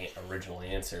original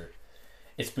answer.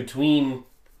 It's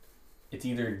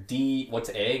either D. What's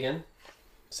A again?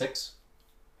 6?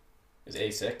 Is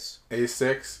A6?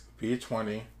 A6,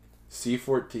 B20,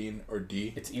 C14, or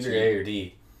D2? It's either A or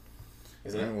D.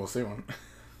 Isn't it? We'll say one.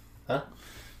 Huh?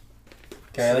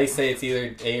 Can I at least say it's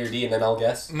either A or D and then I'll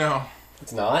guess? No.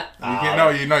 It's not? You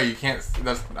can't, you can't.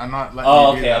 I'm not letting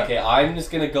Oh, you do okay, that. okay. I'm just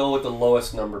going to go with the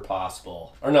lowest number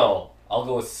possible. Or no, I'll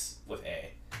go with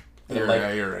A. You're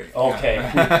right. Okay.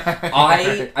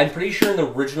 Yeah. I'm pretty sure in the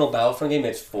original Battlefront game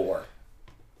it's 4.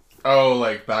 Oh,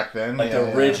 like back then? Like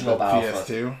the original Battlefront.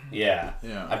 PS2? Yeah.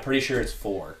 Yeah. I'm pretty sure it's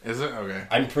 4. Is it?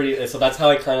 Okay. So that's how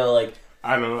I kind of like...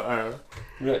 I don't know.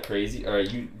 Isn't that crazy? Alright,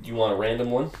 do you want a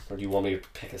random one? Or do you want me to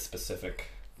pick a specific...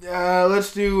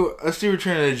 Let's do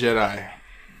Return of the Jedi.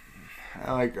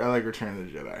 I like Return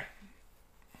of the Jedi.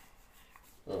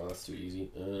 Oh, that's too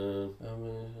easy. No,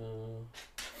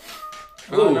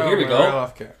 here we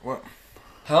go. What?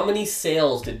 How many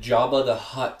sails did Jabba the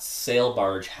Hutt's sail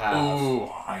barge have? Ooh,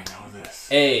 I know this.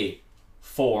 A,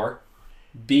 4,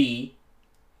 B,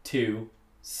 2,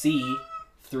 C,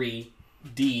 3,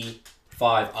 D,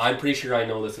 5. I'm pretty sure I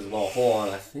know this as well. Hold on,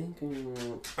 I think...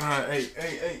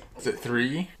 Hey. Is it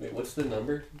 3? Wait, what's the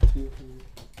number? 2, 3.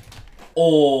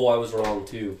 Oh, I was wrong,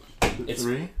 too. It's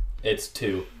 3? It's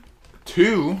 2.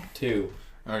 2? 2.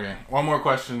 Okay, one more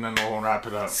question, then we'll wrap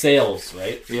it up. Sails,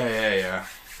 right? Yeah.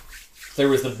 there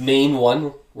was the main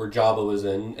one where Jabba was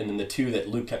in, and then the 2 that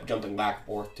Luke kept jumping back and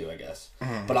forth to, I guess.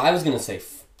 Mm-hmm. But I was going to say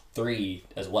 3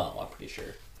 as well, I'm pretty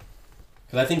sure.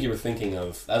 Because I think you were thinking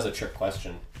of... That was a trick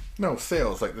question. No,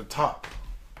 sails, like the top.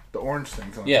 The orange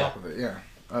things on the top of it, yeah.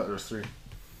 Oh, there was 3.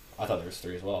 I thought there was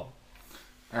 3 as well.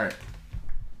 Alright.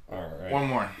 Alright. One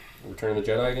more. Return of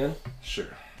the Jedi again? Sure.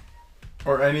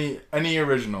 Or any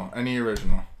original. Any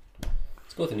original.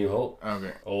 Let's go with A New Hope.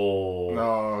 Okay. Oh. No,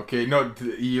 okay. No,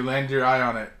 you land your eye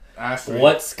on it. Ask me.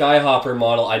 What Skyhopper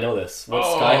model... I know this. What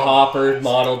Skyhopper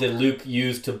model did Luke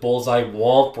use to bullseye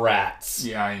Womp Rats?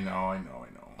 Yeah, I know.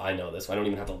 I know this. I don't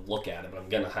even have to look at it, but I'm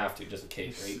going to have to just in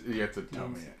case, right? You have to tell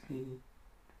me it.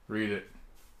 Read it.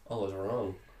 Oh, I was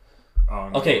wrong. Oh,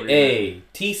 no, okay, A,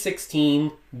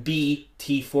 T16, B,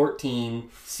 T14,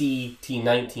 C,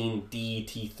 T19, D,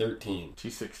 T13.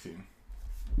 T16.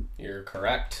 You're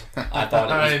correct. I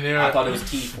thought it was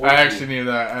T14. I actually knew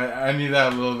that. I knew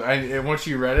that a little bit. And once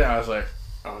you read it, I was like,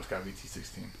 oh, it's got to be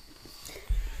T16.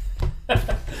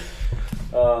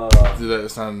 That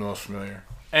sounded most familiar.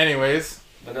 Anyways.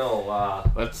 But no,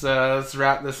 let's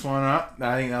wrap this one up.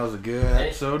 I think that was a good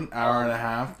episode. Hour and a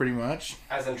half, pretty much.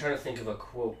 As I'm trying to think of a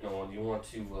quote, Noah, do you want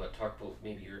to talk about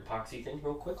maybe your epoxy thing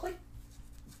real quickly?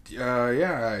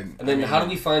 Yeah. And then how do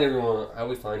we find everyone? How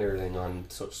do we find everything on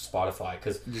Spotify?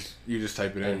 Because you just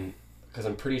type it in. Because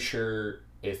I'm pretty sure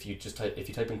if you type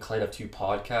in Clan of 2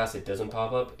 podcast, it doesn't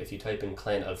pop up. If you type in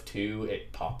Clan of 2,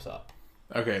 it pops up.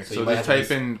 Okay, so just type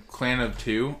in Clan of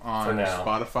 2 on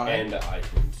Spotify and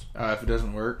iTunes. If it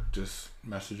doesn't work, just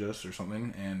message us or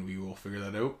something, and we will figure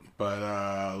that out.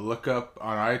 But look up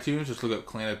on iTunes, just look up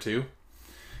Clan of 2,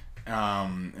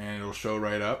 and it'll show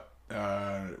right up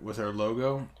with our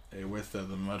logo, with the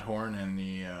Mudhorn and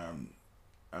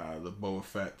the Boba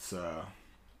Fett's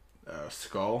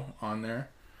skull on there.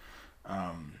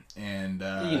 And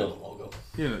you know the logo.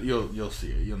 You'll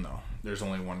see it. You'll know. There's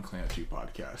only one Clan of 2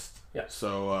 podcast. Yeah.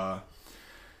 So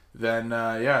then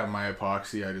my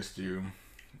epoxy I just do.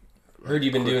 Heard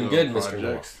you've been doing good, Mr.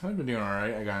 Noah. I've been doing all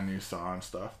right. I got a new saw and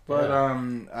stuff, but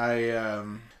I'm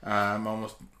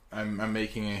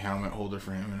making a helmet holder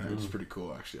for him, and it's pretty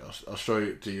cool actually. I'll show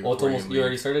it to you. Oh, it's almost. You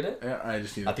already started it? Yeah, I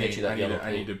just need to paint.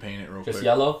 I need to paint it real quick. Just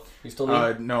yellow? You still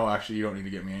need? No, actually, you don't need to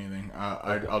get me anything.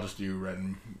 I'll just do red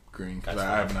and green because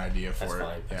I have an idea for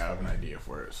it. I have an idea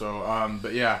for it. So,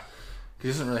 but yeah, he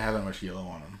doesn't really have that much yellow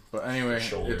on him. But anyway,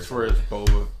 it's for his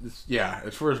Boba.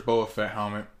 It's for his Boba Fett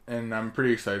helmet, and I'm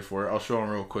pretty excited for it. I'll show him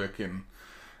real quick and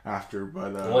after.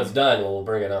 But when it's done, we'll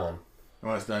bring it on.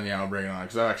 When it's done, I'll bring it on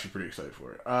because I'm actually pretty excited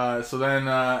for it. So then,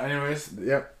 anyways,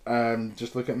 yep.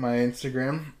 Just look at my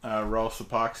Instagram, Rolf's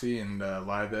Epoxy and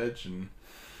Live Edge, and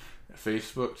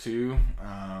Facebook too.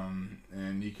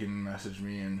 And you can message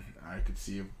me, and I could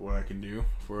see what I can do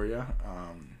for you.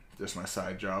 Just my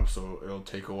side job, so it'll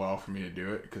take a while for me to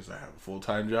do it because I have a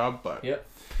full-time job. But yep,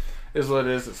 is what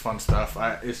it is. It's fun stuff.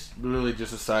 It's really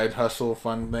just a side hustle,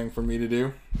 fun thing for me to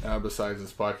do. Besides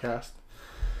this podcast.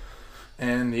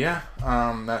 And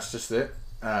that's just it.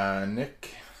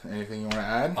 Nick, anything you want to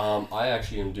add? I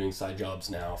actually am doing side jobs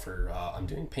now for I'm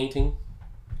doing painting.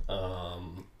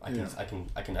 I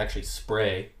can actually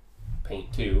spray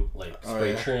paint too, like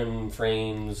spray trim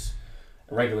frames,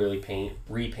 regularly paint,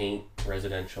 repaint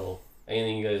residential.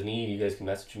 Anything you guys need, you guys can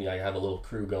message me. I have a little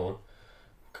crew going.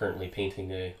 Currently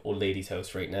painting a old lady's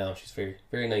house right now. She's a very,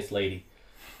 very nice lady.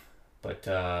 But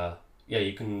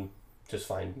you can just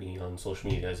find me on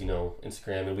social media, as you know,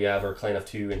 Instagram, and we have our Clan of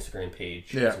 2 Instagram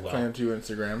page as well. Clan of 2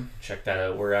 Instagram. Check that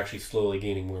out. We're actually slowly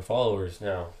gaining more followers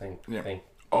now. Thank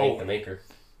the maker.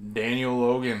 Daniel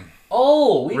Logan.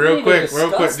 Oh, we real quick.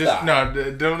 Just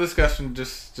no discussion.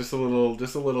 Just a little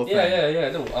thing.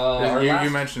 Yeah. No, you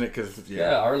mentioned it because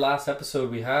our last episode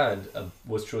we had,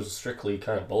 which was strictly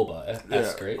kind of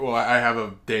Boba-esque, right? Well, I have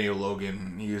a Daniel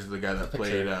Logan. He's the guy that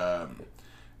played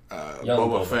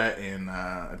Boba Fett in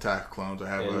Attack of Clones. I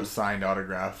have a signed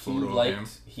autograph photo of him.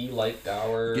 He liked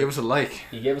our... Gave us a like.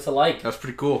 He gave us a like. That's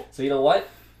pretty cool. So you know what?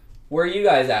 Where are you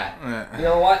guys at? You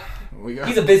know what?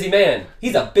 He's a busy man.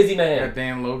 We got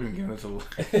Dan Logan giving us a like.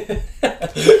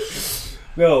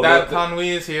 No. That Conway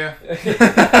is here.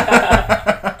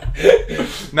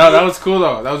 No, that was cool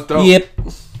though. That was dope. Yep.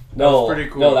 That was pretty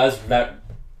cool. No, that.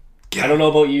 I don't know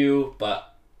about you,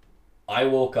 but I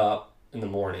woke up in the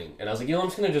morning and I was like, I'm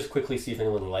just gonna just quickly see if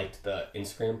anyone liked the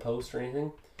Instagram post or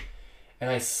anything. And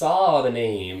I saw the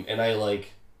name and I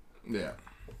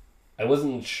I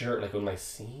wasn't sure, like, am I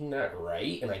seeing that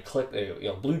right? And I clicked,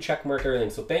 blue check mark,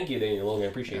 everything. So thank you, Daniel Logan. I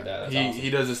appreciate that. That's awesome.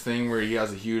 He does this thing where he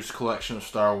has a huge collection of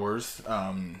Star Wars.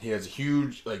 He has a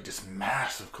huge, like, just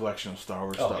massive collection of Star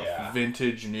Wars stuff. Yeah.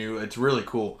 Vintage, new. It's really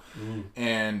cool.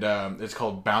 And it's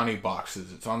called Bounty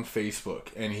Boxes. It's on Facebook.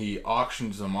 And he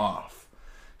auctions them off.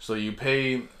 So you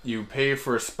pay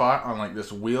for a spot on, like,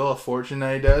 this Wheel of Fortune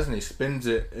that he does. And he spins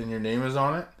it and your name is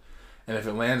on it. And if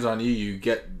it lands on you, you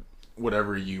get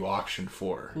whatever you auctioned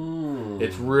for.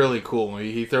 It's really cool.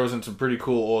 He throws in some pretty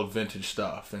cool old vintage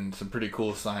stuff and some pretty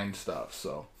cool signed stuff.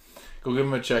 So go give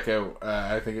him a check out.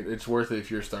 I think it's worth it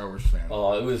if you're a Star Wars fan.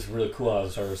 Oh, it was really cool. I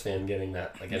was a Star Wars fan getting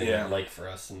that like for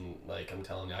us, and like I'm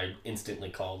telling you, I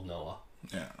instantly called Noah.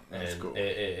 Yeah, that's and cool.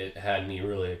 It had me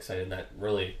really excited. That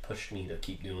really pushed me to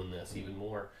keep doing this even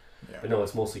more. Yeah. But no,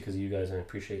 it's mostly because of you guys, and I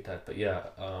appreciate that. But yeah,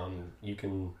 you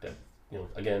can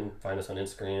again find us on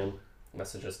Instagram.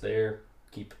 Message us there.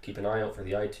 Keep an eye out for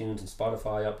the iTunes and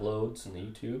Spotify uploads and the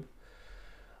YouTube.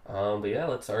 But yeah,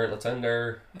 let's end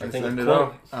our thing with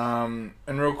quote. And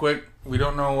real quick, we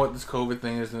don't know what this COVID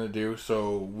thing is going to do,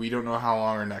 so we don't know how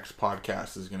long our next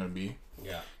podcast is going to be.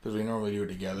 Yeah. Because we normally do it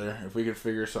together. If we could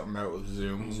figure something out with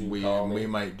Zoom we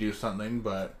might do something.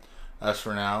 But as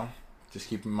for now, just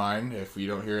keep in mind, if you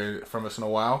don't hear from us in a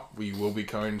while, we will be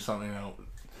coming something out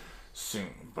soon.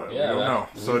 But we don't know.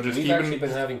 So just we've actually been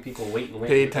having people wait.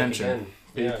 Pay attention.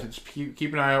 Just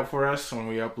keep an eye out for us when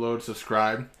we upload.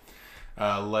 Subscribe,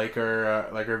 like our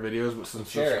videos, but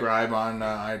subscribe on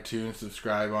iTunes,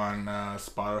 subscribe on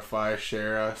Spotify,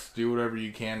 share us, do whatever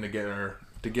you can to get our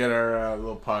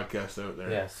little podcast out there.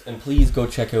 Yes, and please go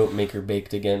check out Maker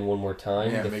Baked again one more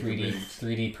time. Yeah, the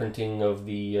 3D printing of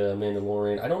the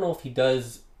Mandalorian. I don't know if he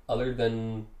does other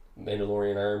than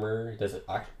Mandalorian armor. He does it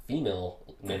female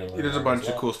Mandalorian. He does a bunch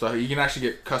of cool stuff. You can actually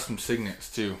get custom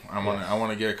signets too. I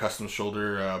want to get a custom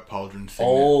shoulder pauldron signet.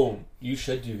 Oh, you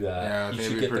should do that. Yeah, you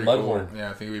should get the Mudhorn. Cool. Yeah,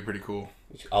 I think it'd be pretty cool.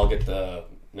 I'll get the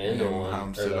Mando one. Have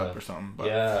them set up or something. But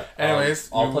yeah. Anyways,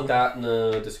 I'll put that in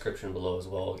the description below as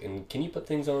well. And can you put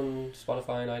things on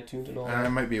Spotify and iTunes and all that? I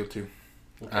might be able to.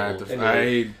 Okay,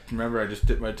 I remember I just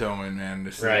dipped my toe in, man.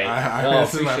 This Right.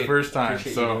 This is my first time.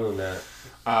 So, you doing that.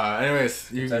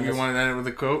 Anyways, you want to end it with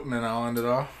a quote, and then I'll end it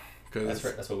off. That's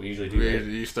right. That's what we usually do. Right?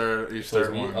 You start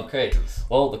one. Okay.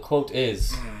 Well, the quote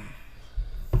is,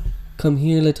 "Come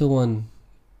here, little one.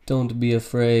 Don't be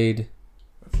afraid."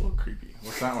 That's a little creepy.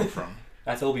 What's that one from?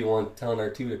 That's Obi-Wan telling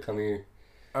R2 to come here.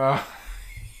 Yeah,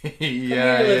 come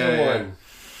here, little one.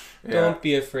 Yeah. Don't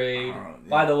be afraid. Yeah.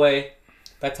 By the way,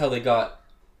 that's how they got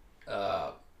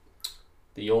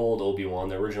the old Obi-Wan,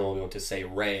 the original Obi-Wan, to say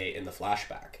Rey in the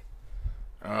flashback.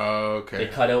 Oh, okay. They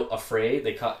cut out afraid.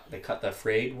 They cut the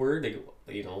afraid word.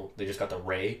 They just got the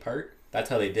Rey part.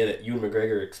 That's how they did it. Ewan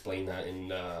McGregor explained that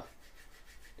in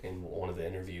one of the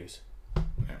interviews.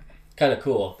 Yeah. Kind of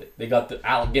cool. They got the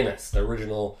Alec Guinness, the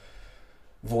original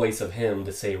voice of him,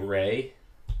 to say Rey.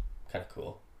 Kind of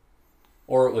cool.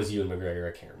 Or it was Ewan McGregor.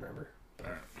 I can't remember.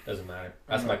 But doesn't matter.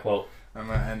 That's my quote. I'm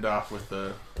gonna end off with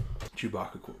the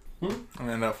Chewbacca quote. I'm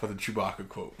gonna end off with a Chewbacca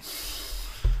quote.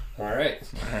 All right.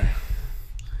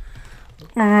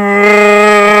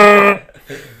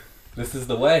 This is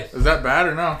the way. Is that bad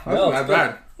or no? That's not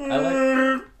bad.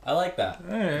 I like that.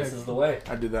 Hey, this is the way.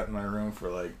 I did that in my room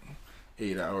for like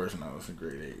 8 hours and I was in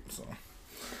grade 8. So.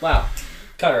 Wow.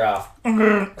 Cut her off.